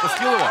равно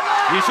пропустил его.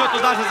 И еще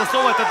туда же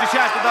засовывает,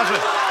 отвечает туда же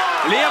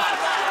Лев.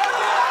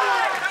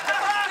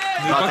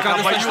 Ну и пока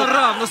достаточно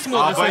равно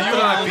смотрится.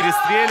 Обоюдно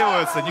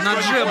перестреливаются. На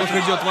джебах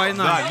идет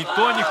война. Да,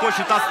 никто не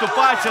хочет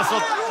отступать. Сейчас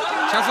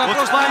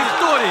вопрос по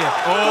Виктории.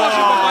 Кто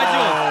же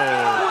попадет?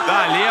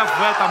 Да, Лев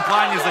в этом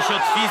плане за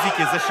счет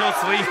физики, за счет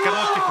своих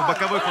коротких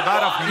боковых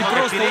ударов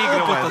немного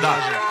переигрывает. Да,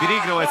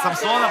 переигрывает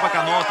Самсона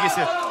пока, но вот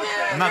если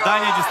на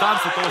дальней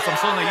дистанции, то у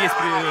Самсона есть,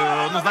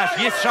 ну знаешь,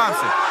 есть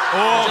шансы.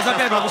 Сейчас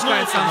опять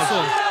пропускает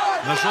Самсон.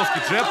 На жесткий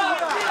джеб.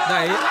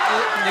 Да, и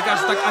мне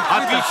кажется, так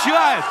открыто.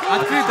 Отвечает!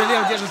 Открыто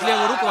Лев держит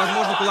левую руку,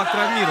 возможно, кулак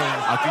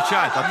травмирован.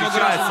 Отвечает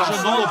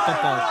Самсон.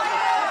 Попал.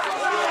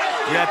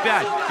 И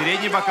опять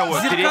передний боковой.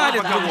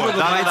 Зеркалит друг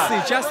друга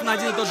бойцы. Часто на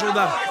один и тот же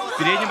удар.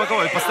 Передний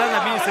боковой. Постоянно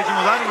обменивается этим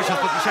ударом. И сейчас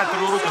подключает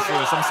вторую руку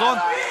свою. Самсон.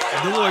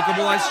 Двойка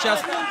была сейчас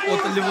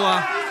от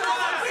Льва.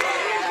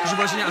 Прошу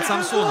прощения, от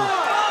Самсона.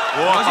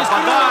 Вот,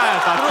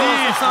 попадает.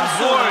 Отлично.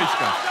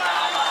 Двоечка.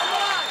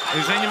 И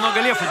уже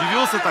немного Лев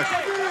удивился так.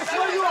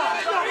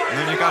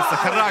 Но мне кажется,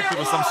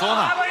 характеру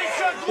Самсона.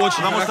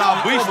 Очень, потому что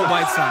обычно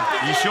бойца.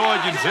 Еще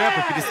один джеб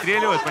и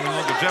перестреливает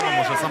понемногу джебом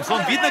уже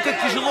Самсон. Видно,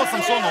 как тяжело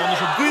Самсону, он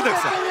уже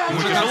выдохся. Ему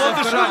уже тяжело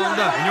дышать.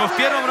 Да. У него в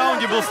первом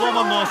раунде был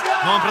сломан нос,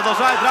 но он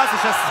продолжает драться.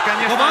 Сейчас,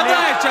 конечно,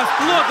 попадает, сейчас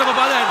плотно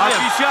попадает.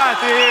 Отвечает.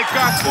 И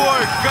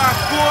какой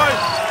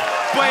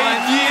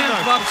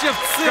поединок. Вообще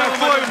в целом.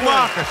 Какой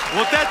Махач.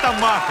 Вот это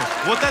Махач.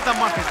 Вот это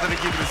Махач,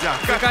 дорогие друзья.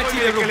 Какой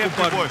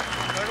великолепный бой.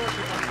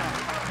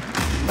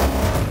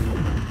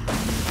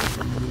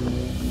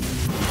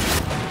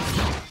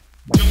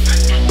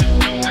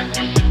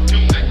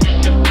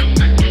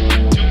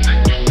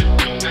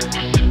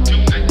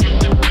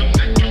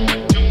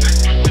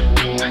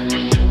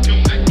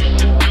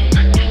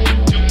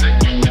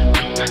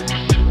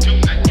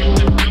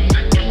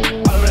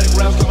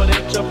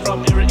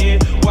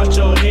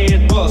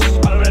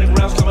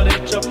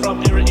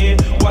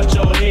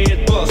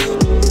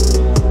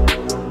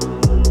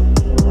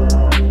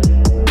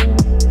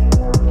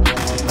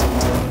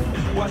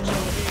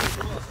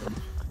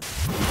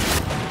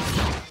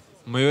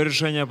 Мое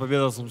решение —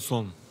 победа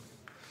Самсон.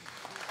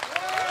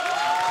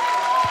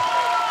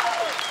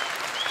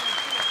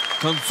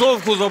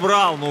 Концовку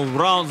забрал, но в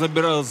раунд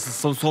забирал,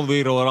 Самсон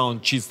выиграл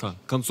раунд чисто.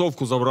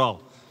 Концовку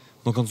забрал,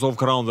 но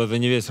концовка раунда — это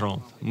не весь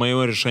раунд.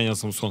 Мое решение —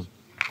 Самсон.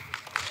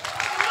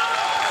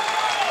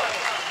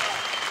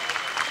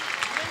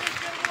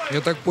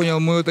 Я так понял,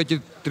 мы вот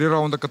эти 3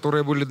 раунда,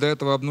 которые были до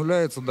этого,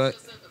 обнуляются, да?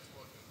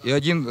 И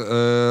один,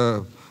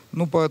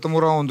 ну по этому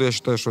раунду я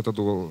считаю, что этот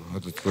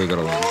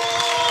выиграл.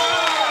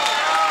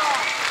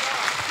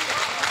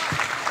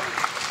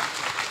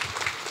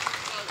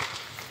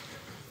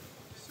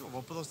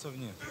 Вопросов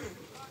нет.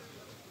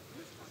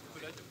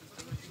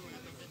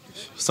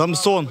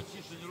 Самсон.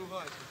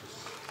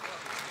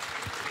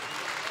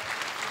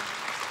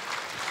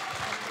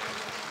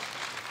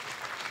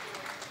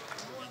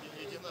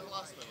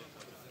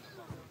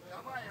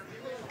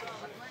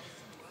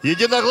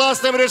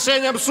 Единогласным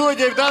решением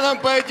судей в данном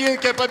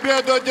поединке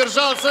победу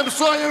одержал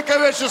Самсоненко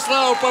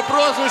Вячеслав по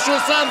прозвищу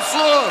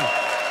Самсон.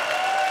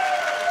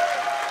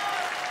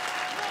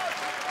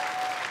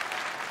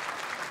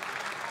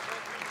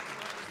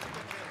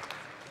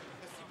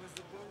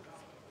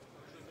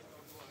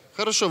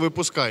 Хорошо,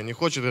 выпускай. Не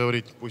хочет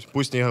говорить,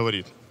 пусть не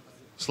говорит.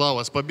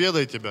 Слава, с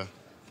победой тебя.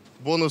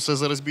 Бонусы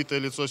за разбитое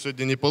лицо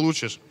сегодня не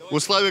получишь. У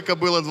Славика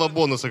было 2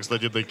 бонуса,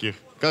 кстати, таких.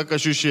 Как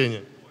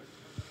ощущения?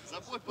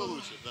 За бой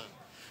получит, да.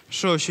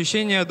 Что,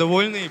 ощущения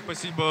довольны.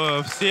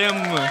 Спасибо всем.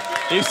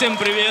 И всем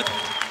привет.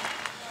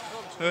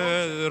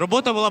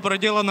 Робота була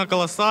проделана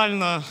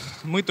колосально.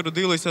 Ми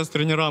трудилися з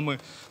тренерами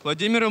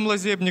Владимиром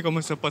Лазебником,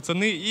 ось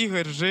пацани,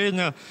 Ігор,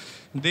 Женя,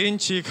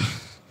 Денчик,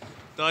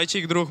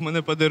 Тайчик, друг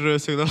мене підтримує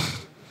завжди.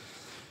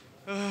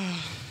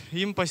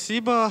 Їм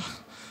спасибо,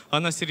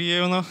 Анна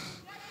Сергеевна.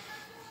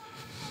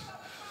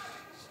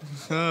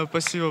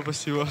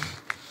 Спасибо.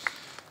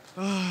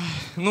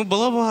 Ну,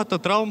 було багато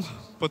травм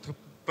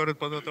перед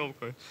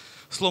підготовкою.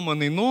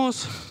 Сломаний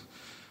нос,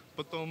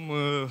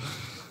 потім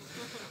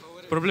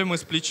проблеми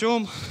з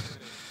плечом.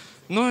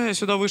 Ну, я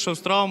сюди вийшов з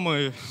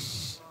травмою,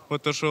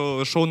 тому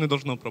що шоу не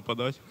должно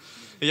пропадати.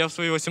 І я в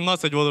свої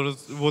 18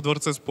 во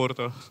дворці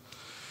спорту.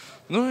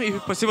 Ну і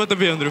спасибо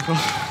тобі, Андрюха.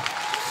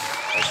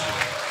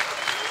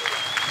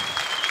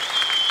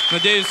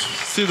 Надіюсь,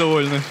 всі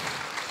довольні.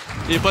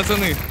 І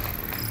пацани,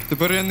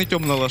 тепер я не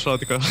темна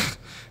лошадка.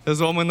 Я з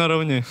вами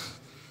наравні.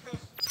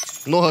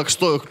 Много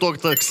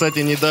кто-то,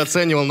 кстати,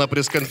 недооценивал на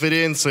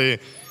пресс-конференции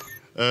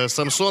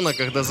Самсона,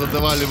 когда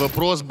задавали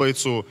вопрос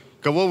бойцу,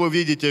 кого вы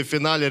видите в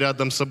финале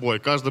рядом с собой,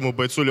 каждому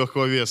бойцу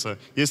легкого веса.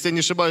 Если я не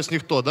ошибаюсь,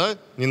 никто, да,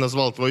 не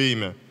назвал твое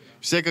имя?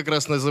 Все как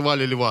раз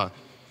называли Льва.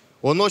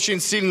 Он очень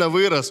сильно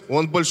вырос,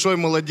 он большой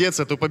молодец,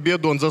 эту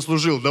победу он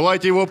заслужил.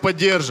 Давайте его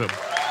поддержим.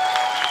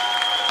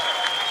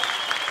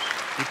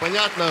 И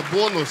понятно,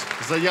 бонус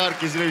за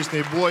яркий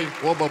зрелищный бой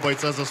оба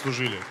бойца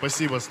заслужили.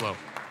 Спасибо, Слав.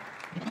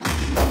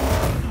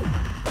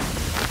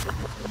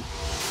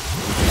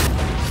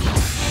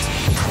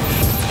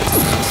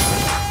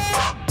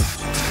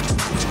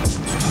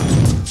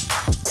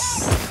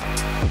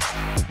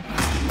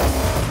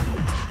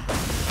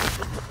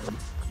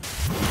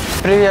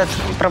 Привет.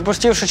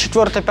 Пропустивший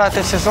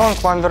 4-5 сезон,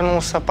 к вам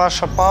вернулся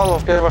Паша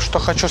Павлов. Первое, что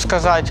хочу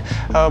сказать,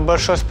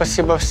 большое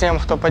спасибо всем,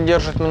 кто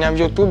поддержит меня в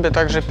Ютубе,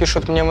 также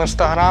пишут мне в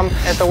Инстаграм.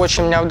 Это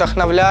очень меня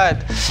вдохновляет.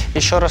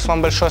 Еще раз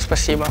вам большое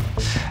спасибо.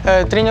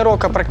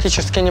 Тренировка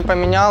практически не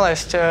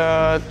поменялась,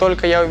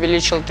 только я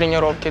увеличил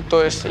тренировки.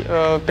 То есть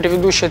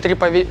предыдущие 3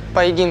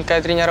 поединка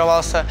я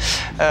тренировался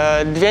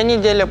 2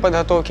 недели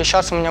подготовки,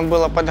 сейчас у меня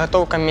была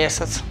подготовка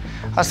месяц.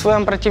 О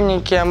своем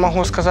противнике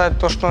могу сказать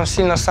то, что он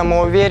сильно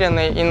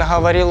самоуверенный и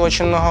наговорил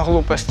очень много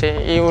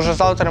глупостей. И уже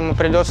завтра ему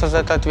придется за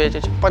это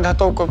ответить.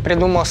 Подготовку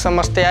придумал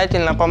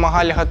самостоятельно,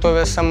 помогали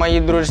готовиться мои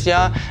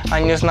друзья.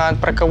 Они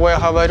знают, про кого я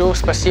говорю.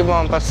 Спасибо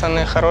вам,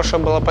 пацаны, хорошая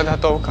была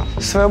подготовка.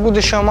 Свое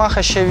будущее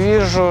Махача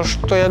вижу,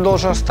 что я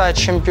должен стать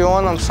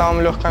чемпионом в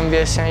самом легком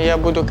весе. И я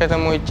буду к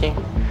этому идти.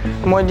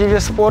 Мой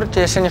девиз в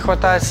спорте: если не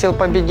хватает сил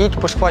победить,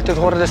 пусть хватит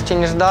гордости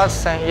не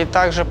сдаться. И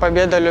также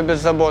победа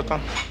любит заботу.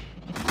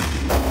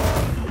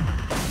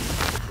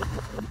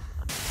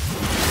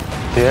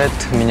 Привет,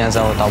 меня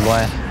зовут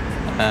Абылай.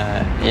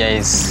 Я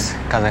из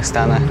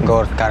Казахстана,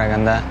 город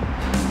Караганда.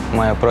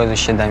 Мое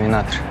прозвище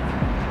Доминатор.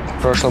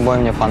 Прошлый бой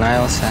мне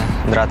понравился,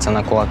 драться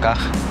на кулаках.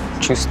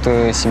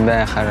 Чувствую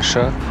себя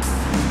хорошо,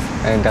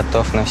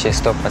 готов на все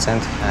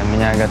 100%.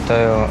 Меня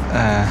готовил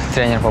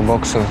тренер по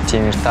боксу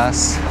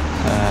Тимиртас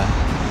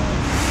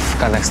в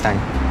Казахстане.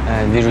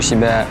 Вижу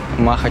себя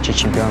Махача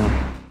чемпионом.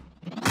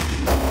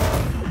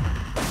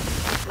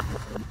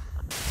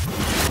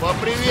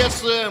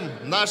 Поприветствуем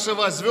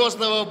нашего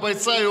звездного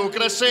бойца и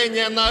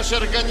украшения нашей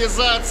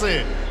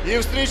организации. И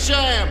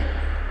встречаем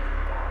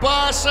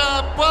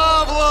Паша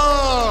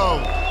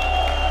Павлов!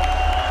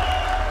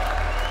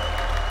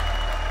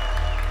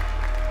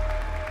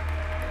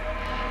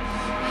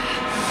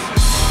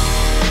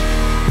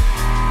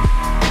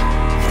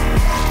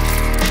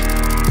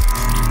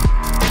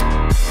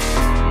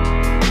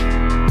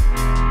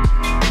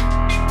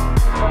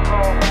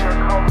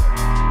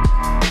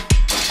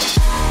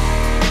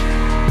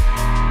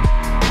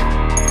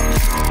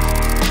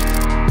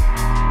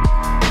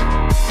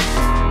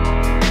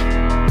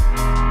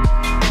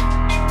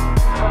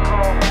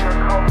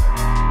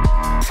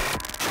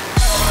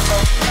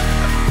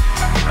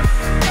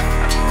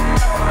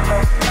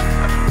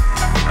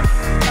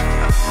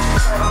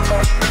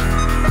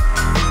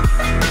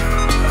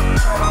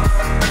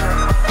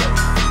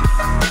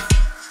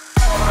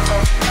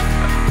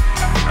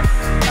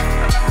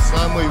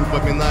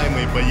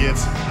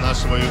 Боец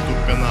нашего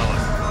YouTube-канала.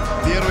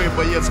 Первый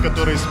боец,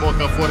 который смог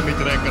оформить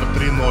рекорд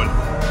 3-0.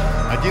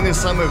 Один из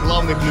самых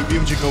главных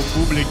любимчиков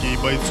публики и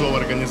бойцов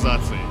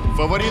организации.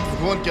 Фаворит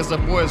в гонке за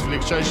пояс в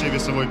легчайшей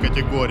весовой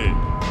категории.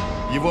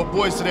 Его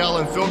бой с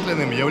Реалом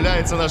Фёклиным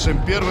является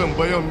нашим первым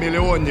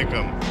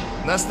боем-миллионником.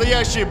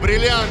 Настоящий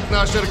бриллиант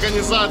нашей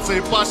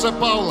организации Паша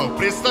Павлов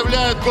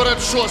представляет город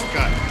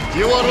Шостка.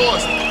 Его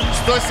рост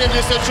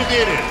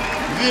 174,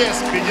 вес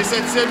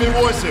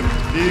 57,8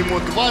 и ему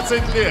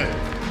 20 лет.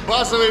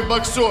 Базовый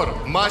боксер,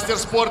 мастер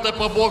спорта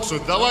по боксу.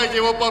 Давайте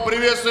его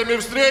поприветствуем и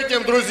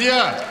встретим,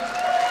 друзья!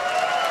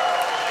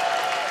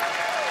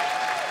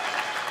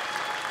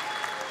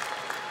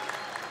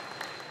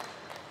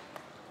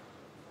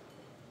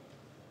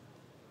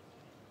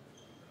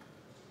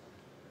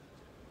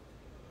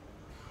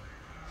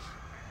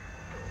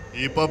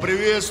 И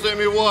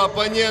поприветствуем его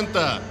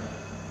оппонента.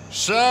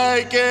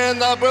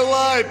 Шайкен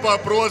Абылай по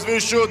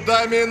прозвищу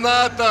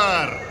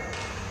Доминатор.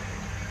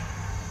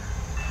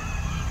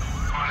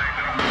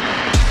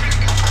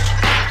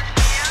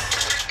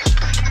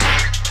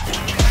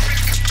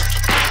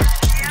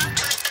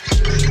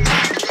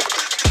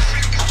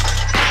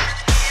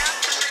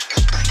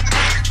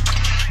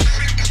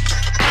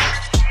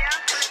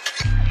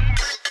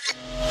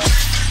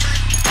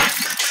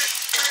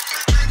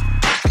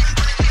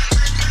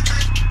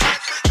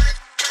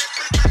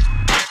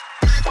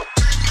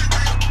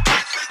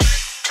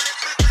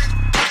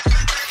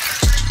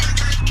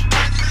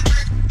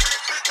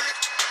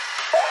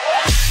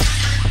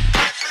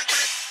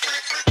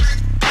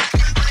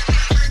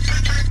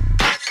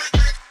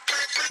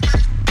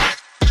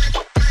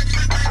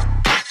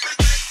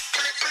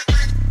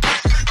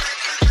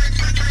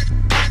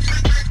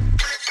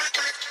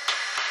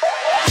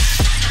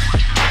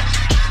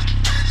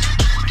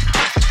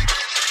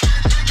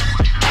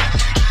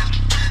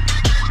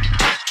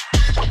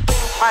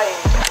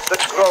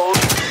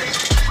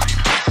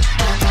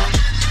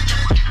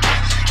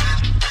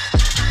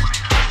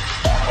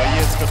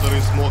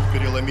 который смог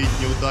переломить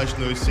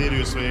неудачную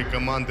серию своей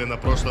команды на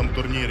прошлом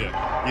турнире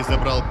и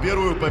забрал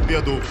первую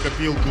победу в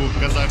копилку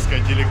казахской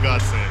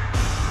делегации.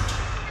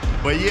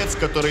 Боец,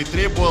 который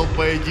требовал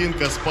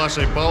поединка с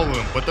Пашей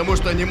Павловым, потому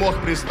что не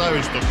мог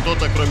представить, что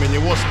кто-то кроме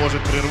него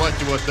сможет прервать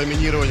его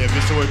доминирование в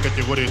весовой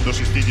категории до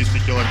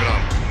 60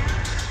 килограмм.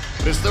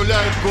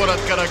 Представляет город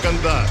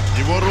Караганда,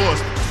 его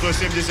рост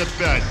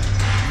 175,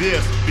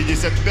 вес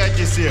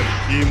 55,7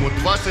 и ему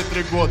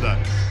 23 года.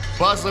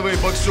 Базовый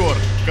боксер,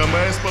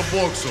 КМС по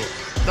боксу,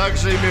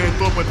 также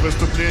имеет опыт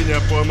выступления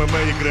по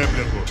ММА и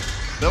грэпплингу.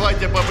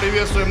 Давайте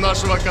поприветствуем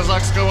нашего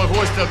казахского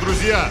гостя,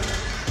 друзья!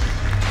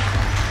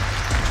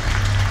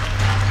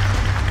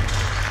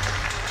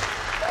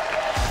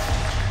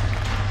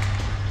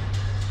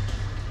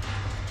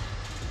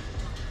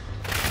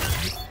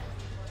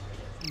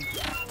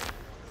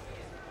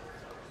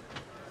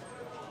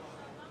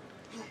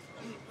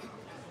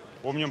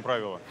 Помним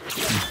правила.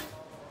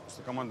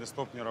 После команды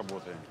 «Стоп» не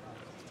работаем.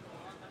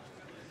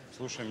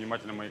 Слушаем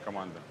внимательно мои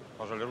команды.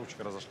 Пожали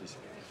ручки, разошлись.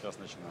 Сейчас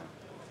начинаем.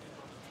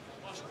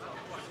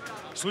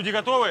 Судьи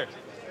готовы?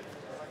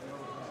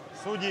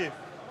 Судьи.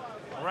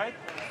 Alright.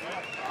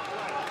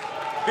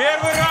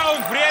 Первый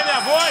раунд,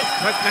 время, бой!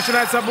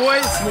 Начинается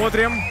бой,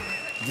 смотрим.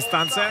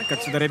 Дистанция, как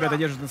всегда ребята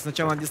держат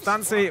сначала на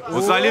дистанции.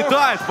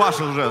 Залетает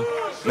Паша уже.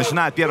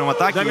 Начинает первым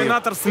атаки.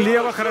 Доминатор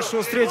слева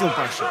хорошо встретил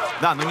Пашу.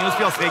 Да, но не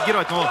успел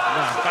среагировать. Но,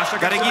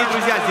 дорогие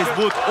друзья, здесь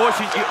будут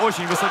очень и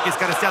очень высокие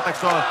скорости, так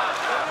что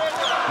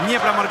не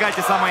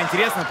проморгайте самое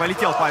интересное.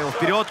 Полетел Павел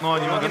вперед, но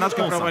немного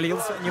наткнулся.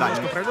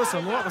 Немножко провалился,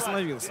 но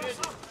восстановился.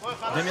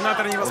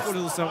 Доминатор не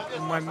воспользовался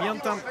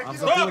моментом, а в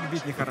затылок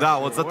бить нехорошо. Да,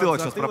 вот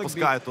затылок сейчас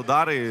пропускает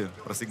удары,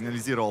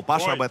 просигнализировал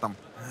Паша об этом.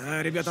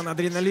 Ребята на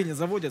адреналине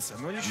заводятся,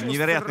 но ничего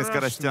невероятные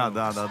скорости,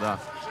 да.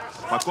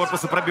 По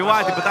корпусу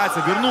пробивает и пытается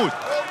вернуть.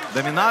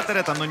 Доминатор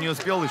это, но не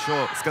успел,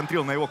 еще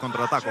сконтрил на его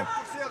контратаку.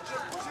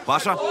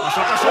 Паша.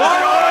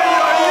 Ой-ой-ой!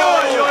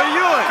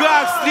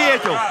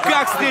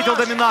 Как встретил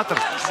Доминатор.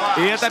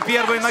 И это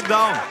первый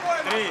нокдаун.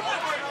 3,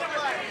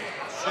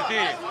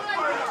 4,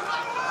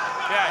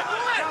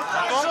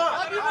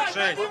 5,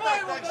 6,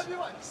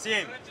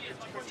 7.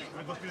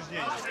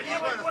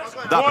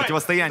 Да,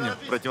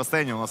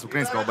 противостояние у нас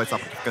украинского бойца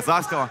против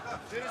казахского.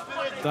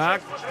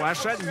 Так,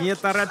 Паша, не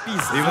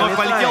торопись. И вновь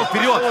полетел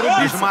вперед,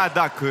 прижимает,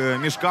 да, к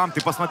мешкам.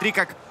 Ты посмотри,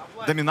 как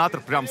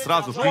Доминатор прям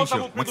сразу в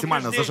клинче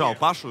максимально зажал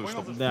Пашу,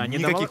 чтобы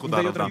никаких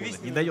ударов.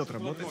 Не дает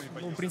работать.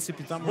 Ну, в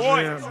принципе, там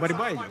уже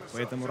борьба идет,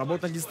 поэтому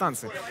работа на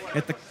дистанции.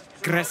 Это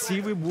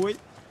красивый бой,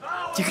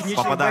 техничный.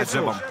 Попадает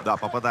джебом, да,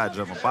 попадает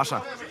джебом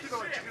Паша.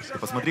 Ты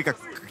посмотри,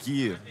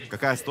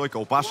 какая стойка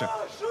у Паши.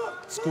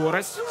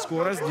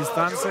 Скорость,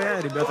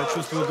 дистанция. Ребята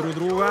чувствуют друг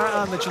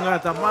друга,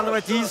 начинают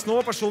обманывать. И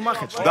снова пошел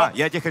Махач. Да,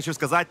 я тебе хочу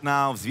сказать,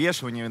 на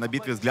взвешивании, на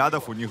битве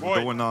взглядов у них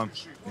довольно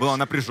было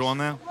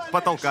напряженное.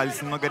 Потолкались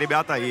немного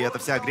ребята, и эта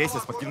вся агрессия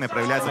спортивная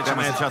проявляется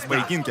прямо сейчас в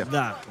поединке.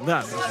 Да,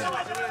 друзья.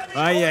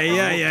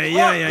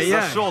 Ай-яй-яй-яй-яй-яй.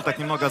 Зашел так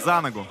немного за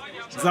ногу.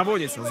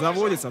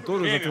 Заводится,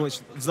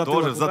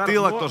 тоже в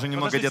затылок, тоже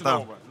немного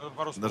где-то,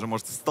 даже,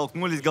 может,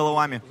 столкнулись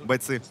головами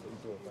бойцы.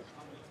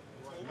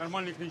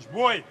 Нормальный клинч.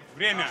 Бой!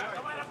 Время!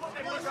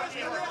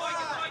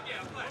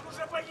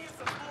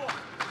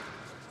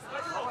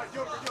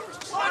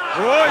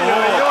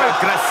 Ой-ой-ой!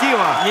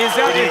 Красиво!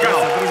 Нельзя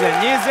отвлекаться,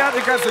 друзья, нельзя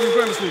отвлекаться ни в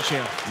коем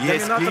случае.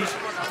 Есть Доминатор,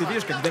 ты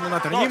видишь, как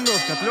Доминатор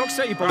немножко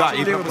отвлекся и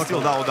получил левый пропустил,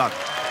 удар.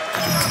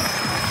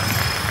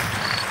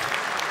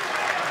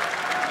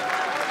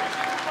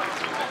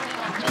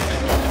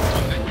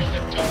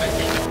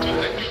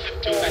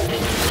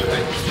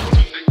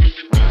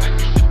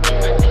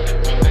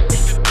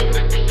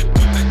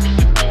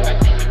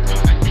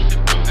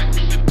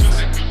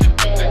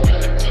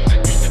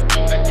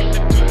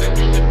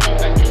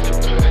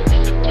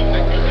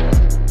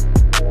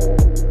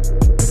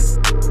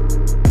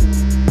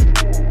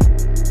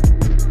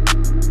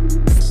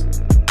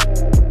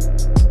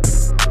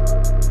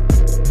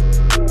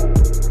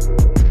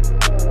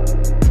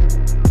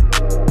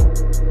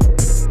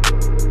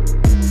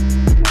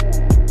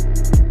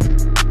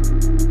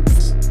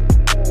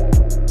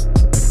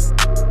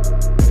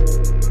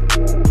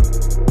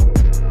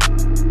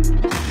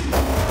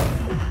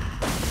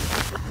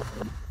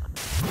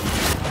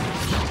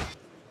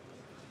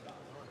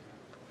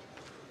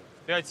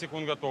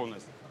 Секунд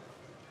готовность.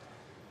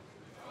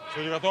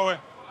 Судьи готовы?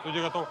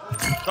 Судьи готовы.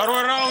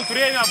 Второй раунд,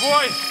 время,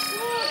 бой!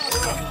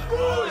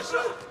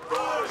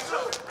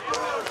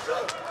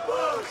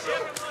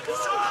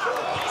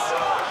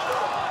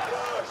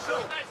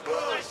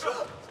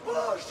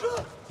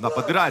 Да,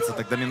 подбирается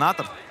так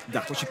Доминатор.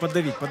 Да, хочет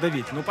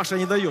подавить. Но Паша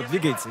не дает,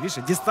 двигается.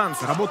 Видишь,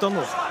 дистанция, работа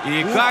ног.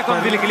 И как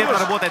он великолепно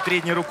работает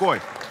передней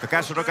рукой.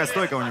 Какая широкая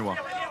стойка у него.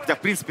 Хотя, в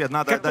принципе,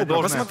 надо дать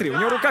должное. Посмотри, у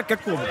него рука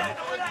как кобра.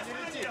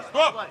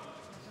 Стоп!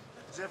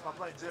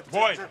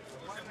 Бой!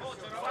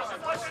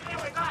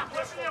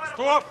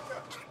 Стоп!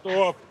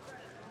 Стоп!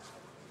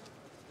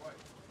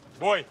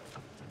 Бой!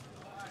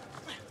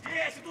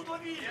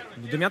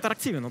 Доминатор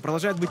активен, он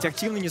продолжает быть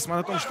активным,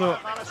 несмотря на то, что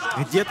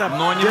где-то...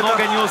 Но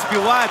немного не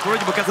успевает,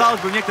 вроде бы, казалось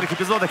бы, в некоторых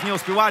эпизодах не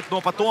успевает,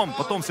 но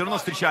потом все равно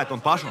встречает он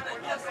Пашу.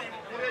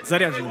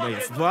 Заряженный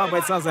боец. Два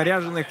бойца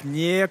заряженных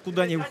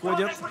никуда не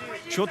уходят.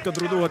 Четко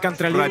друг друга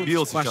контролируют.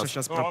 Пробил Паша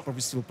сейчас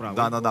пропустил право.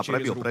 Да,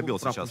 пробил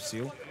сейчас.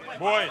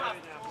 Бой.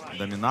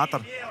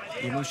 Доминатор.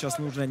 Ему сейчас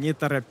нужно не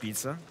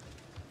торопиться,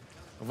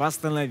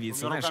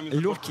 восстановиться. Знаешь,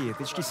 легкие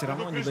тычки все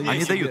равно не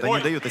дают.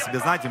 Они дают о себе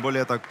знать, тем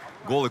более это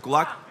голый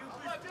кулак.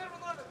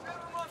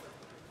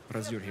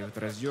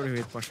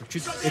 Раздергивает Пашу.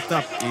 Чуть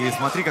этап. И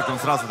смотри, как он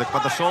сразу так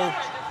подошел.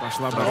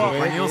 Пошла борьба.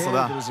 Уклонился,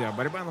 да. Друзья,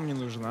 борьба нам не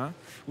нужна.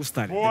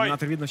 Устали.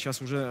 Доминатор, видно,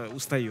 сейчас уже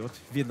устает.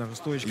 Видно, что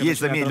стоечка. Есть,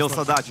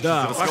 замедлился, да, чуть-чуть.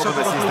 Да, Паша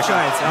только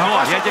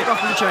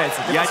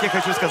включается. Я тебе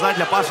хочу сказать,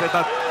 для Паши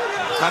это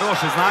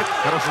хороший знак,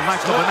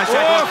 чтобы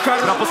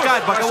начать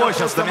пропускать боковой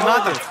сейчас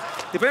Доминатор.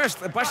 Ты понимаешь,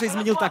 Паша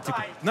изменил тактику.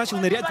 Начал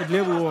нырять под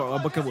левую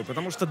боковой,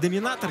 потому что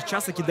Доминатор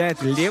часто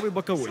кидает левый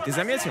боковой. Ты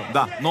заметил?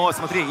 Да, но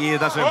смотри, и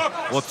даже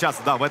вот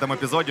сейчас, да, в этом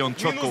эпизоде он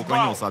четко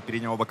уклонился от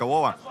переднего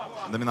бокового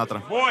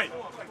Доминатора. Бой!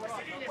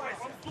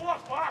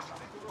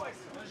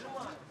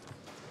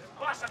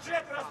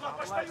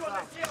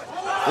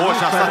 О,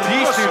 сейчас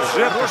отличный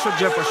джеб. Хороший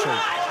джеб пошел.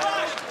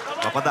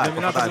 Попадает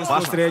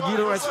Паша.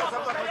 Реагировать.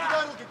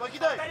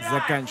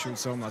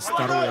 Заканчивается у нас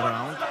второй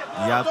раунд.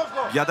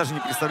 Я даже не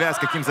представляю, с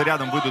каким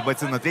зарядом выйдут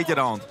бойцы на третий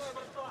раунд.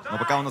 Но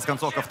пока у нас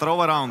концовка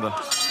второго раунда.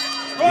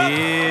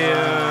 И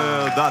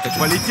да, так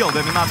полетел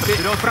Доминатор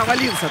вперед.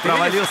 Провалился,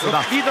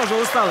 да. Видно уже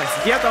усталость.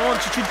 Где-то он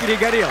чуть-чуть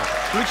перегорел.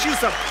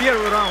 Включился в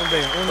первые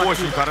раунды.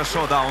 Очень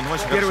хорошо, да, он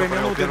очень первые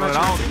хорошо минуты первый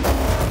раунд.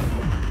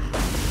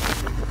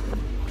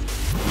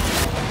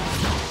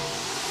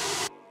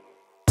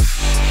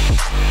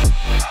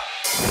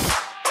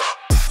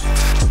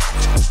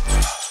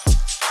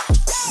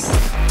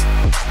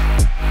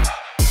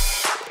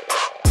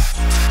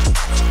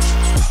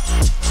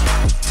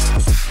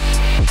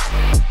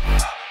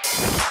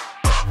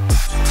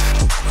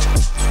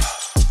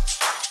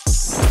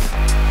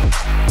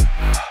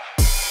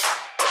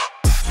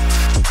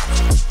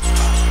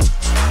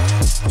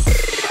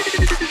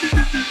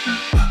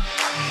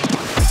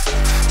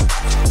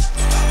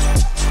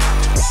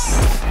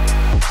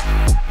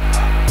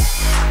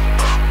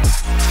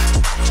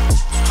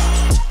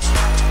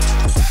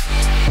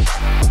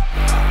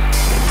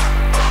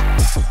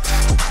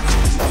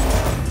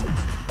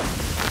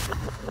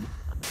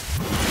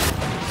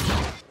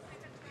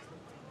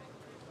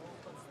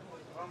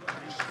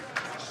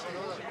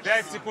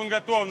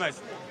 Готовность.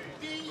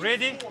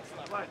 Ready?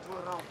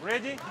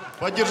 Ready?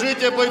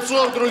 Поддержите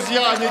бойцов,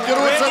 друзья, они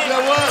дерутся для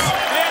вас.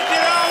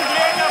 Третий раунд,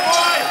 время,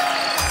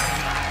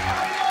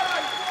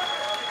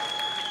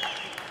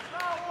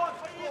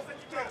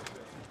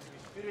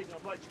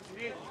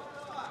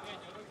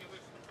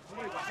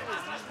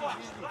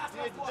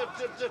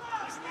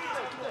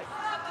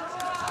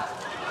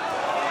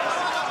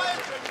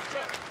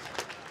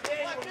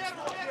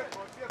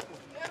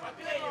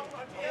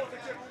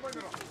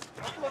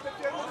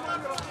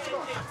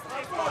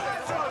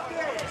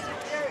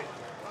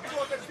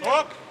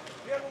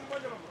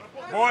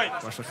 бой!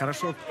 Паша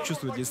хорошо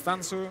чувствует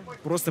дистанцию,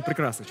 просто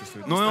прекрасно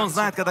чувствует дистанцию. Ну и он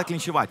знает, когда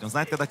клинчевать, он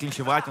знает,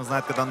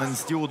 когда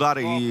нанести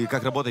удары и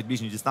как работать в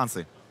ближней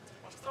дистанции.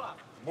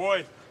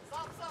 Бой!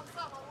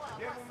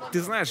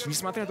 Ты знаешь,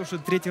 несмотря на то, что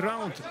это третий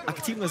раунд,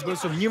 активность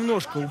бойцов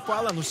немножко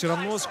упала, но все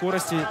равно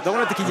скорости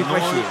довольно-таки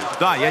неплохие.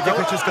 Да, я тебе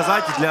хочу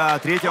сказать, для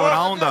третьего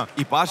раунда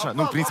и Паша,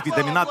 ну, в принципе,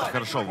 Доминатор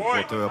хорошо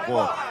вот,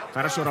 по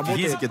хорошо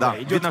работает, физике, да.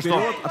 Идет видно,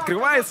 вперед, что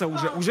открывается,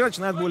 уже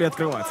начинает более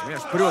открываться.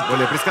 Понимаешь, вперед.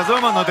 Более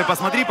предсказуемо, но ты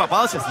посмотри,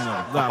 попал сейчас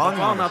немного. Да,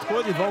 попал на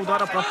отходе, 2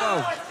 удара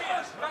пропал.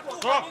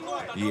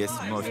 Есть,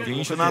 вновь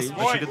клинч у нас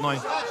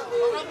очередной.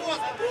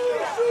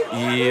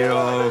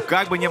 И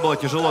как бы не было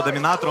тяжело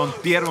Доминатору, он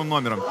первым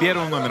номером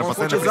он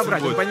хочет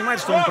забрать, он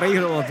понимает, что он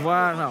проигрывал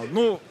 2 раунда.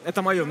 Ну,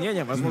 это мое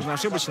мнение, возможно,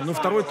 ошибочно, но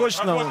второй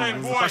точно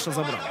он Паша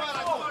забрал.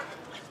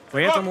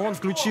 Поэтому он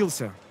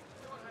включился.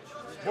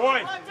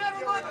 Бой!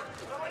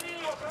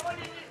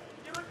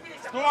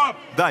 Стоп!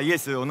 Да,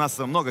 есть у нас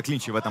много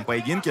клинчей в этом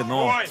поединке,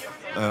 но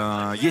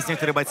есть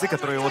некоторые бойцы,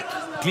 которые вот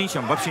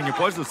клинчем вообще не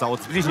пользуются, а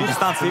вот с ближней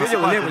дистанции... Ты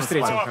видел, левый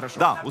встретил хорошо.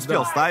 Да,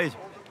 успел ставить.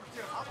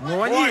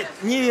 Но они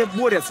не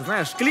борются,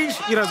 знаешь, клинч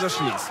и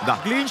разошлись. Да.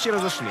 Клинч и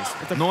разошлись.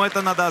 Но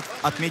это надо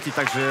отметить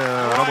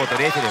также работу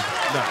рефери.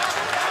 Да.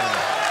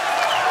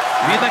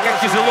 Видно, как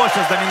тяжело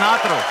сейчас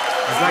Доминатору.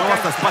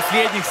 Просто с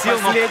последних сил.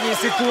 Последние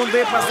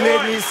секунды,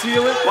 последние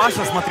силы.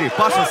 Паша, смотри,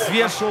 Паша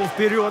свеж. Шел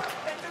вперед.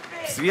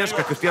 Свеж,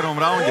 как и в первом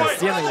раунде.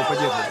 Стены его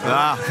поддерживают.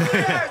 Да.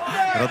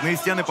 Родные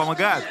стены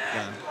помогают.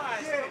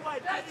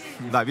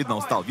 Да, видно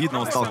устал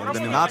как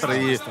Доминатор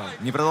и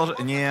не продолжает,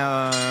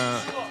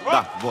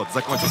 да, вот,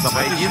 закончился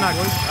поединок.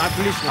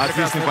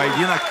 Отличный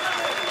поединок.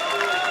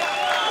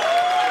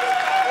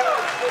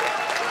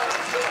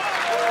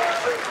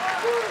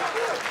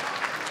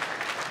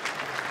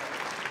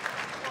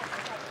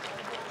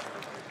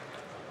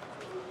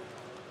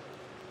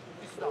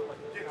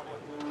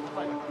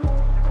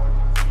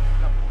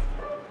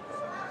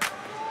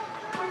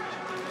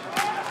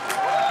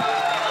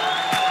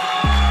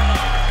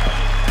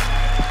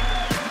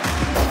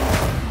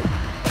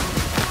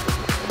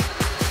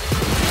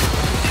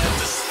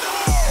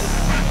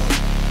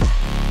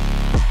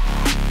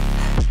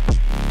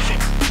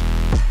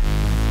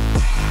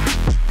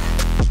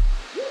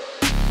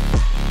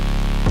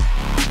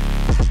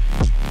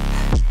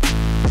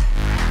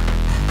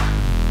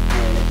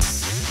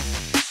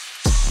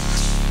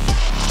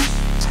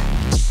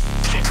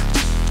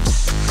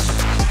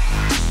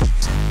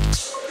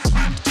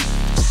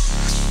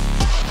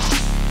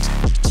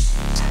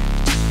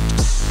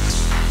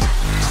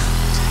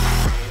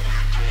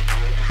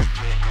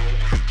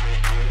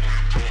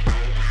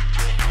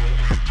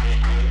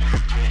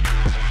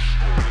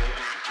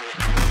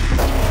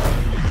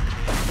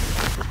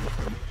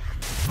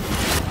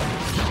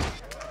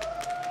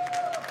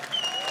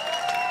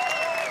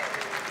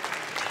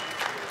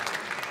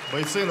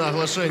 Бойцы на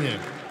оглашение.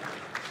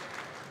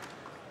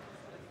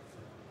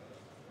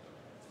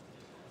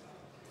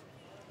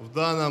 В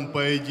данном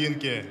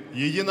поединке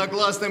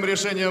единогласным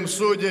решением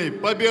судей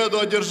победу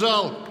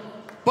одержал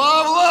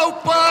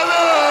Павлов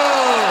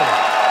Павел!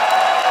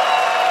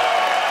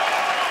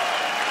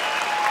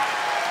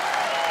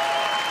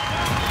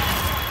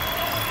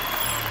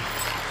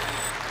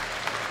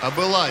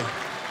 Абылай,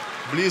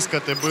 близко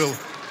ты был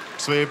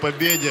к своей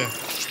победе.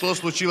 Что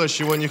случилось,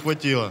 чего не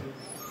хватило?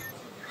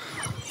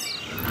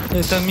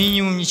 Это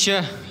минимум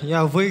ничья.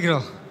 Я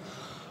выиграл.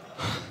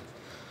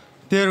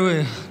 В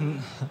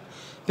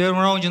первом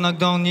раунде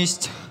нокдаун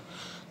есть.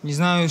 Не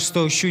знаю,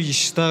 что судьи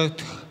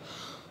считают.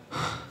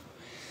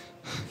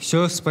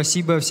 Все,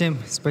 спасибо всем.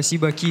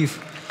 Спасибо, Киев.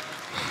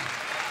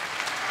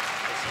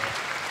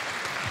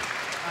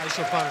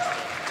 Еще пару.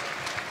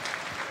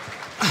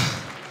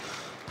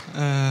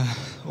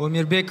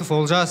 Омирбеков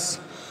Олжас.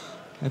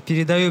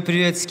 Передаю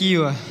привет с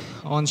Киева.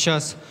 Он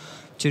сейчас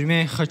в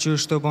тюрьме. Хочу,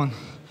 чтобы он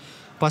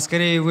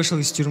поскорее вышел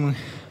из тюрьмы.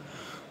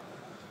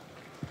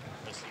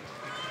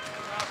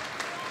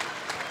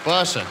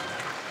 Паша,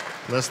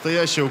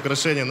 настоящее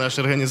украшение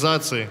нашей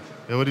организации.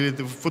 Говорили,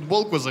 ты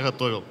футболку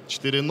заготовил?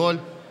 4-0.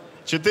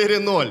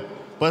 4-0.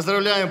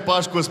 Поздравляем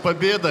Пашку с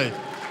победой.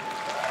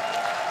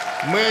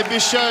 Мы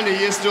обещали,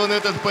 если он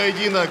этот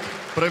поединок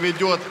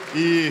проведет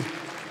и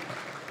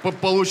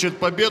получит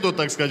победу,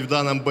 так сказать, в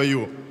данном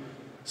бою,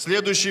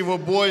 следующий его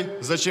бой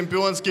за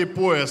чемпионский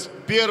пояс.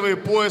 Первый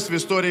пояс в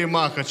истории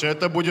Махача.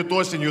 Это будет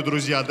осенью,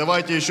 друзья.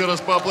 Давайте еще раз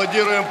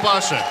поаплодируем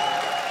Паше.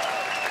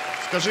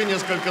 Скажи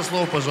несколько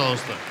слов,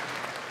 пожалуйста.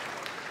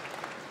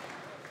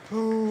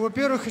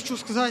 Во-первых, хочу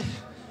сказать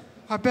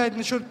опять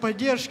насчет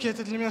поддержки.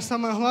 Это для меня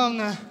самое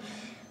главное.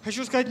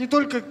 Хочу сказать не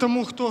только к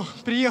тому, кто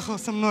приехал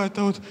со мной.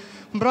 Это вот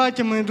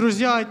братья мои,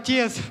 друзья,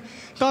 отец.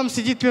 Там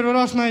сидит первый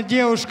раз моя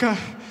девушка.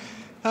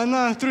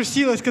 Она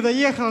трусилась, когда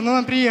ехала, но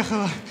она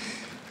приехала.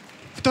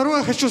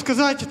 Второе хочу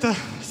сказать, это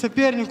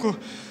сопернику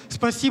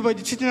спасибо.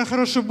 Действительно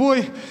хороший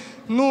бой.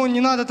 Ну,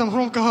 не надо там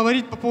громко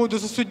говорить по поводу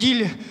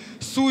засудили.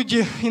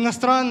 Судьи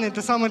иностранные,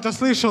 ты сам это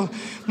слышал.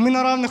 Мы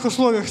на равных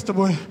условиях с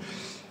тобой.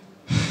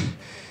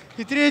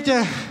 И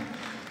третье,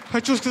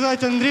 хочу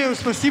сказать Андрею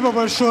спасибо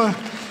большое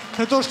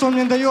за то, что он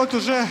мне дает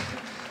уже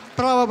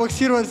право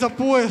боксировать за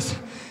пояс.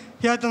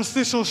 Я там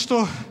слышал,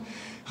 что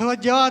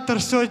гладиатор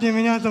сегодня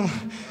меня там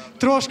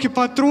трошки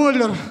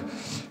патрулер,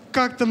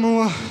 как там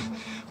его,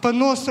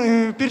 понос,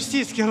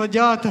 персидский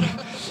гладиатор.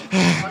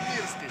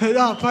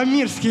 Да,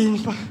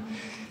 по-мирски.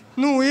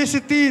 Ну, если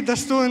ты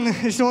достойный,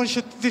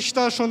 если ты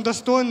считаешь, что он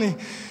достойный,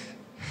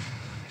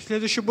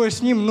 следующий бой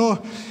с ним, но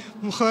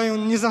хай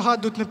он не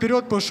загадывает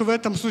наперед, потому что в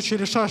этом случае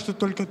решаешь, что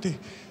только ты.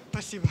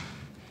 Спасибо.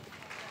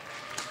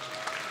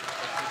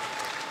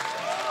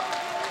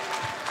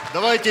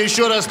 Давайте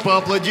еще раз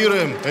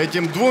поаплодируем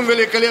этим двум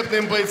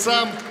великолепным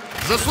бойцам.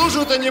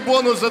 Заслуживают они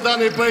бонус за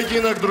данный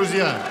поединок,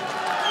 друзья?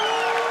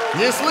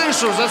 Не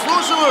слышу,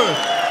 заслуживают?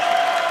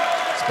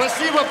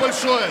 Спасибо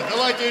большое.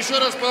 Давайте еще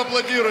раз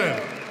поаплодируем.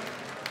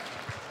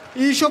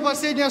 И еще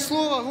последнее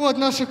слово. Вот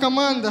наша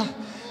команда.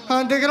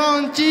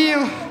 Underground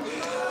Team.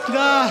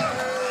 Да.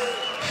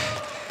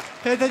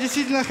 Это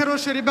действительно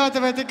хорошие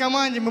ребята в этой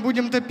команде. Мы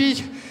будем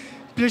топить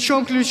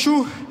плечом к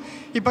плечу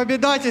и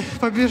побеждать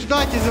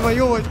и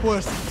завоевывать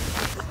пояс.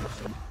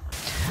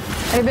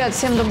 Ребят,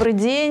 всем добрый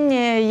день.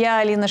 Я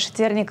Алина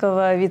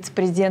Шатерникова,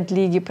 вице-президент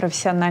Лиги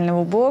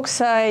профессионального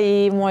бокса,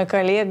 и мой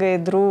коллега и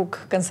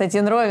друг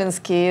Константин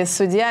Ровенский,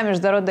 судья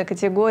международной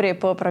категории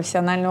по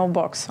профессиональному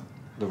боксу.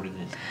 Добрый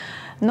день.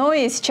 Ну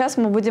и сейчас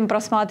мы будем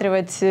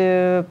просматривать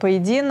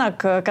поединок,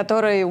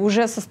 который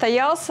уже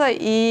состоялся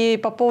и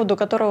по поводу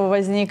которого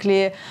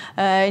возникли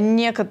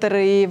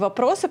некоторые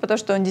вопросы, потому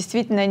что он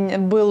действительно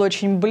был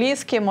очень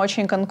близким,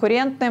 очень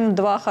конкурентным,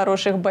 два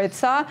хороших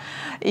бойца.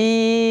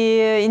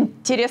 И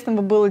интересно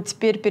бы было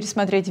теперь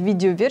пересмотреть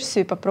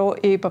видеоверсию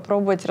и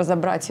попробовать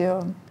разобрать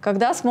ее.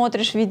 Когда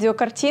смотришь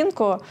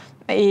видеокартинку,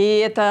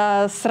 и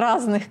это с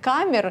разных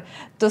камер,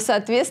 то,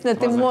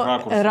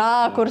 соответственно,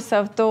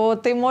 ракурсов, то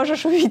ты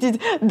можешь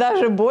увидеть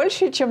даже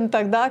больше, чем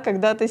тогда,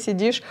 когда ты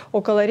сидишь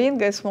около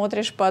ринга и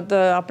смотришь под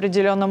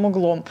определенным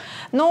углом.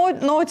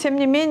 Но тем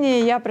не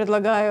менее, я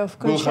предлагаю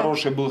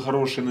включать... Был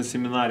хороший на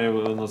семинаре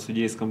на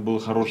судейском, был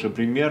хороший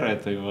пример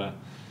этого.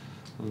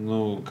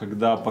 Ну,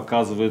 когда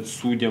показывают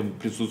судьям,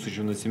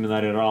 присутствующим на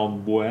семинаре,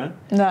 раунд боя,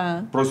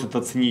 да, просят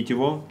оценить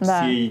его,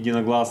 да, все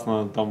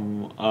единогласно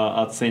там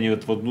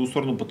оценивают в одну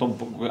сторону, потом,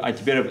 а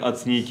теперь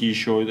оцените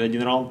еще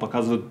один раунд,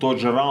 показывают тот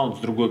же раунд с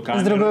другой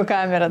камеры. С другой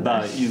камеры,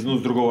 да.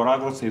 С другого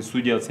ракурса, и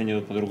судьи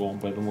оценивают по-другому,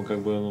 поэтому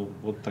как бы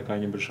вот такая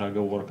небольшая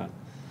оговорка.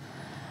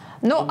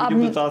 Но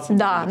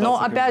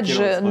опять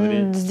же,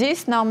 смотреть.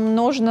 Здесь нам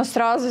нужно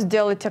сразу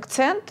сделать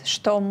акцент,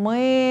 что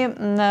мы...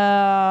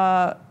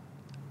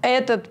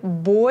 этот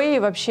бой и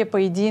вообще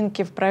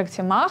поединки в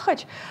проекте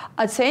 «Махач»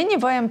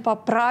 оцениваем по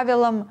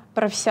правилам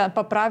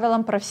по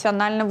правилам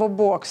профессионального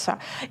бокса.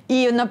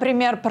 И,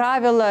 например,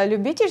 правила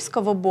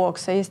любительского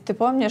бокса, если ты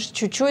помнишь,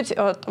 чуть-чуть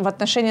в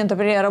отношении,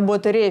 например,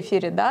 работы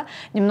рефери, да,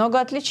 немного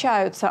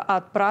отличаются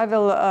от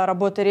правил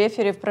работы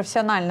рефери в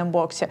профессиональном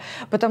боксе.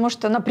 Потому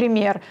что,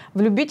 например,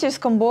 в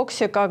любительском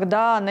боксе,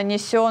 когда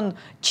нанесен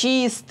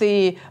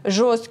чистый,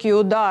 жесткий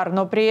удар,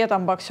 но при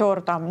этом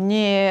боксер там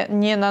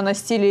не на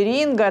настиле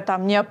ринга,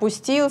 там не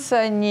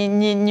опустился,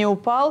 не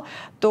упал,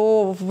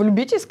 то в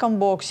любительском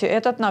боксе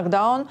этот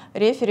нокдаун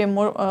рефери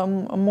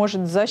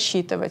может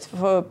засчитывать.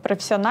 В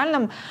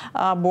профессиональном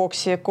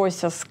боксе,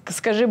 Костя,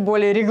 скажи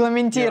более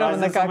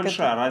регламентированно, как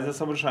это.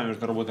 Разница большая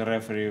между работой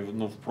рефери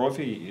в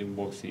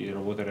профи-боксе и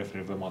работой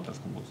рефери в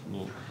аматорском боксе.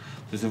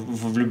 То есть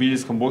в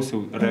любительском боксе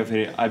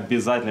рефери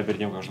обязательно перед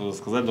тем, как что-то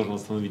сказать, должен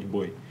остановить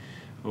бой.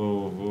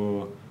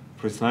 В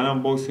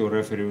профессиональном боксе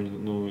рефери,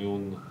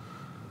 он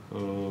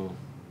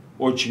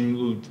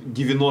очень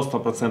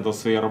 90%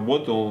 своей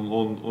работы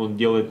он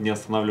делает, не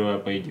останавливая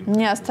поединок.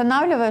 Не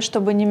останавливая,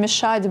 чтобы не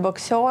мешать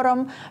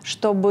боксерам,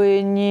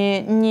 чтобы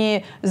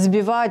не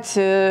сбивать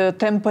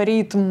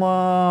темпоритм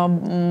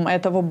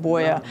этого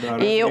боя. Да,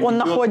 и он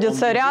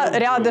находится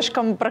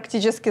рядышком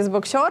практически с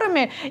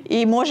боксерами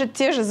и может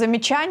те же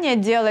замечания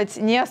делать,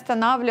 не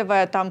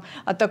останавливая там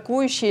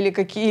атакующие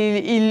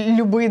или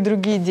любые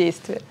другие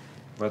действия.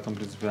 В этом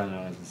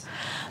принципиальная разница.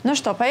 Ну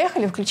что,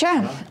 поехали,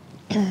 включаем?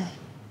 Да.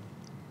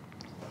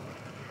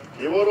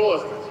 Его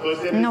рост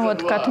 172. Ну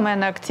вот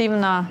Катмен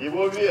активно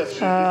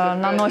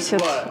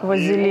наносит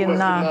вазелин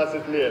на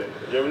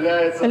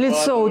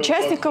лицо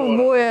участников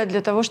боя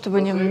для того,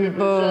 чтобы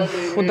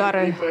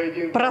удары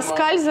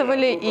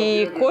проскальзывали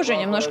и кожу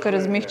немножко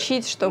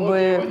размягчить,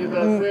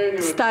 чтобы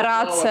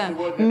стараться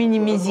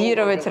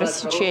минимизировать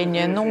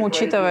рассечение. Но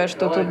учитывая,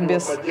 что тут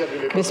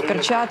без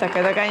перчаток,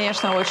 это,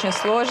 конечно, очень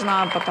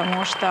сложно,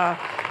 потому что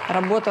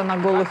работа на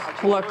голых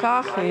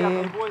кулаках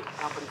и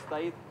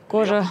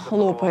кожа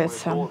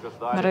лопается.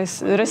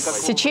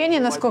 Рассечений,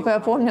 насколько я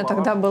помню,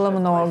 тогда было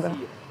много.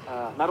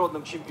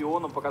 Народным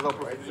чемпионом показал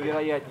просто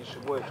невероятнейший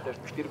бой. Я считаю,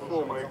 что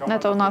перформанс.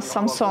 Это у нас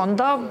Самсон,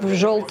 да, в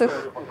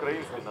желтых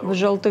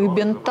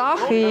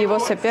бинтах, и его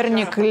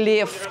соперник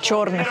Лев в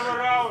черных.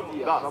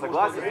 Да,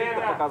 согласен,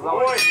 это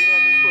показал.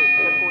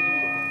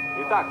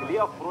 Итак,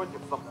 Лев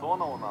против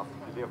Самсона у нас.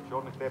 Лев в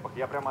черных тейпах.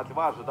 Я прямо от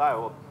Льва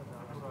ожидаю вот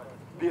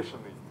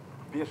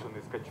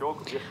бешеный скачок,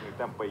 бешеный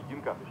темп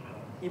поединка.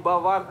 И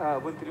Бавар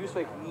в интервью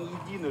своих не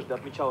единожды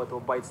отмечал этого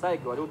бойца и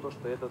говорил то,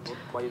 что этот вот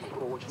боец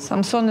очень...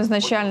 Самсон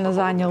изначально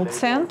занял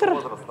центр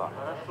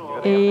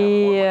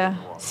и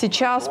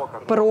сейчас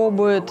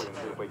пробует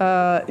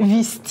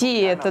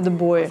вести этот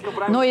бой.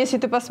 Но если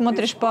ты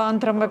посмотришь по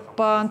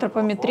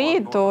антропометрии,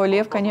 то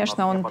Лев,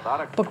 конечно, он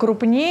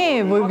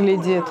покрупнее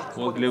выглядит.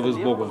 Вот левый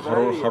сбоку,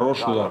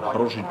 хороший удар,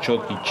 хороший,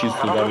 четкий,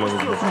 чистый удар левый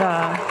сбоку.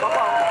 Да.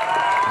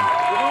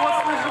 Ну вот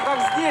слышу, как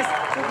здесь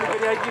публика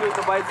реагирует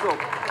на бойцов.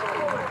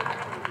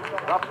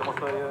 Да, потому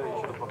что, я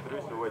еще раз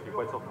повторюсь, у этих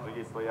бойцов уже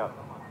есть своя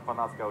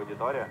фанатская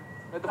аудитория.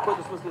 Это в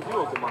какой-то смысле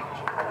звезды, Махач.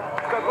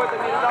 В какой-то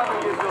мере, да,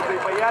 есть звезды и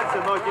появятся,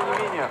 но, тем не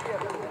менее,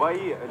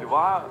 бои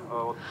Льва...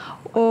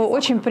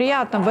 Очень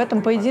приятно в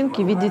этом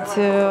поединке видеть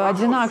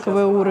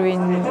одинаковый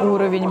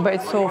уровень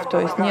бойцов, то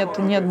есть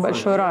нет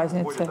большой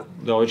разницы.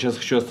 Да, вот сейчас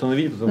хочу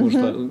остановить, потому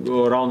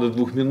что раунды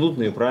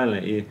двухминутные, правильно?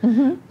 И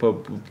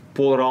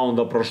пол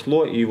раунда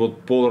прошло, и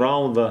вот пол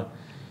раунда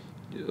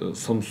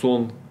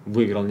Самсон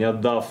выиграл, не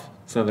отдав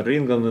центр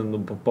ринга,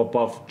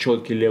 попав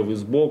четкий левый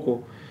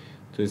сбоку.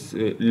 То есть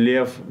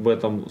Лев в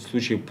этом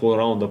случае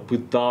полраунда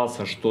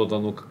пытался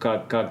что-то,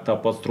 как-то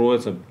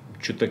построиться,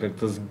 что-то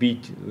как-то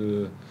сбить,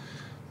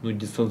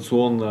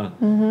 дистанционно,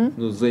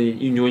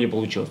 и у него не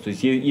получилось. То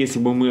есть если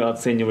бы мы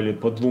оценивали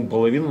по двум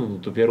половинам,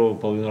 то первую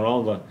половину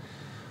раунда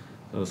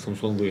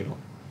Самсон выиграл.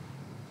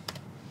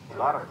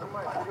 Удар.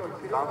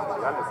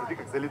 Реально, смотри,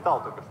 как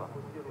залетал только что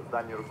с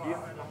дальней руки.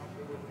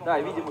 Да,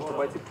 видимо, что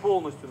бойцы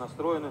полностью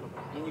настроены,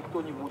 и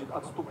никто не будет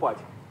отступать.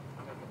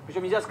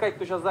 Причем нельзя сказать,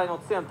 кто сейчас занял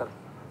центр.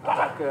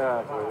 Так,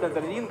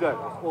 центр ринга,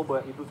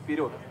 оба идут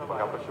вперед.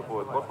 Пока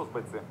прощупывают корпус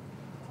бойцы.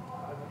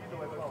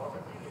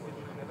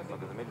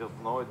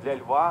 Но для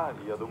Льва,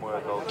 я думаю,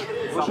 это...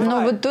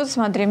 Ну вот тут,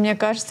 смотри, мне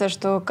кажется,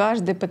 что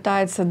каждый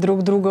пытается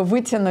друг друга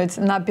вытянуть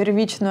на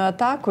первичную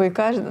атаку и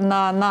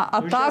на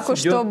атаку,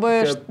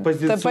 чтобы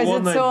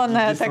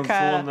позиционная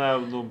такая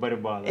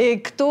борьба. Да. И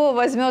кто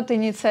возьмет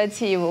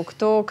инициативу,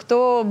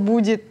 кто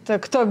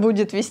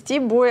будет вести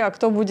бой, а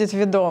кто будет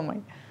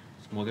ведомый.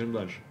 Смотрим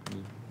дальше.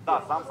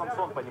 Да, сам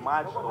Самсон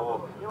понимает,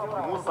 что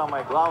ему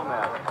самое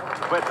главное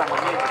в этом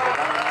моменте,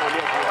 когда на него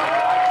лезет,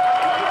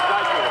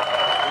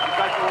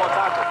 удержать его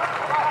атаку.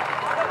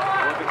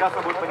 Он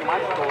прекрасно будет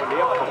понимать, что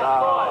Лев, когда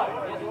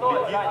бедит...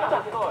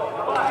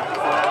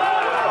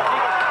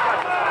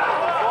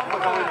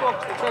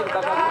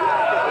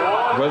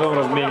 В этом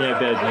размене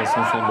опять мне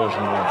Самсон больше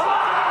нравится.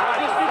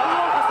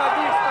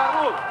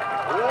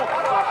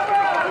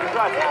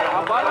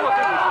 Оборот,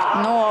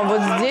 Но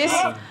вот здесь,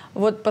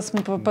 вот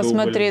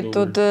посмотри,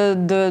 тут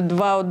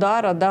два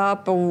удара, да,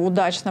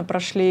 удачно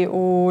прошли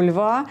у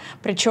Льва.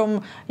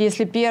 Причем,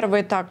 если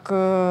первый так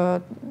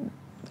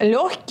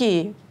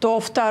легкий, то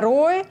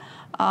второй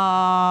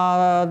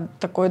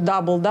такой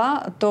дабл,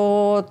 да,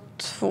 то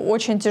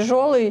очень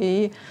тяжелый.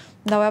 И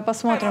давай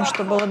посмотрим,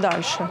 что было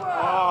дальше.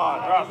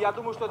 Я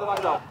думаю, что это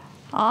нокдаун.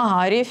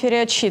 Ага, рефери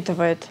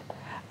отсчитывает.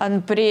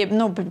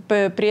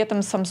 При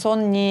этом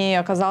Самсон не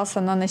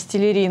оказался на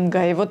настиле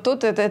ринга. И вот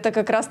тут это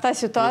как раз та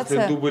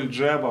ситуация...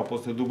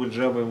 После дубль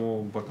джеба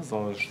ему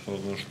показалось,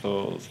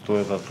 что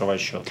стоит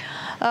открывать счет.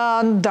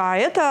 Да,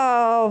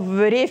 это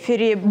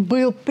рефери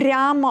был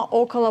прямо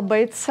около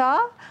бойца,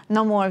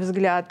 на мой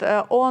взгляд.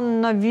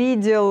 Он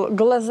видел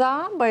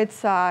глаза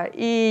бойца,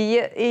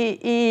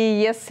 и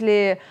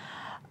если...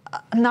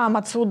 Нам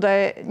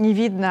отсюда не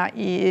видно,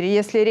 и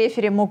если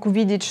рефери мог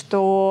увидеть,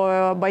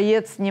 что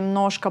боец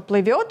немножко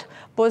плывет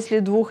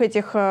после двух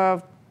этих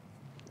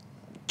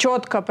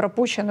четко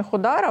пропущенных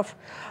ударов,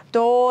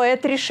 то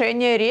это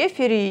решение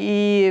рефери.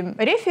 И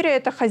рефери —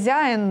 это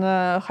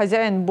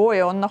хозяин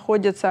боя, он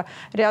находится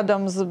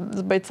рядом с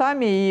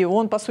бойцами, и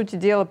он, по сути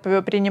дела,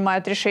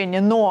 принимает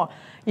решение. Но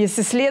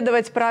если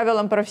следовать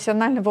правилам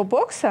профессионального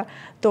бокса,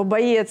 то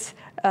боец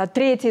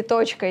третьей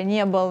точкой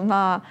не был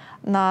на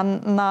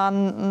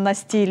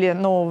стиле,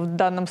 ну, в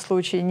данном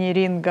случае не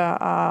ринга,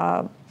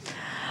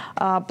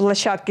 а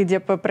площадки, где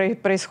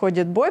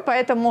происходит бой.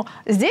 Поэтому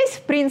здесь,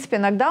 в принципе,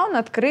 нокдаун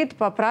открыт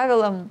по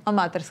правилам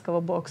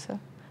аматорского бокса.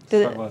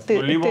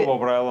 Либо по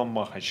правилам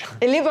Махача.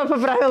 Либо по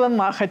правилам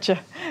Махача,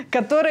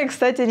 которые,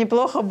 кстати,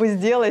 неплохо бы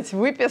сделать,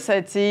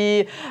 выписать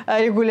и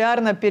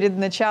регулярно перед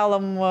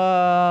началом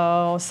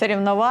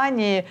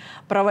соревнований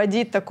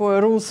проводить такой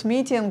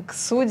rules-митинг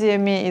с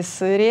судьями и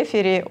с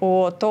рефери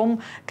о том,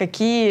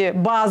 какие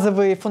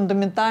базовые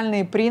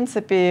фундаментальные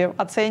принципы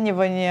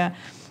оценивания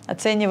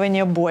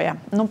боя.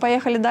 Ну,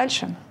 поехали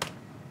дальше.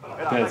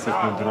 5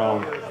 секунд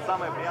раунд.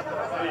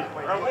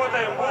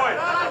 Работаем, бой!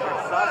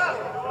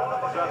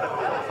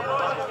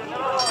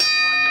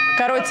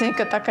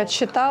 Коротенько так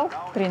отсчитал,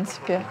 в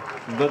принципе.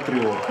 До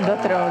 3. До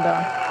 3,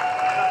 да.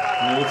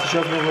 Ну вот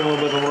сейчас нужно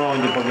об этом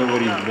раунде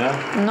поговорить, да?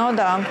 Ну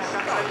да.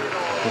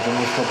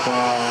 Потому что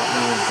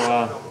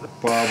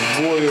по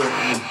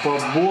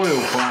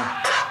бою.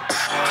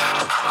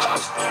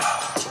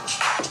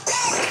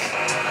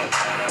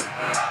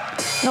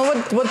 Ну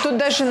вот тут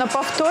даже на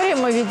повторе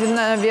мы видим,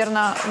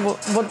 наверное,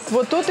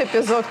 вот тут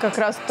эпизод как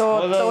раз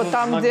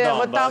там, где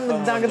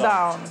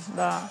нокдаун,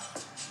 да.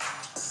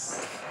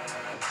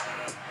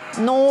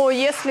 Но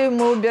если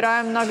мы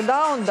убираем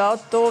нокдаун, да,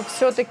 то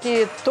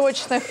все-таки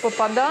точных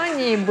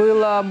попаданий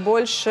было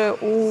больше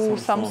у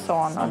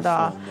Самсона,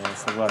 да.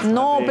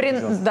 Но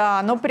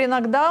при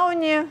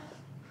нокдауне,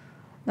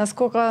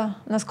 насколько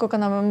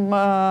нам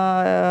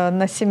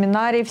на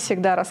семинаре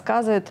всегда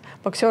рассказывает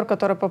боксер,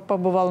 который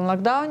побывал в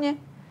нокдауне,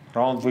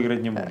 раунд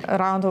выиграть не может.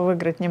 Раунд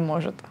выиграть не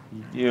может.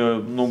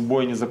 Ну,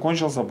 бой не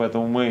закончился,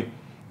 поэтому мы,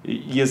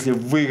 если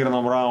в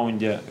выигранном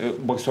раунде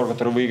боксер,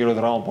 который выигрывает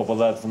раунд,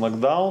 попадает в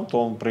нокдаун,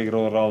 то он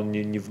проигрывает раунд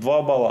не в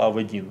 2 балла, а в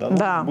 1. Да?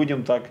 Да. Ну,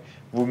 будем так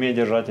в уме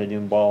держать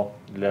 1 балл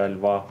для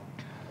Льва.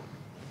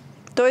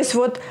 То есть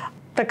вот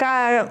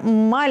такая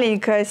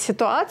маленькая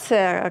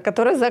ситуация,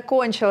 которая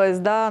закончилась,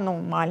 да, ну,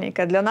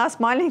 маленькая. Для нас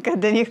маленькая,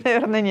 для них,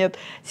 наверное, нет.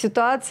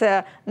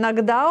 Ситуация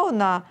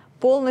нокдауна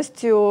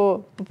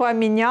полностью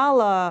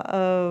поменяла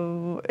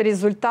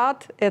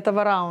результат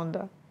этого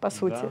раунда, по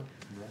сути. Да.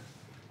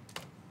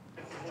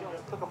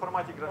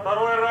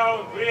 Второй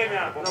раунд,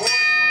 время!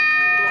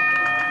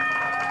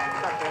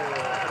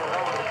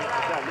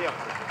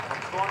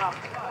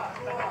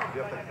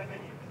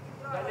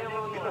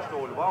 Видно, что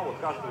у Льва вот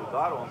каждый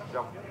удар, он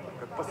прям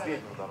как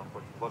последний удар, он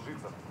хочет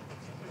вложиться.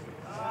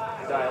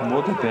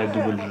 Вот опять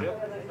дубль же.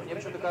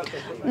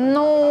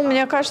 Ну,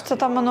 мне кажется,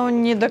 там оно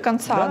не до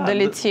конца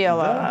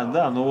долетело.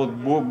 Да, но вот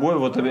бой,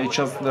 вот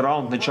сейчас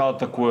раунд начало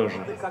такое же.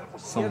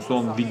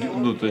 Самсон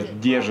то есть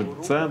держит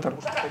центр.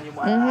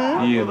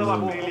 И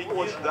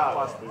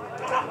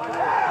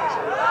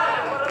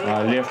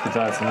Лев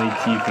пытается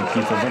найти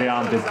какие-то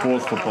варианты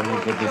поступа,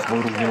 то есть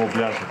вокруг него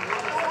пляжет.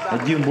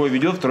 Один бой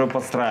ведет, второй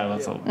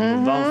подстраивается.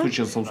 В данном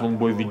случае Самсон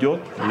бой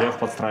ведет, Лев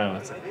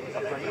подстраивается.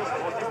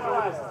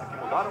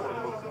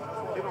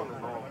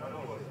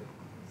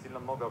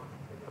 Много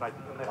тратит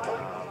энергии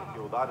на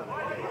такие удары,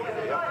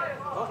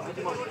 но,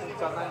 видимо,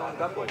 функционально он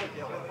готов. И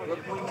вот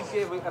мы не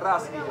первый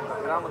раз видим,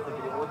 как грамотно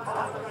переводится.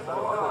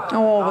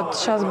 О, вот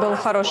сейчас было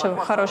хорошее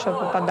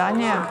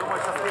попадание.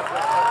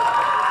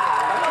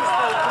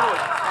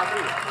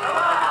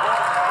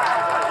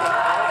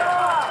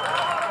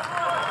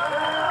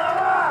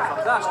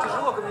 Да, аж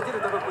тяжело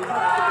комментировать такой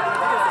поединок, насколько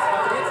интересно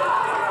смотреть.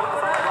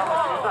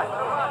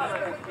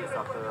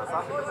 От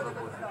Саши, который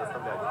будет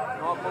доставлять.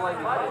 Ну, а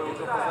половина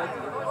уже позади.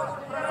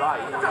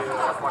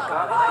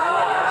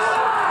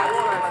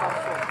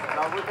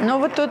 Ну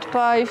вот тут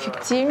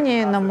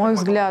поэффективнее, на мой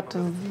взгляд,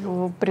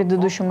 в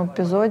предыдущем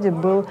эпизоде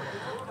был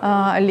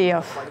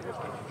Лев.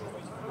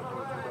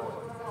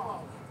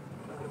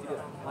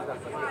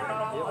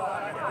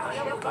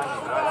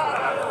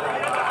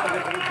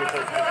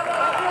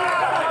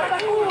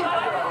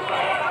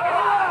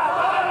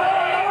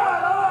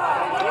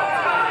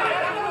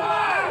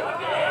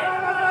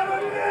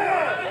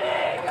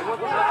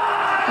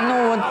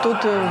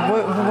 тут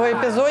в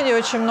эпизоде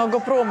очень много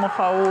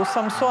промаха у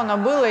Самсона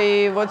было,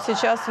 и вот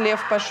сейчас Лев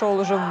пошел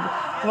уже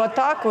в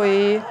атаку,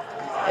 и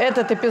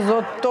этот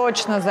эпизод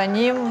точно за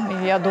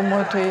ним. Я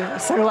думаю, ты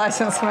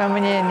согласен с моим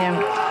мнением.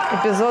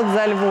 Эпизод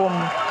за Львом.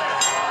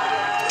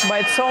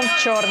 Бойцом в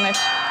черных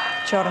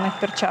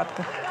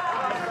перчатках,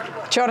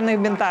 в черных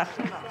бинтах,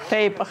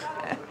 тейпах.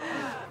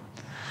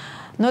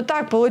 Но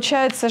так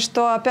получается,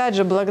 что, опять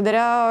же,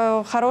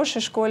 благодаря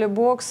хорошей школе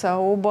бокса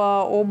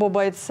оба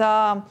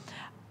бойца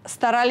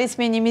старались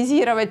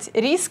минимизировать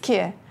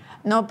риски,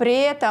 но при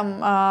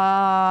этом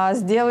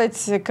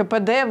сделать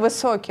КПД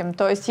высоким.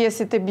 То есть,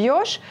 если ты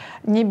бьешь,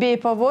 не бей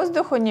по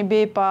воздуху, не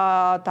бей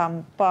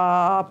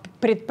по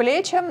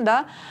предплечьям,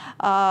 да,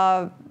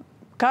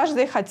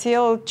 каждый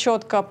хотел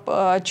четко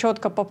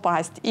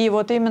попасть. И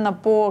вот именно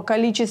по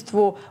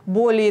количеству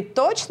более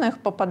точных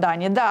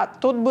попаданий, да,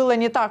 тут было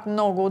не так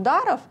много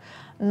ударов,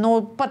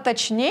 но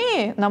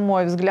поточнее, на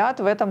мой взгляд,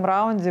 в этом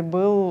раунде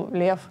был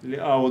Лев.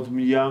 А вот у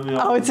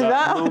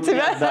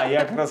тебя? Да,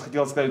 я как раз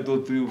хотел сказать,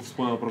 вот ты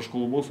вспомнил про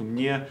школу бокса,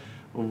 мне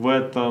в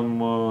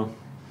этом,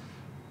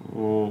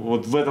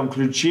 вот в этом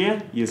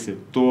ключе, если,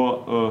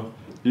 то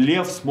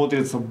Лев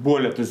смотрится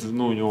более, то есть,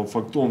 ну, у него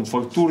он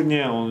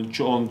фактурнее, он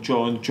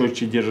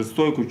четче держит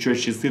стойку,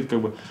 четче стоит, как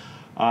бы.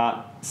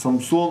 А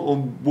Самсон,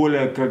 он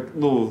более как,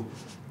 ну,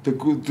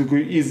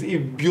 такой и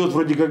бьет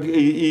вроде как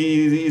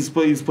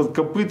из-под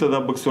копыта,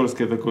 да,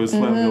 боксерское такое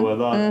сленговое,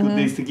 да,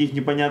 откуда из таких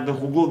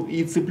непонятных углов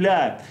и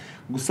цепляет.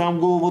 Сам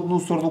голову в одну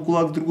сторону,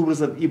 кулак в другую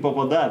бросает и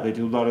попадает, эти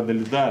удары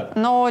долетают.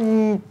 Но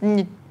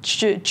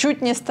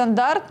чуть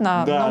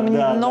нестандартно,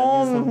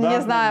 но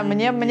не знаю,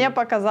 мне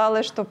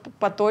показалось, что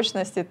по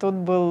точности тут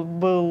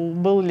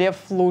был Лев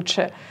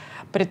лучше.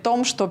 При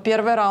том, что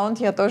первый раунд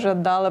я тоже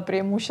отдала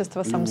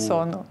преимущество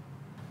Самсону.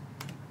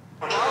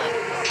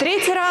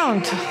 Третий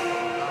раунд.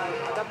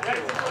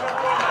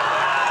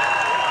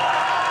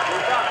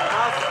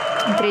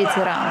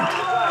 Третий раунд.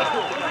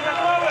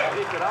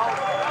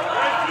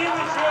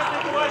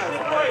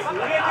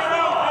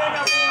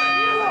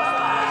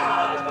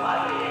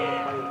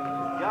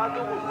 Я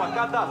думаю,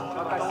 пока даст,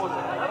 потому что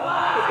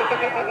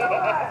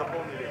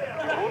запомнили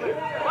трибуны.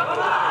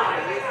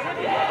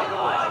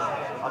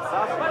 От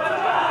Саши.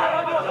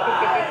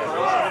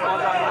 Хороший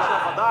Богдан еще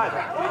нападает.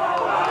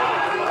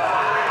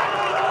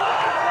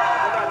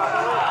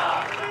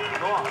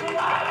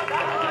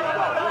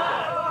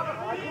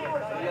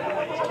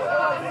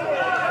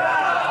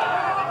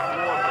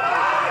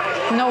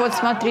 Ну вот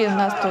смотри, у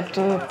нас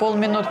тут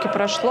полминутки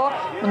прошло,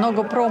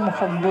 много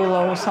промахов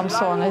было у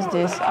Самсона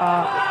здесь,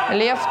 а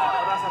Лев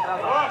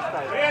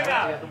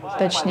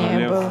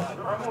точнее был.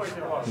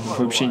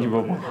 Вообще не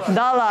попал.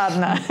 Да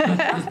ладно.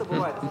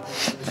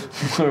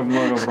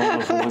 Много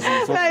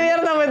промахов.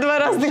 Наверное, мы два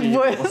разных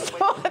боя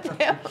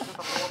смотрим.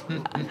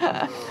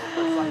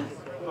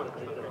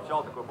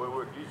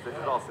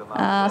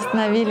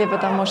 Остановили,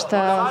 потому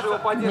что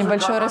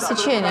небольшое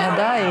рассечение,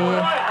 да,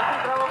 и...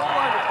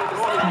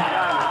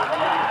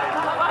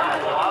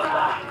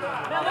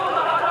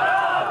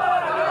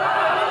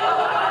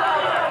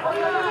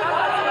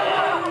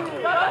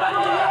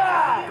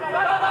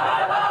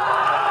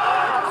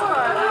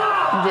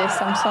 Здесь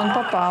Самсон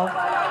попал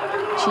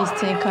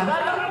чистенько.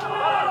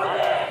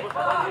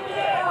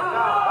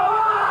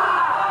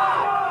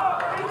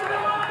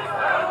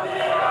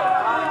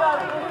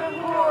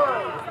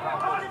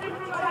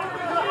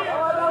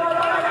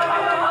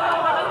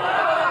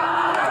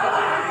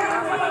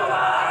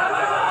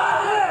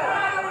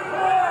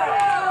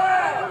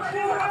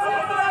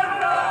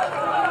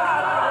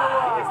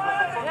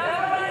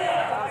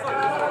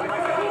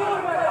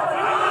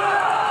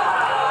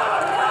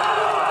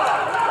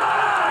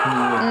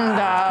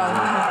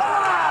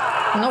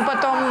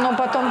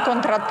 Потом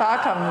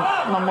контратака,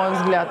 на мой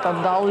взгляд,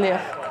 отдал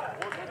Лев.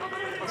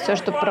 Все,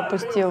 что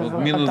пропустил в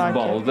атаке. Минус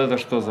балл. Вот это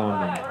что за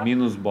момент?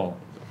 Минус балл.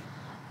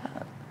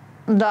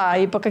 Да,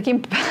 и по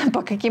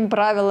каким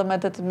правилам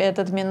этот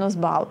минус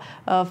балл?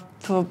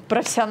 В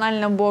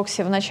профессиональном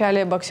боксе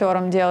вначале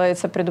боксерам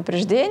делается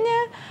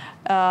предупреждение,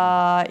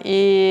 а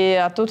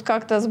тут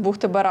как-то с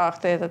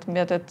бухты-барахты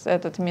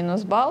этот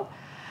минус балл.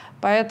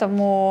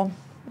 Поэтому...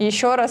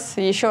 Еще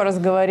раз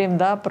говорим,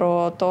 да,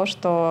 про то,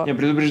 что...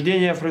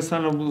 Предупреждение в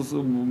профессиональном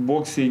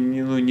боксе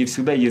не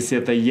всегда, если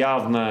это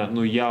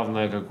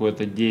явное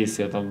какое-то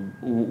действие, там,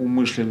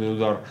 умышленный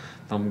удар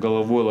там,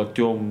 головой,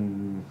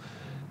 локтем,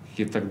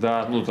 и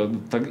тогда,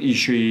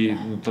 еще и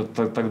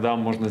тогда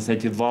можно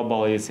снять и 2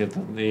 балла, если это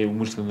и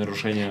умышленное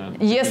нарушение.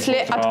 Если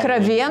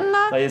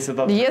откровенно,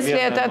 если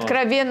это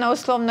откровенно,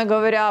 условно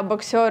говоря,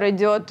 боксер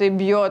идет и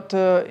бьет,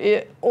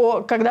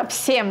 когда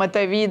всем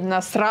это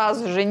видно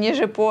сразу же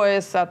ниже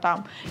пояса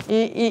там,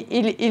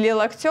 или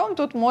локтем,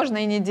 тут можно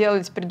и не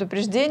делать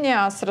предупреждение,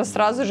 а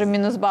сразу же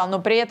минус балл. Но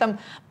при этом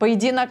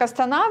поединок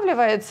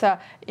останавливается,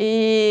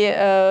 и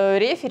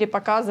рефери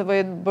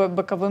показывает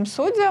боковым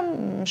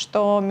судьям,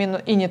 что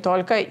и не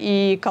только,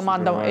 и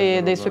командам,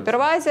 и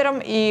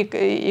супервайзерам,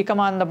 и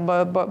командам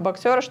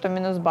боксера, что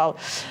минус балл.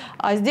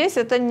 А здесь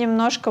это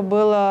немножко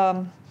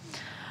было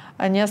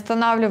не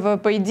останавливая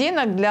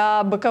поединок,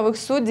 для боковых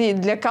судей,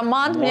 для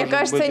команд, может мне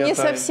кажется, быть, не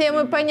это... совсем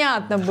и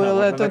понятно было.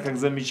 Может, это как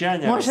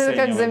замечание. Может, это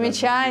как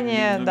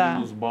замечание, да.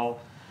 Минус балл.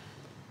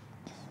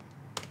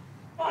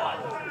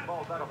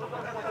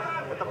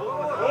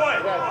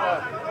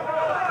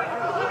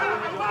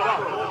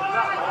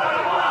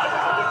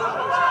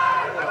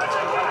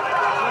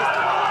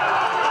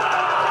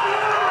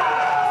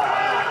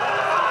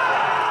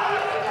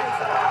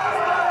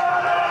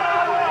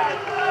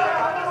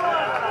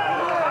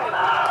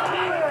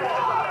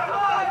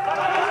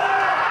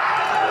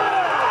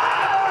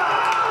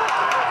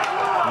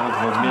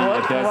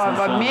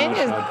 В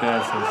обмене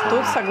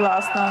тут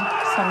согласна.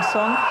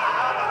 Самсон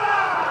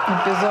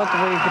эпизод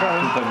выиграл.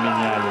 Тут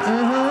обменялись.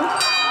 Угу.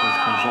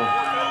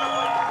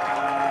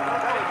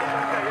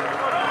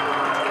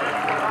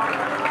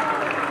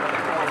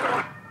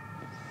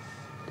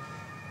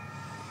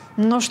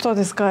 Ну, что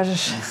ты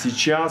скажешь?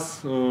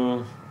 Сейчас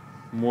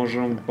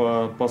можем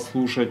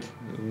послушать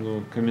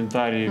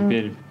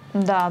комментарии.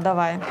 Да,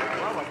 давай.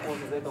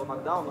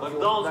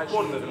 Нокдаун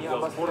спорный,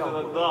 ребят, спорный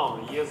нокдаун.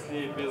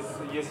 Если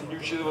не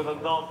учитывать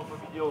нокдаун, то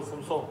победил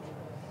Самсон.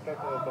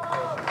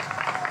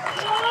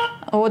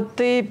 Вот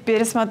ты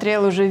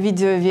пересмотрел уже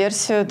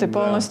видеоверсию, ты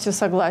полностью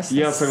согласен?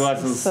 Я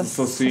согласен со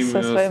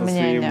своим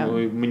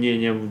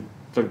мнением.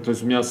 То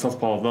есть у меня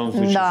совпало, в данном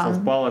случае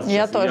совпало.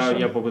 Сейчас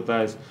я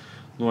попытаюсь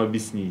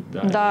объяснить.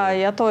 Да,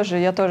 я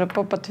тоже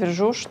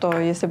подтвержу, что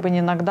если бы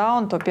не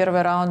нокдаун, то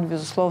первый раунд,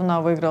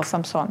 безусловно, выиграл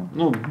Самсон.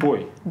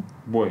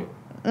 Бой.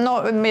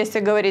 Но если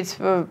говорить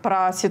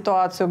про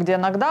ситуацию, где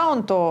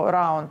нокдаун, то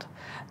раунд.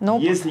 Но...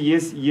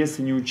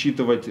 Если не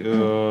учитывать,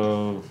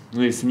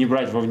 если не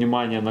брать во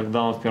внимание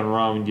нокдаун в первом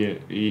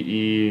раунде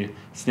и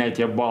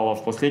снятие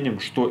баллов в последнем,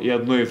 что и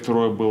одно, и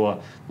второе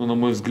было, на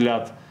мой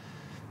взгляд,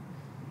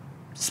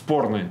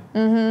 спорные,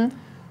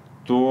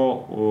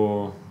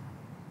 то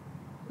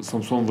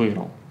Самсон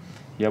выиграл.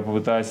 Я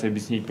попытаюсь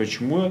объяснить,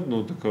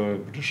 почему такое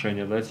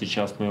решение,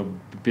 сейчас, но я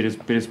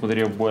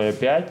пересмотрел бой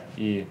опять,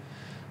 и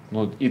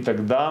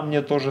тогда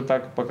мне тоже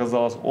так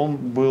показалось. Он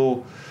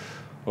был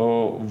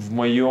в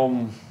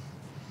моем,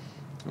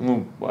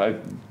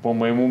 по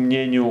моему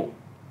мнению,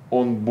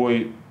 он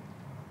бой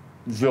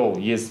вел.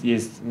 Есть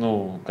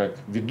как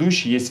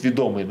ведущий, есть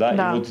ведомый, да?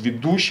 И вот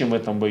ведущим в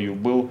этом бою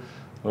был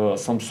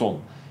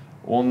Самсон.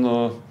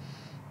 Он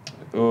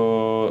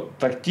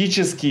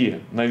тактически,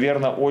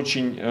 наверное,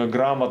 очень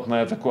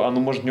грамотное такое, оно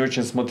может не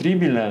очень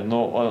смотрибельное,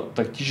 но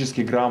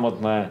тактически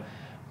грамотное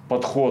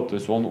подход. То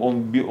есть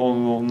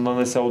он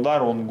нанося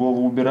удар, он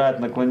голову убирает,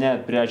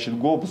 наклоняет, прячет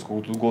голову,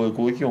 поскольку тут голые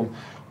кулаки, он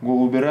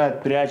голову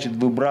убирает, прячет,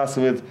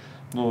 выбрасывает,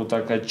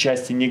 так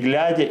отчасти не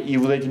глядя, и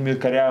вот этими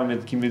корявыми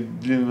такими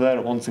длинными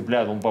ударами он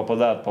цепляет, он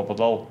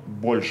попадал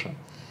больше.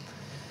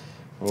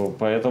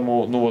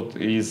 Поэтому,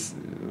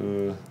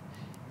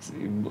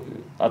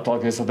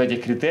 отталкиваясь от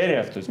этих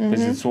критериев, то есть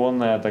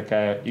позиционная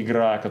такая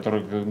игра,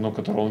 которую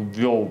он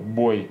ввел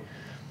бой,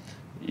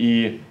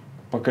 и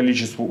по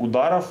количеству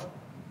ударов,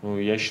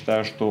 я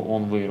считаю, что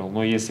он выиграл.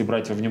 Но если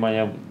брать во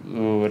внимание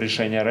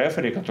решение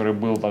рефери, который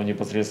был там в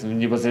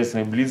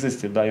непосредственной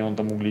близости, да, и он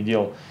там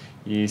углядел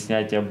и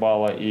снятие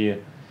балла, и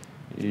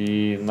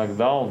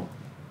нокдаун,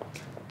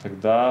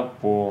 тогда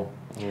по...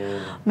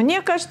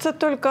 Мне кажется,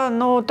 только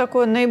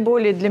такое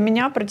наиболее для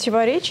меня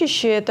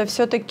противоречащее это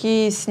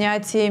все-таки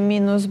снятие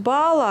минус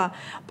балла,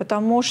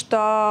 потому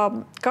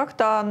что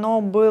как-то оно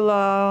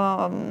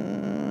было...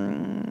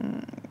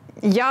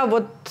 Я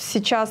вот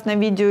сейчас на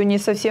видео не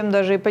совсем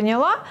даже и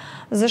поняла,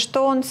 за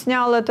что он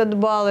снял этот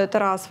балл, это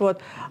раз.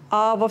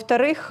 А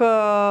во-вторых,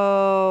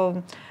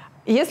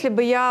 если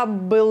бы я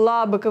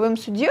была боковым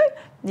судьей,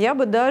 я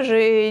бы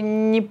даже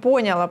не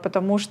поняла,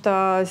 потому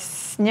что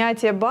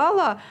снятие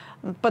балла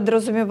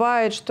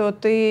подразумевает, что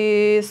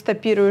ты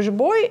стопируешь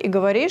бой и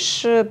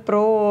говоришь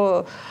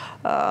про...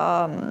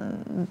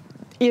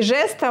 и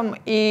жестом,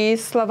 и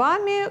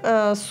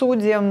словами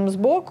судьям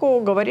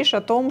сбоку говоришь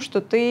о том,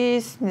 что ты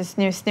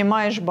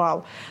снимаешь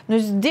балл. Но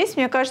здесь,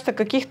 мне кажется,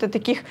 каких-то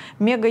таких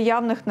мега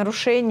явных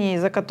нарушений,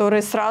 за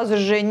которые сразу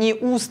же не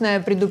устное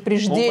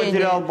предупреждение. Он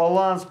потерял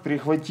баланс,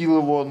 прихватил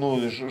его,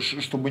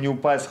 чтобы не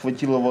упасть,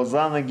 схватил его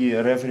за ноги.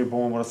 Рефери,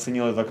 по-моему,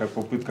 расценил это как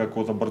попытка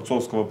какого-то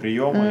борцовского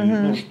приема,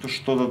 или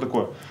что-то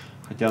такое.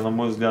 Хотя, на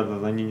мой взгляд,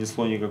 это не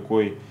несло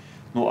никакой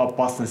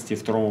опасности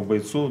второму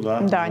бойцу,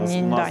 да? Да, у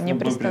нас не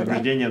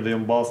предупреждение,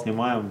 даем балл,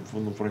 снимаем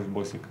в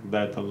профибоксе,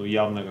 когда это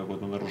явное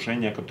какое-то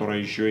нарушение, которое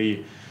еще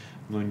и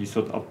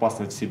несет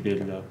опасность в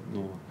себе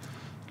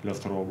для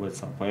второго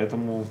бойца.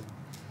 Поэтому...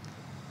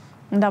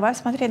 Давай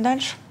смотреть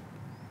дальше.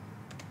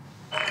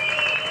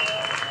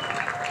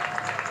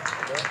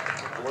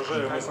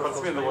 Уважаемые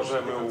спортсмены,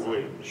 уважаемые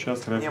углы.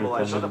 Сейчас рефери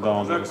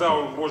нокдаун.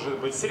 Нокдаун может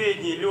быть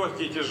средний,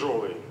 легкий,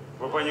 тяжелый.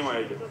 Вы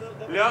понимаете?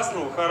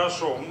 Ляснул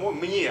хорошо.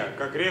 Мне,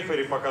 как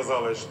рефери,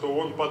 показалось, что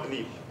он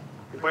подлип.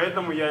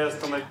 Поэтому я и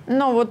остановил.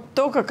 Ну, вот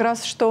то как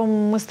раз, что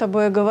мы с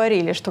тобой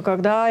говорили, что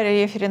когда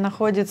рефери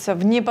находится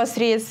в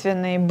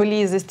непосредственной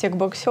близости к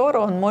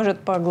боксеру, он может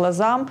по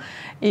глазам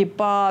и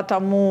по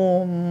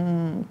тому,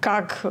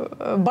 как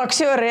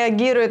боксер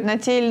реагирует на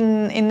те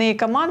или иные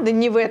команды,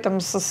 не в этом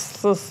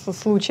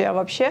случае, а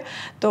вообще,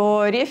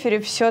 то рефери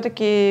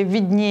все-таки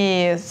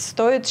виднее,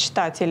 стоит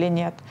считать или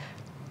нет.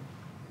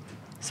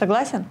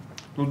 Согласен?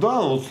 Ну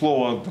да, вот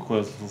слово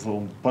такое,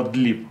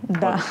 подлип,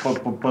 да.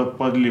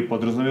 Подлип,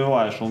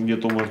 подразумеваешь, он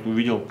где-то, может,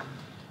 увидел,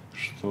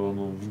 что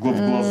ну, в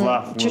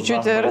глазах...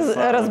 Чуть-чуть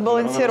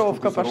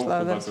разбалансировка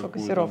пошла, да,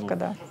 сфокусировка,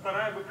 да.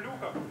 Вторая бы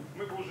плюха,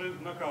 мы бы уже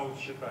нокаут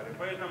считали,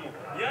 поэтому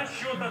я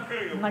счет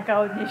открыл.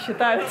 Нокаут не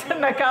считается,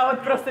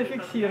 нокаут просто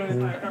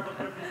фиксируется. Как вот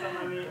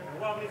профессиональный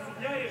главный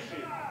судья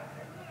решит.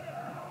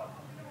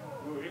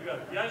 Ну, ребят,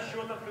 я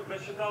счет открыл,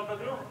 досчитал до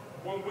 3,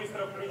 он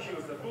быстро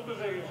включился. Тут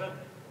уже решат,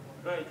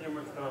 дайте им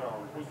экстра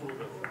раунд, пусть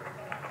рубятся.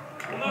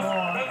 У нас, в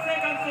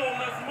конце концов, у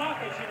нас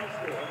Махач или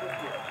что?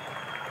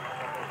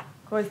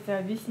 Костя,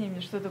 объясни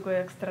мне, что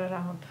такое экстра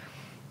раунд?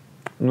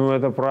 Ну,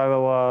 это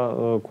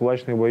правило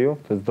кулачных боев.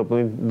 То есть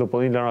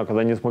дополнительно,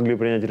 когда не смогли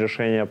принять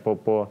решение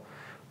по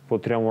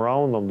 3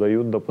 раундам,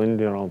 дают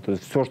дополнительный раунд. То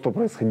есть все, что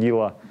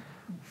происходило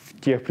в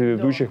тех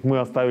предыдущих, мы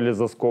оставили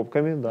за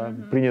скобками. Да,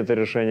 принято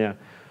решение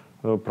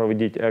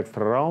проводить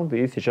экстра раунд,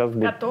 и сейчас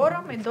будет,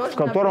 в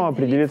котором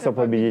определится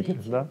победитель.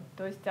 Да?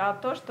 То есть, а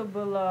то, что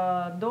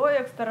было до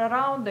экстра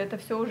раунда, это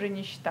все уже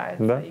не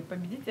считается, да? И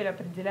победитель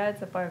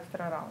определяется по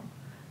экстра раунду.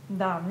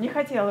 Да, не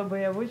хотела бы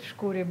я быть в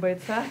шкуре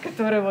бойца,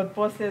 который вот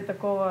после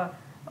такого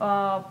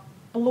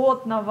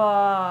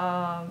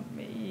плотного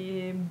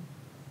и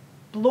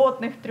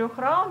плотных 3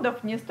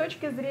 раундов, не с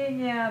точки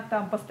зрения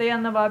там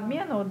постоянного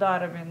обмена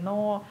ударами,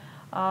 но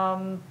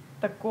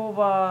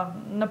такого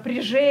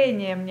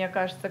напряжения, мне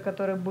кажется,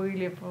 которые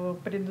были в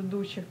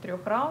предыдущих 3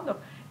 раундах,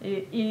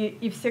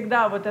 и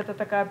всегда вот эта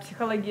такая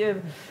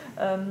психология,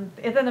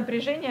 это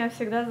напряжение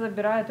всегда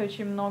забирает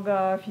очень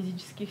много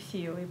физических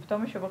сил, и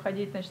потом еще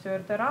выходить на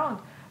 4-й раунд,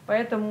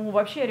 поэтому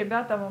вообще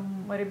ребята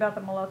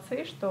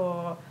молодцы,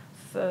 что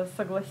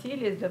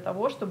согласились для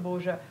того, чтобы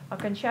уже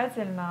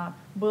окончательно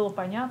было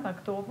понятно,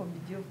 кто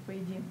победил в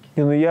поединке.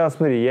 Ну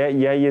смотри,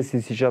 я если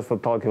сейчас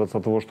отталкиваться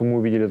от того, что мы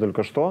увидели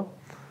только что,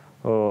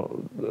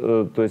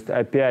 то есть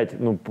опять,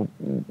 ну,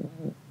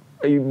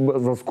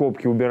 за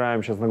скобки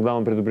убираем сейчас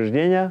нокдаун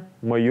предупреждения.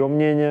 Мое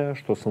мнение,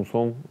 что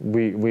Самсон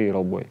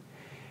выиграл бой.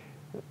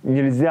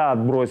 Нельзя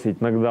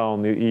отбросить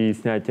нокдаун и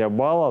снятие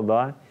балла,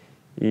 да,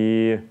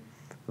 и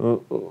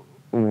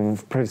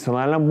в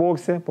профессиональном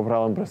боксе, по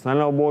правилам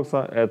профессионального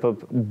бокса,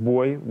 этот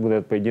бой, вот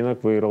этот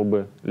поединок выиграл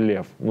бы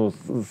Лев. Ну,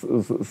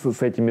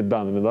 с этими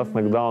данными, да, с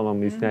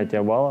нокдауном и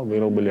снятием балла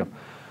выиграл бы Лев.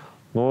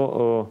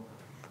 Но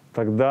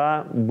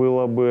тогда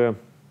было бы,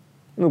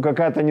 ну,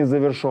 какая-то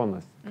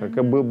незавершенность,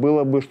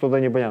 было бы что-то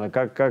непонятно.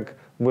 Как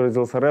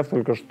выразился Реф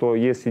только что,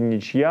 если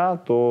ничья,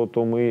 то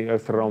мы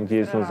экстра раунд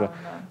есть.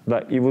 Да,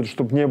 и вот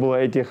чтобы не было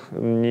этих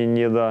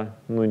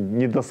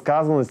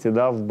недосказанностей,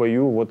 да, в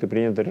бою, вот и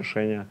принято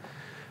решение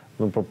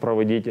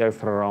проводить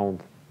экстра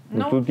раунд.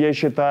 Тут я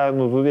считаю,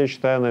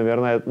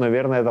 наверное,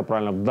 это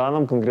правильно. В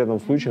данном конкретном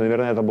случае,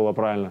 наверное, это было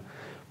правильно,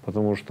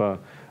 потому что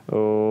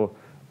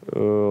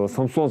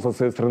Самсон со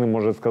своей стороны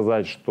может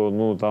сказать, что,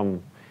 ну, там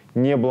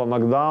не было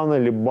нокдауна,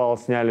 либо балл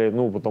сняли,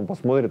 ну, потом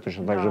посмотрит,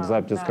 точно так же в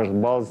записи скажет,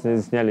 балл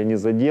сняли не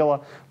за дело,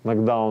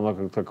 нокдауна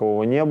как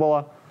такового не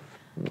было.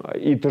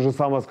 И то же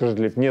самое скажет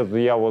Лев, нет,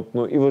 я вот,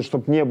 ну, и вот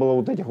чтобы не было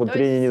вот этих вот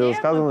трений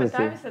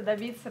недосказанностей. Мы пытаемся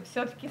добиться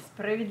все-таки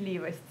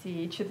справедливости,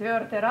 и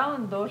 4-й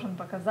раунд должен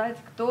показать,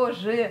 кто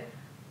же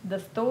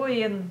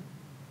достоин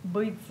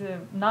быть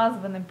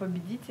названным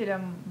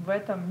победителем в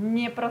этом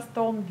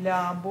непростом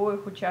для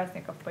обоих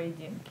участников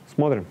поединке.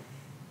 Смотрим.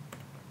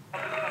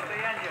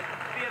 Состояние.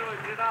 Первые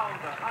 3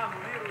 раунда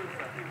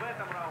аннулируются, и в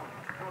этом раунде,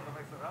 в каждом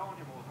экстра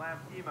раунде мы узнаем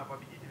имя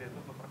победителя,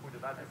 тот, кто проходит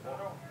дальше по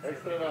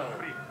экстра раунд.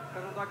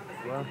 Скажу так, это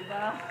среди,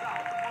 да.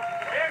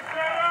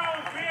 Экстра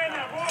раунд,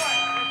 время, бой!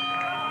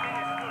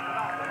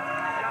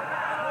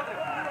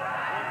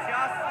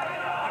 Сейчас,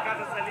 мне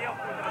кажется, Лев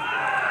будет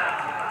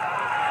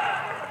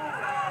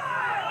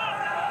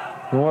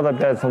Ну вот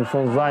опять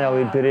Самсон занял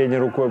и передней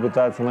рукой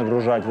пытается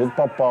нагружать. Вот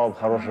попал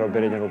хорошего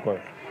передней рукой.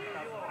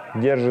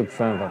 Держит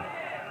центр.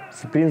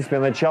 В принципе,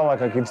 начало,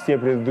 как и все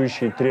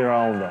предыдущие 3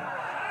 раунда.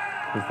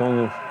 То есть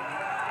он...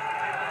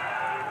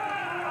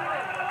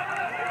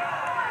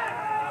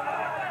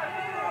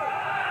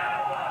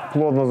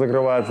 Плотно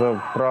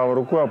закрывается правой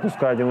рукой,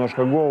 опускает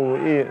немножко голову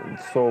и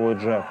всовывает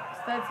джеб.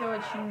 Кстати,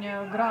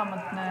 очень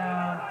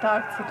грамотная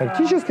тактика.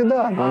 Тактически,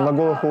 да, на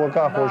голых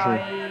кулаках да, очень.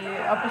 И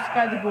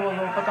опускать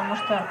голову, потому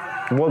что...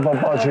 Вот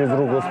попал через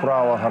руку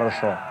справа,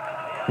 хорошо.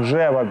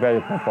 Джеб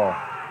опять попал.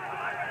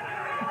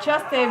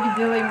 Часто я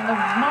видела именно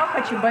в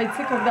Махаче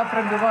бойцы, когда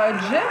пробивают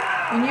джеб,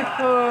 у них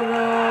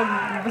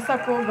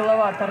высоко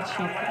голова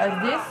торчит, а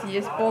здесь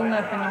есть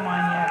полное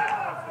понимание.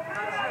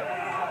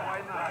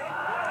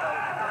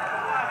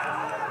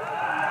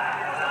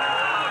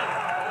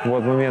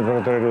 Вот момент, про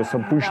который я говорю, с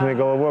опущенной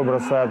головой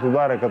бросают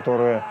удары,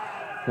 которые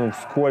ну,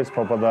 вскользь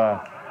попадает.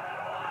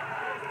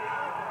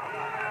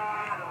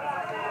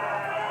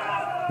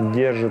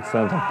 Держит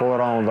центр.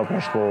 Полраунда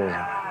прошло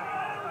уже.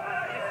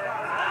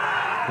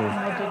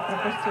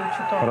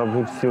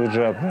 Пропустил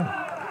джеб.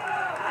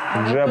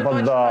 Джеб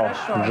отдал.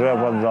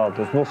 Джеб отдал.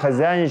 То есть, ну,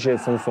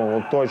 хозяйничает Самсон.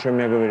 Вот то, о чем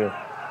я говорил.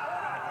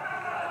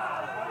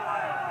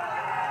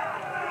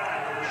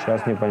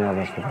 Сейчас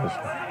непонятно, что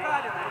происходит.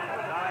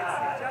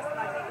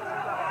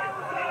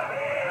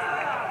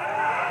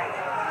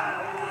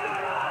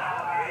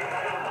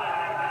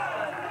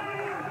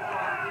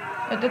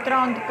 Этот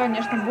раунд,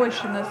 конечно,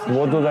 больше насыщен.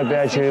 Вот тут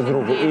опять через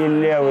руку. И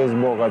левый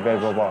сбоку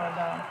опять попал.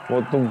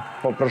 Вот тут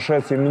по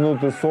прошествии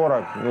минуты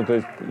 40, ну, то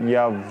есть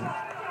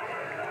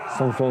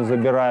Самсон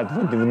забирает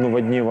в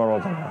одни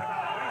ворота.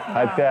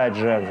 Опять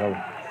же.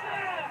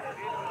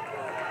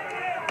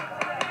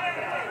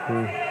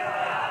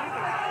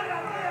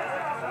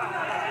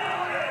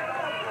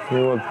 И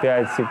вот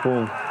 5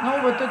 секунд.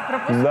 Ну, вот тут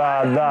пропустил.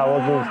 Да,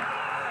 вот тут.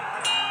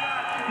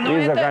 Но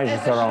и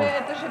заканчивается раунд.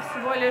 Это же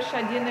всего лишь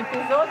один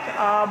эпизод,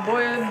 а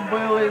бой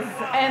был из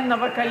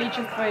энного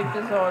количества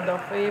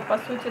эпизодов. И, по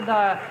сути,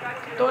 да,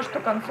 то, что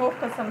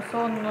концовка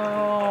Самсон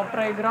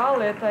проиграл,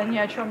 это ни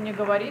о чем не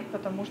говорит,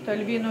 потому что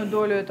львиную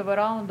долю этого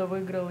раунда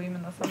выиграл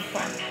именно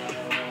Самсон.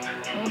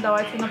 Ну,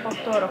 давайте на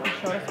повторах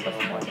еще раз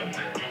посмотрим.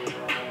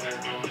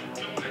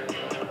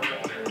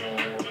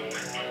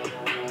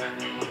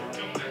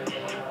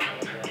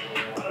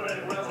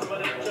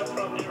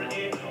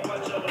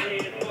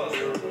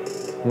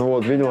 Ну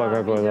вот, видела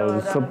какой-то?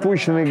 С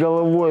опущенной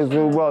головой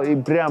зарубал и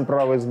прям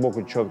правой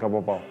сбоку четко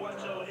попал.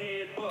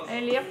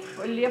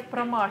 Лев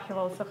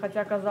промахивался,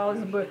 хотя, казалось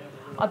бы,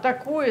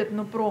 атакует,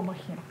 но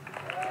промахи.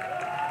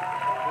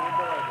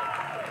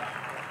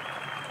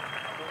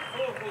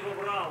 Концовку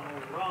забрал,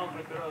 раунд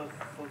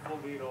Самсон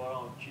выиграл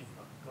раунд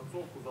чисто.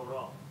 Концовку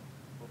забрал.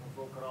 Но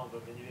концовка раунда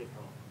это не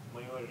весело.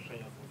 Мое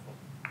решение Самсон.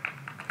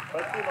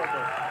 Спасибо,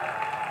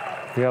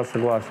 Кость. Я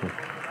согласен.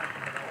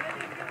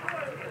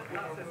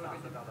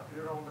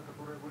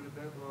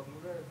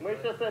 Мы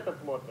сейчас этот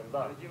смотрим,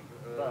 да.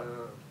 Да.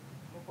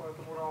 Ну, по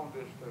этому раунду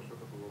я считаю, что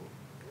это было.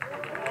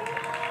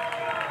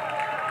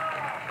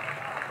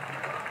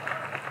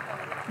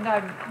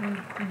 Да,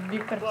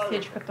 Виктор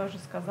Сечка тоже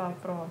сказал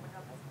про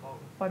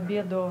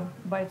победу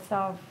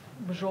бойца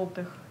в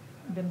желтых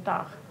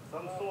бинтах.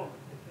 Самсон.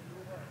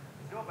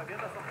 Все,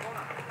 победа Самсона.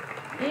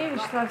 И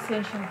Вячеслав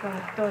Сенченко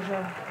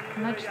тоже.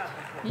 Значит,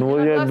 ну,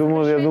 я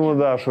думаю,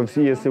 да, что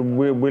если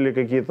бы были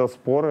какие-то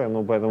споры,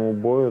 ну, по этому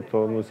бою,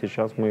 то ну,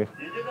 сейчас мы их...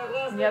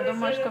 Я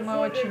думаю, что мы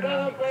очень...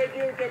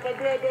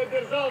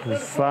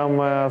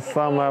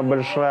 Самая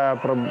большая,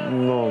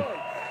 ну,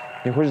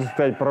 не хочется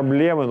сказать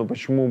проблемы, но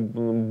почему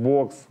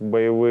бокс,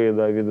 боевые,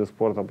 да, виды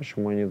спорта,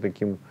 почему они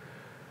таким...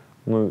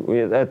 Ну,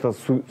 это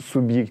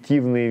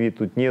субъективный вид,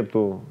 тут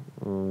нету...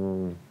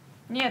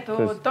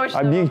 Нету точно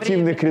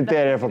объективных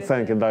критериев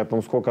оценки, да,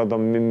 там сколько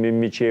там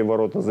мячей в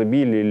ворота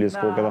забили или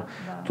сколько там.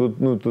 Да. Тут,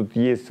 ну, тут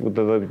есть вот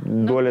эта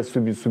доля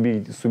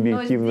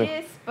субъективных.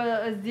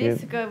 Но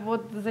здесь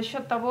вот за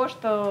счет того,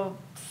 что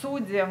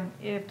судьям,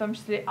 и в том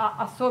числе,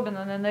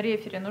 особенно на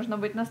рефери, нужно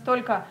быть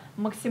настолько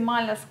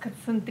максимально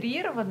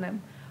сконцентрированным,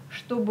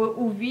 чтобы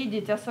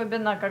увидеть,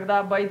 особенно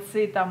когда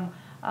бойцы там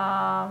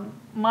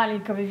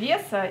маленького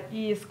веса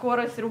и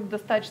скорость рук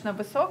достаточно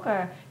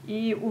высокая,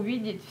 и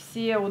увидеть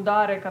все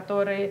удары,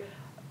 которые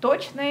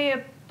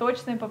точные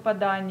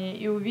попадания,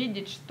 и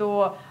увидеть,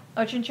 что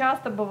очень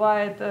часто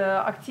бывает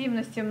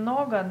активности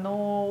много,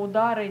 но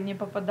удары не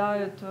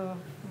попадают в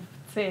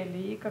цель.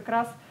 И как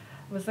раз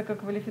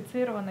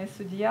высококвалифицированный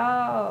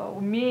судья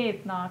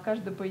умеет на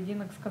каждый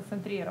поединок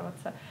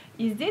сконцентрироваться.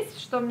 И здесь,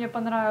 что мне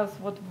понравилось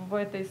вот в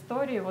этой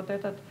истории, вот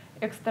этот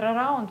экстра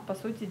раунд, по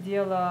сути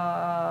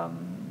дела,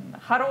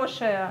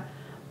 хороший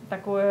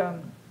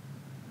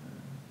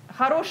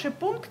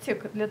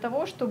пунктик для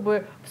того,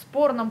 чтобы в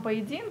спорном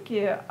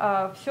поединке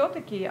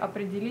все-таки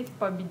определить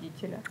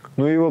победителя.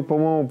 Ну и вот,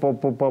 по-моему,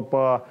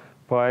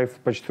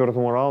 по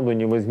четвертому раунду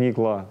не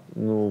возникло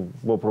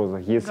вопросов.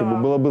 Если бы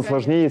было бы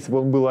сложнее, если бы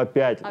он был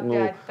опять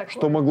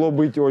что могло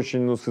быть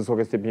очень, с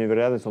высокой степенью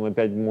вероятности, он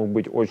опять мог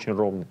быть очень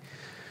ровный.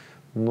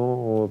 Ну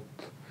вот,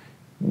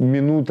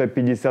 минута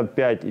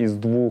 55 из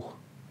 2,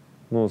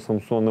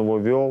 Самсон его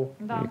вел,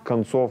 да. И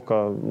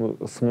концовка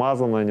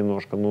смазана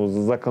немножко, но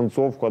за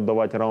концовку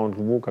отдавать раунд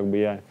льву, как бы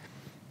я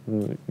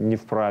не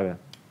вправе.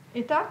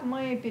 Итак,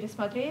 мы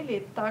пересмотрели и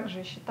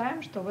также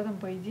считаем, что в этом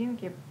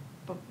поединке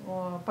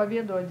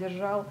победу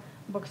одержал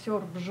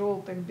боксер в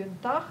желтых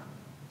бинтах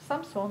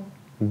Самсон.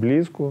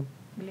 Близкую.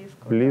 Да.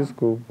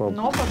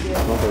 Но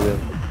победа.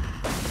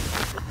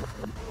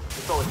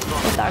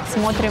 Итак,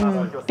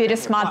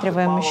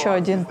 пересматриваем еще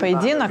один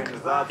поединок.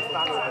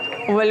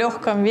 В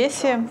легком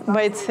весе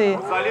бойцы.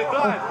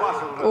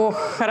 Ох,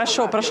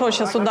 хорошо, прошел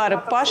сейчас удары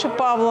Паши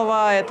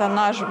Павлова. Это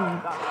наш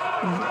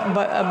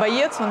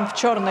боец, он в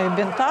черных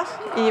бинтах.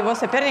 И его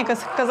соперник из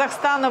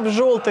Казахстана в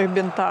желтых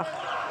бинтах.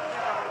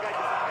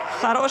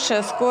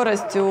 Хорошая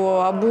скорость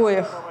у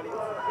обоих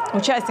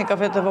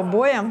участников этого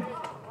боя.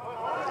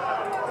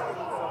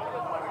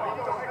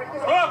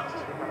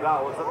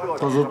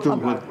 По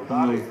затылку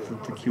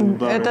такие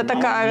удары. Это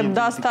такая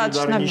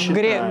достаточно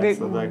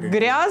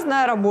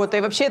грязная работа.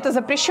 И вообще это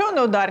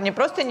запрещенный удар, не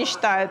просто не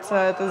считается,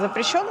 это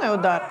запрещенный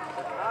удар.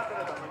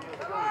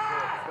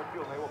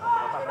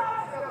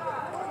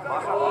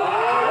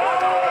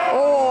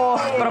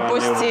 Ох,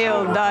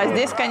 пропустил. Да,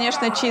 здесь,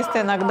 конечно,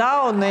 чистый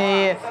нокдаун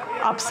и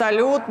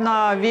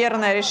абсолютно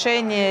верное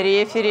решение.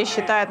 Рефери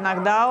считает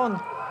нокдаун.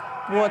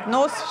 Вот,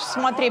 но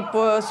смотри,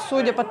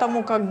 судя по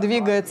тому, как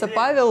двигается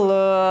Павел,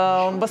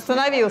 он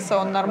восстановился,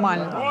 он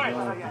нормально.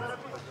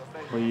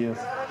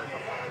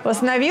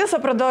 Восстановился,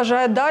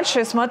 продолжает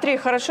дальше. Смотри,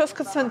 хорошо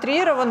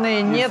сконцентрированный,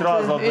 и нет,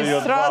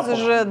 сразу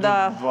же,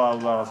 да. Два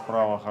удара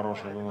справа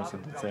хорошие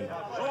выносят до цели.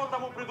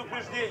 Желтому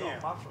предупреждение.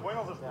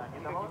 Понял за что?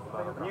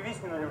 Не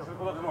висни на него, что ты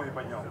куда-то ноги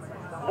поднял.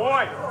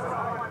 Бой!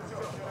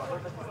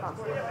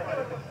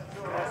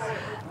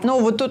 Ну,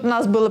 вот тут у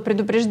нас было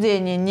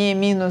предупреждение, не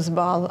минус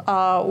балл,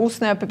 а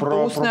устное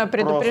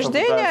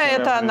предупреждение –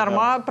 это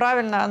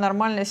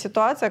нормальная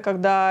ситуация,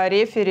 когда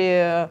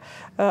рефери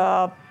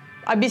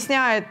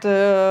объясняет,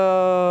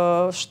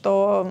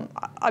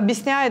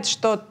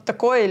 что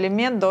такой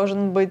элемент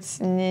должен быть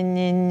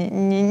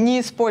не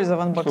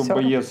использован боксером.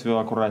 Чтобы боец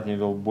аккуратнее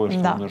вел бой,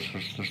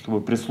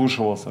 чтобы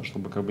прислушивался,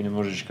 чтобы как бы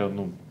немножечко,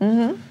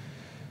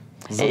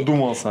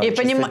 задумался. И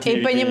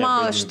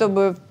понимал,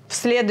 чтобы в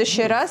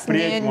следующий раз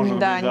не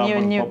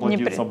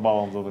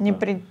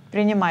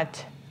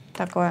принимать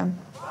такое.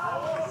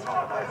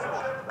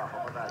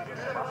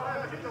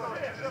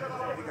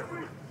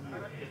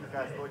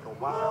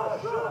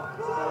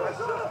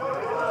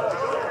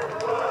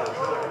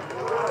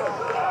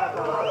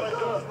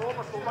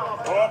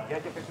 Я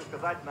тебе хочу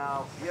сказать,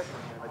 на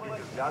взвешенные, на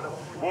 10 взглядов,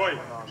 бой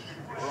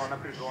было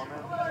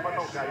напряженное,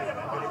 потолкались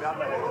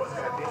ребята.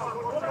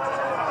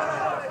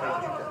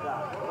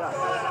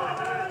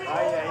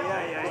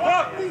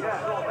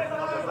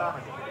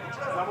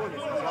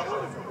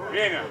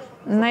 Время.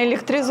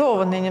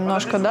 Наэлектризованный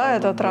немножко, да,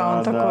 этот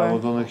раунд такой? Да,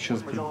 вот он их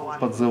сейчас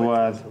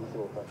подзывает.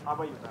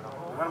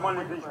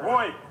 Нормальный клинч.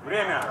 Бой!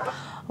 Время!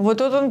 Вот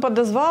тут он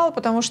подозвал,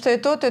 потому что и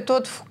тот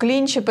в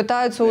клинче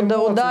пытаются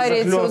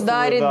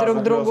ударить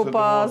друг другу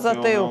по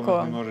затылку.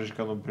 Он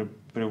немножечко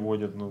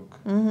приводит к...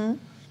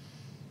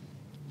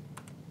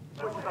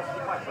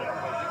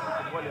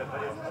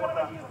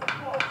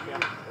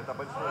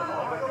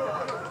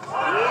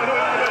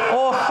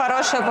 Ох,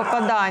 хорошее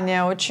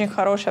попадание, очень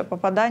хорошее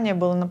попадание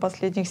было на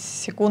последних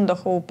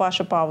секундах у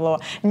Паши Павлова.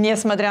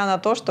 Несмотря на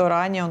то, что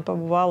ранее он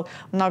побывал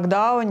в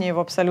нокдауне, в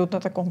абсолютно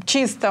таком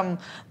чистом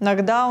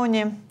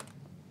нокдауне.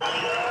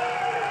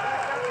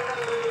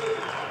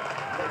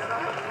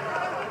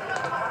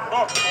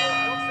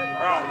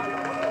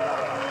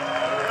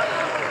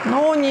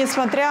 Ну,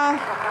 несмотря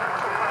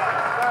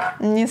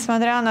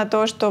на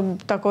то, что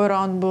такой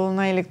раунд был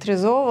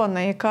наэлектризован,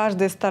 и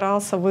каждый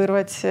старался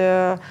вырвать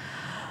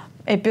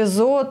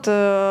эпизод,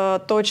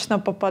 точно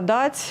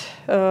попадать.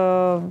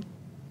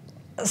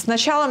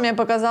 Сначала мне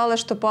показалось,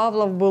 что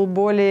Павлов был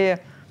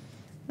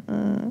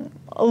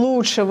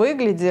лучше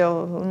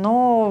выглядел,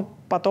 но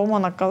потом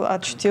он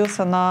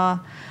очутился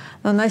на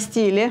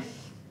настиле,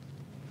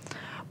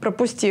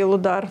 пропустил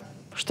удар.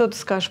 Что ты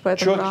скажешь по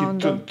этому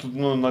раунду?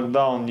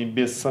 Нокдаун, не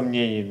без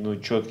сомнений,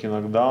 четкий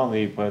нокдаун,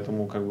 и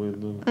поэтому как бы...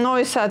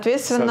 и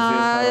соответственно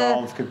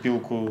раунд в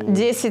копилку.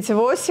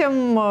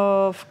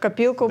 10-8 в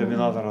копилку.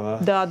 Доминатора, да?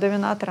 Да,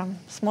 доминатора.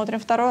 Смотрим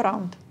второй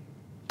раунд.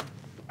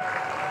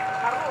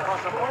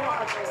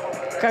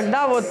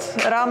 Когда вот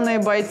равные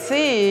бойцы,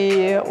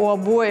 и у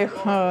обоих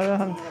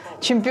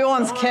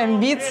чемпионские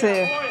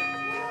амбиции,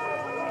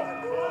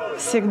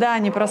 всегда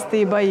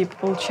непростые бои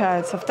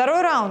получаются.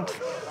 Второй раунд.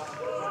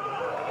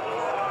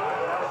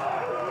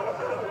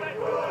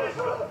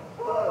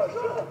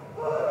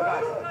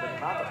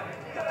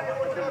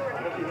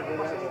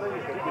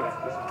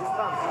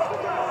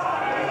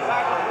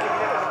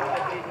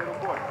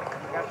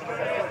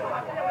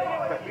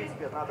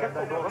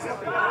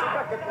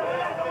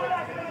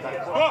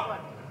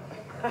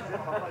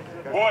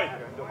 Бой!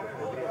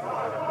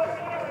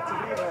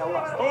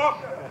 Стоп!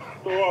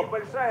 Стоп!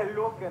 Большая,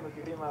 легкая, но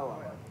тигриная лава.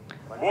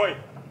 Бой!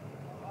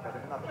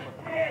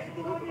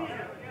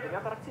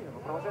 Доминатор активен,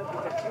 он продолжает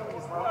быть активным,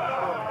 несмотря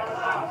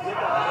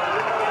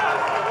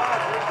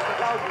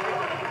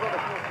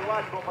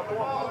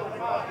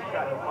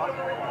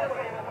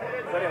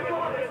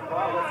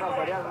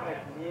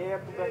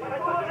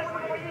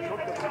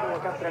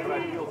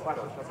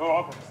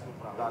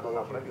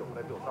пробил.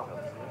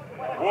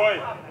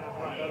 Бой!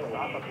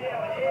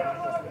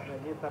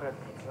 Не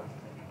торопиться.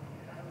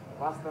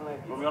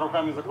 Двумя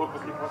руками за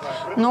корпус не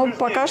хватает. Ну,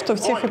 пока что в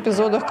тех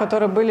эпизодах,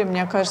 которые были,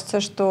 мне кажется,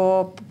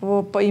 что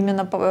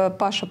именно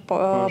Паша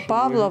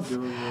Павлов,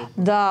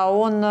 да,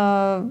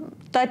 он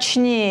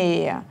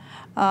точнее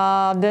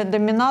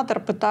Доминатор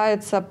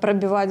пытается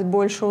пробивать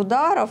больше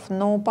ударов,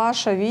 но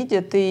Паша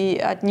видит и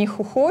от них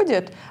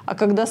уходит. А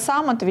когда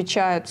сам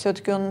отвечает,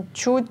 все-таки он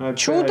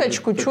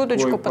чуточку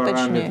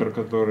поточнее.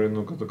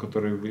 Параметр,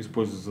 который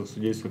используется в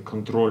судействе,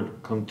 контроль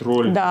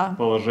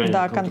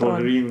положения,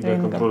 контроль ринга,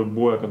 контроль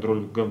боя,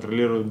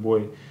 контролирует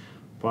бой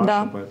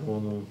Паша,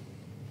 поэтому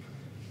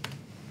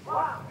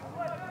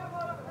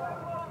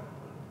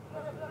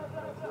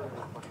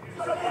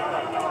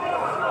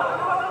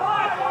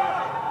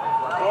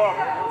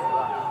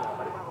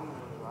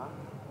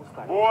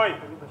Бой!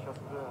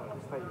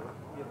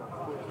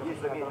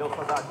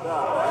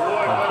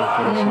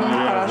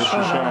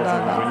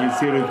 защищается,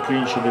 инициирует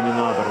клинчи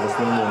Доминатор в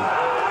основном.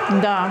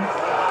 Да.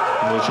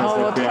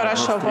 Вот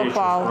хорошо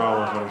попал.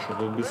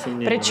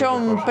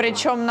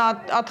 Причем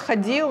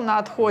отходил, на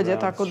отходе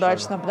так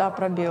удачно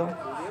пробил.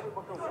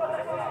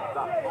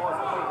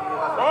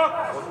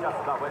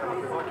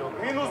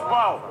 Минус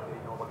балл.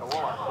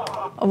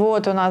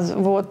 Вот у нас,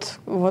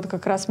 вот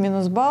как раз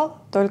минус балл.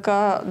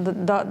 Только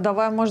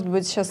давай, может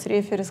быть, сейчас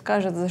рефери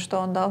скажет, за что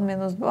он дал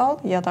минус балл.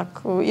 Я так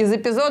из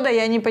эпизода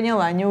я не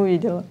поняла, не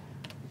увидела.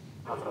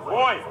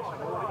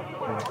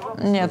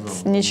 Нет,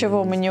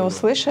 ничего мы не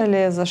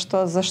услышали, за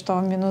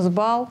что минус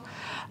балл.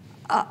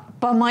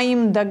 По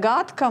моим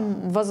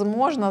догадкам,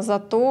 возможно, за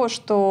то,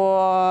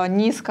 что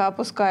низко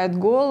опускает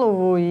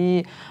голову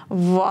и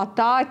в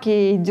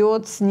атаке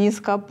идет с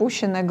низко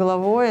опущенной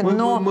головой.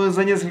 Мы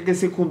за несколько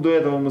секунд до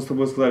этого мы с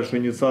тобой сказали, что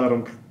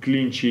инициатором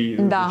клинчей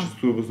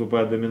зачастую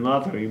выступает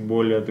Доминатор, и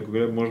более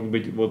такой, может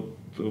быть,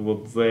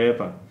 вот за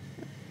это.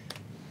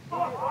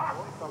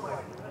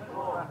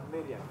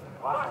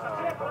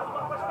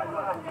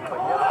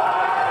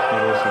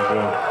 Хороший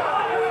же.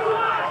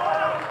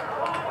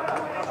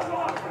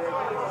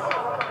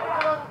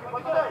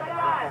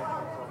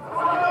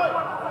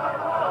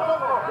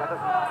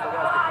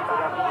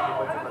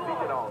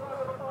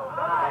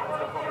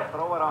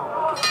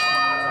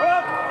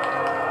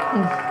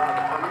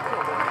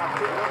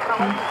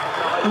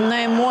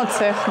 На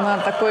эмоциях, на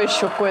такой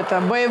еще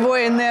какой-то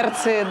боевой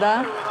инерции,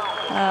 да?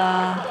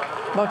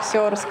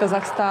 Боксер из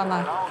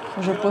Казахстана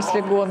уже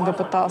после гонга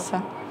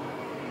пытался.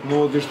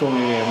 Ну вот и что мы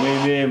имеем? Мы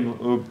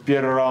имеем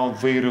первый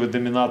раунд выигрывает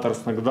Доминатор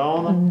с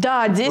нокдауна.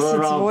 Да, 10-8. Второй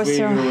раунд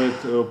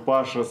выигрывает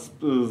Паша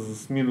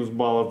с минус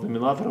балла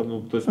Доминатора.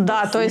 Ну, то есть,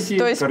 да, то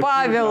есть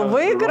Павел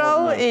выиграл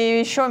ровная. И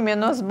еще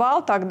минус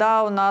балл.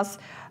 Тогда у нас...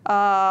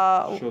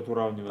 счет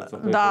уравнивается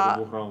по итогу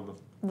двух раундов.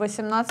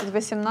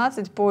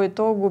 18-18 по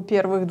итогу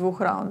первых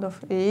двух раундов.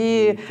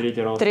 И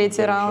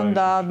третий раунд,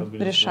 да,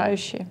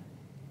 решающий.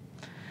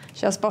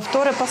 Сейчас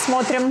повторы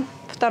посмотрим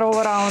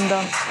второго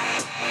раунда,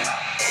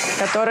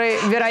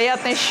 которые,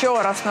 вероятно,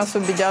 еще раз нас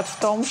убедят в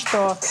том,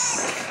 что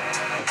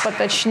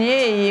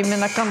поточнее и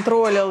именно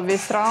контролил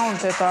весь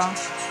раунд это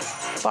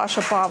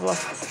Паша Павлов.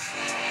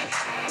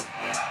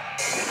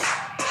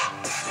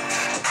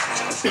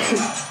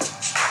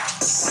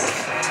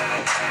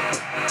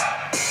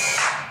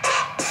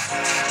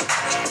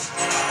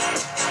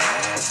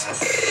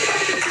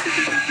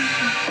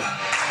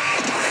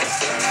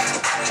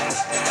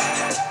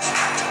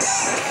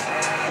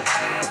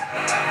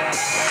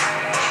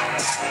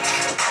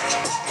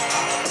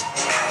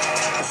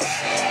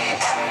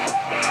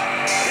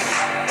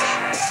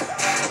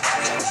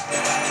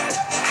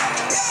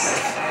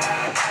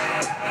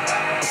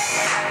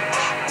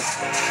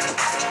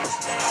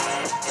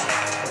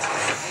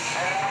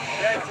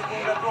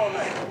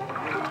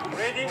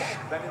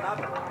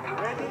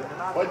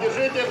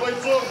 Поддержите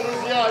бойцов,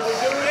 друзья, они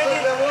дерутся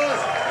для вас.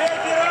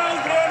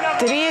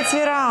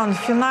 Третий раунд,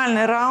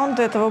 финальный раунд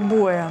этого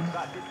боя.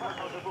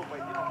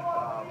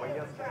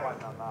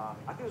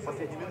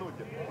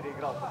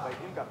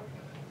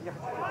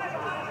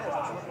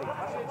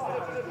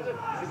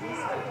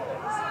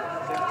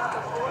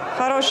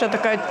 Хорошая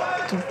такая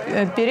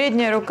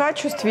передняя рука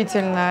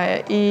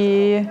чувствительная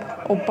и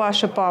у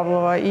Паши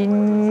Павлова. И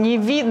не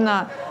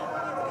видно,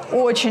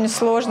 очень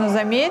сложно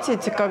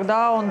заметить,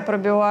 когда он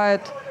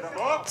пробивает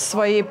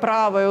своей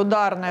правой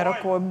ударной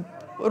рукой.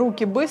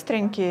 Руки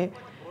быстренькие.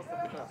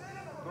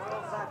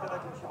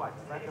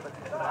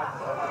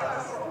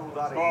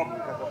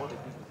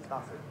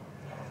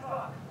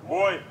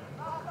 Бой!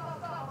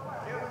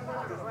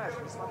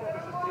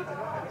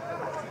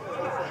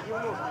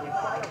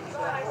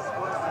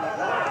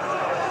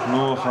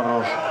 Ну,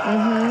 хорош.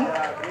 Угу.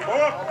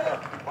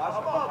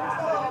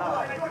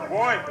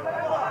 Бой!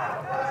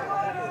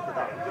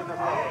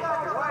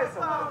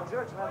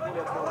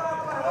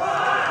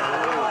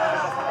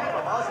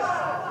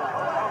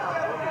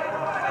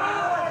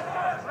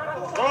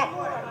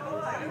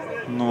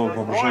 Ну,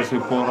 по прошествии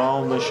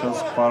полраунда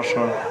сейчас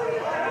Паша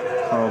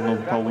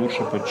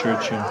получше,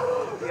 почетче.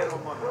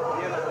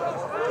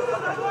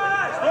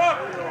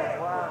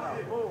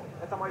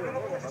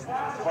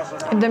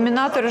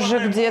 Доминатор же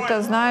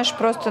где-то, знаешь,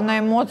 просто на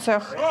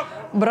эмоциях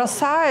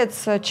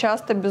бросается,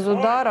 часто без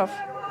ударов.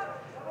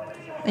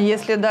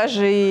 Если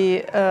даже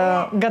и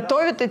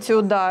готовит эти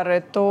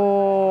удары,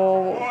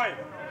 то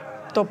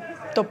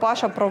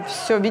Паша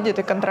все видит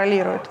и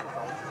контролирует.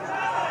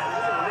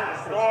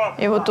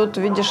 И вот тут,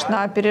 видишь,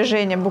 на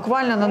опережение,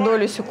 буквально на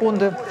долю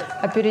секунды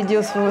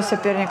опередил своего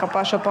соперника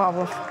Паша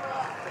Павлов.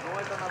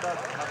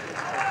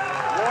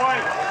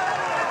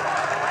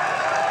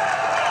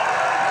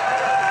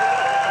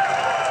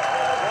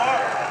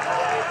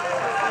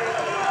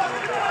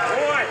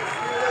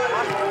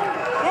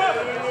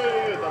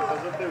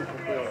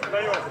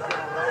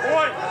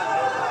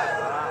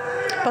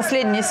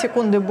 Последние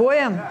секунды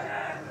боя.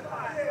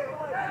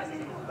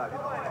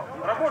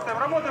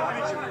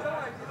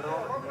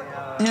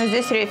 Но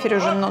здесь рефери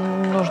уже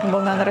нужно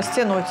было, наверное,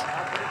 растянуть.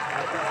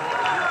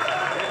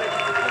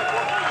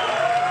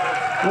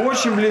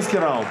 Очень близкий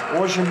раунд.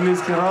 Очень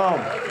близкий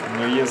раунд.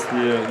 Но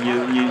если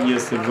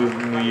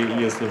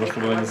во что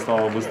бы то ни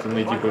стало быстро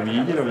найти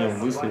победителя в нем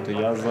выставить, то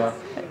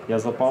я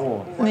за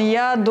Павлова.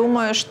 Я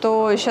думаю,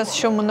 что сейчас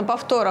еще мы на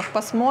повторах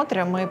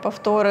посмотрим, и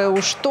повторы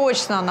уж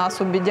точно нас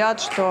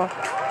убедят, что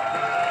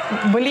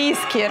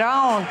близкий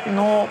раунд,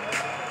 но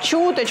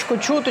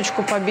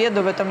чуточку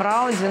победу в этом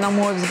раунде, на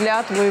мой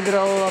взгляд,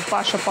 выиграл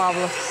Паша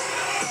Павлов.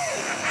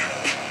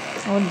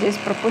 Вот здесь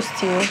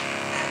пропустил.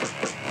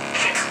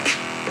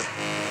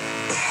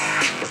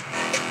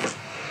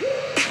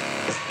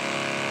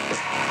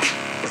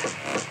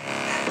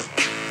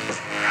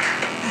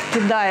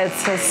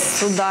 Кидается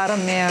с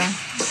ударами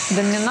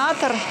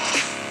Доминатор.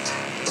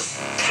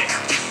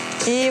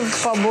 И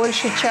по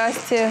большей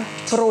части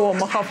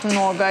промахов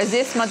много. А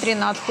здесь, смотри,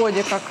 на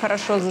отходе как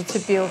хорошо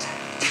зацепил.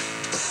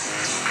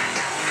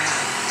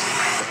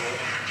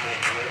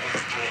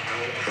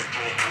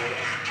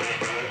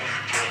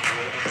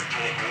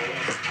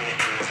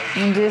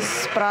 Здесь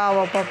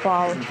справа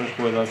попал.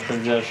 Такой, да,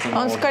 скользящий.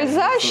 Он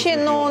скользящий,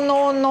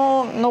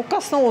 но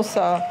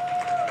коснулся.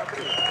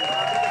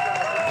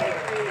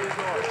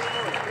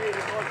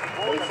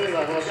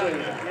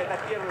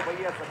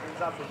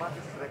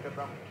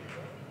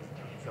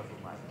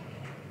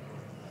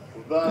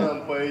 В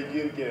данном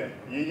поединке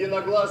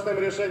единогласным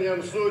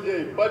решением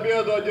судей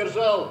победу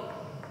одержал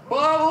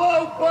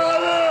Павлов Павел!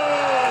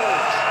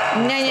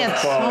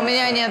 У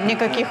меня нет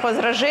никаких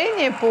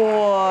возражений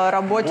по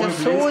работе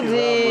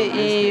судей,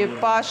 и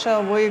Паша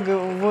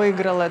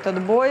выиграл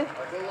этот бой.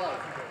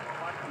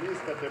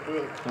 Близко ты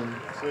был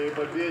к своей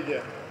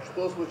победе.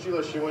 Что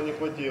случилось, чего не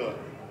хватило?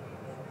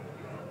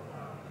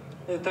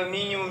 Это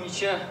минимум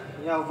ничья.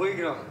 Я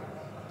выиграл.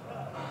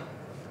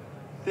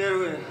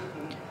 Первый.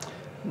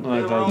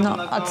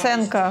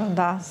 Оценка,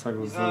 да.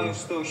 Не знаю,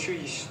 что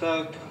судьи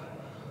считают.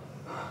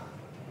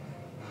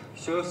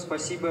 Все,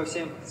 спасибо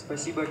всем.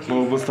 Спасибо, Киев.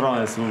 Было бы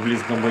странно, если бы в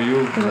близком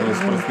бою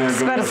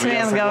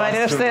спортсмен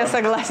говорил, что я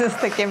согласен с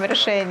таким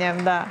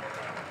решением, да.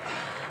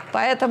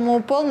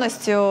 Поэтому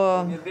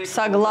полностью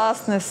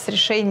согласны с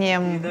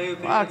решением.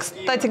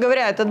 Кстати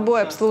говоря, этот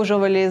бой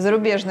обслуживали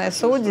зарубежные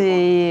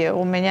судьи, и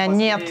у меня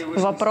нет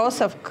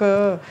вопросов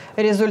к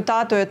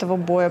результату этого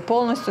боя.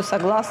 Полностью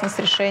согласна с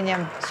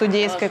решением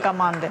судейской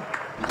команды.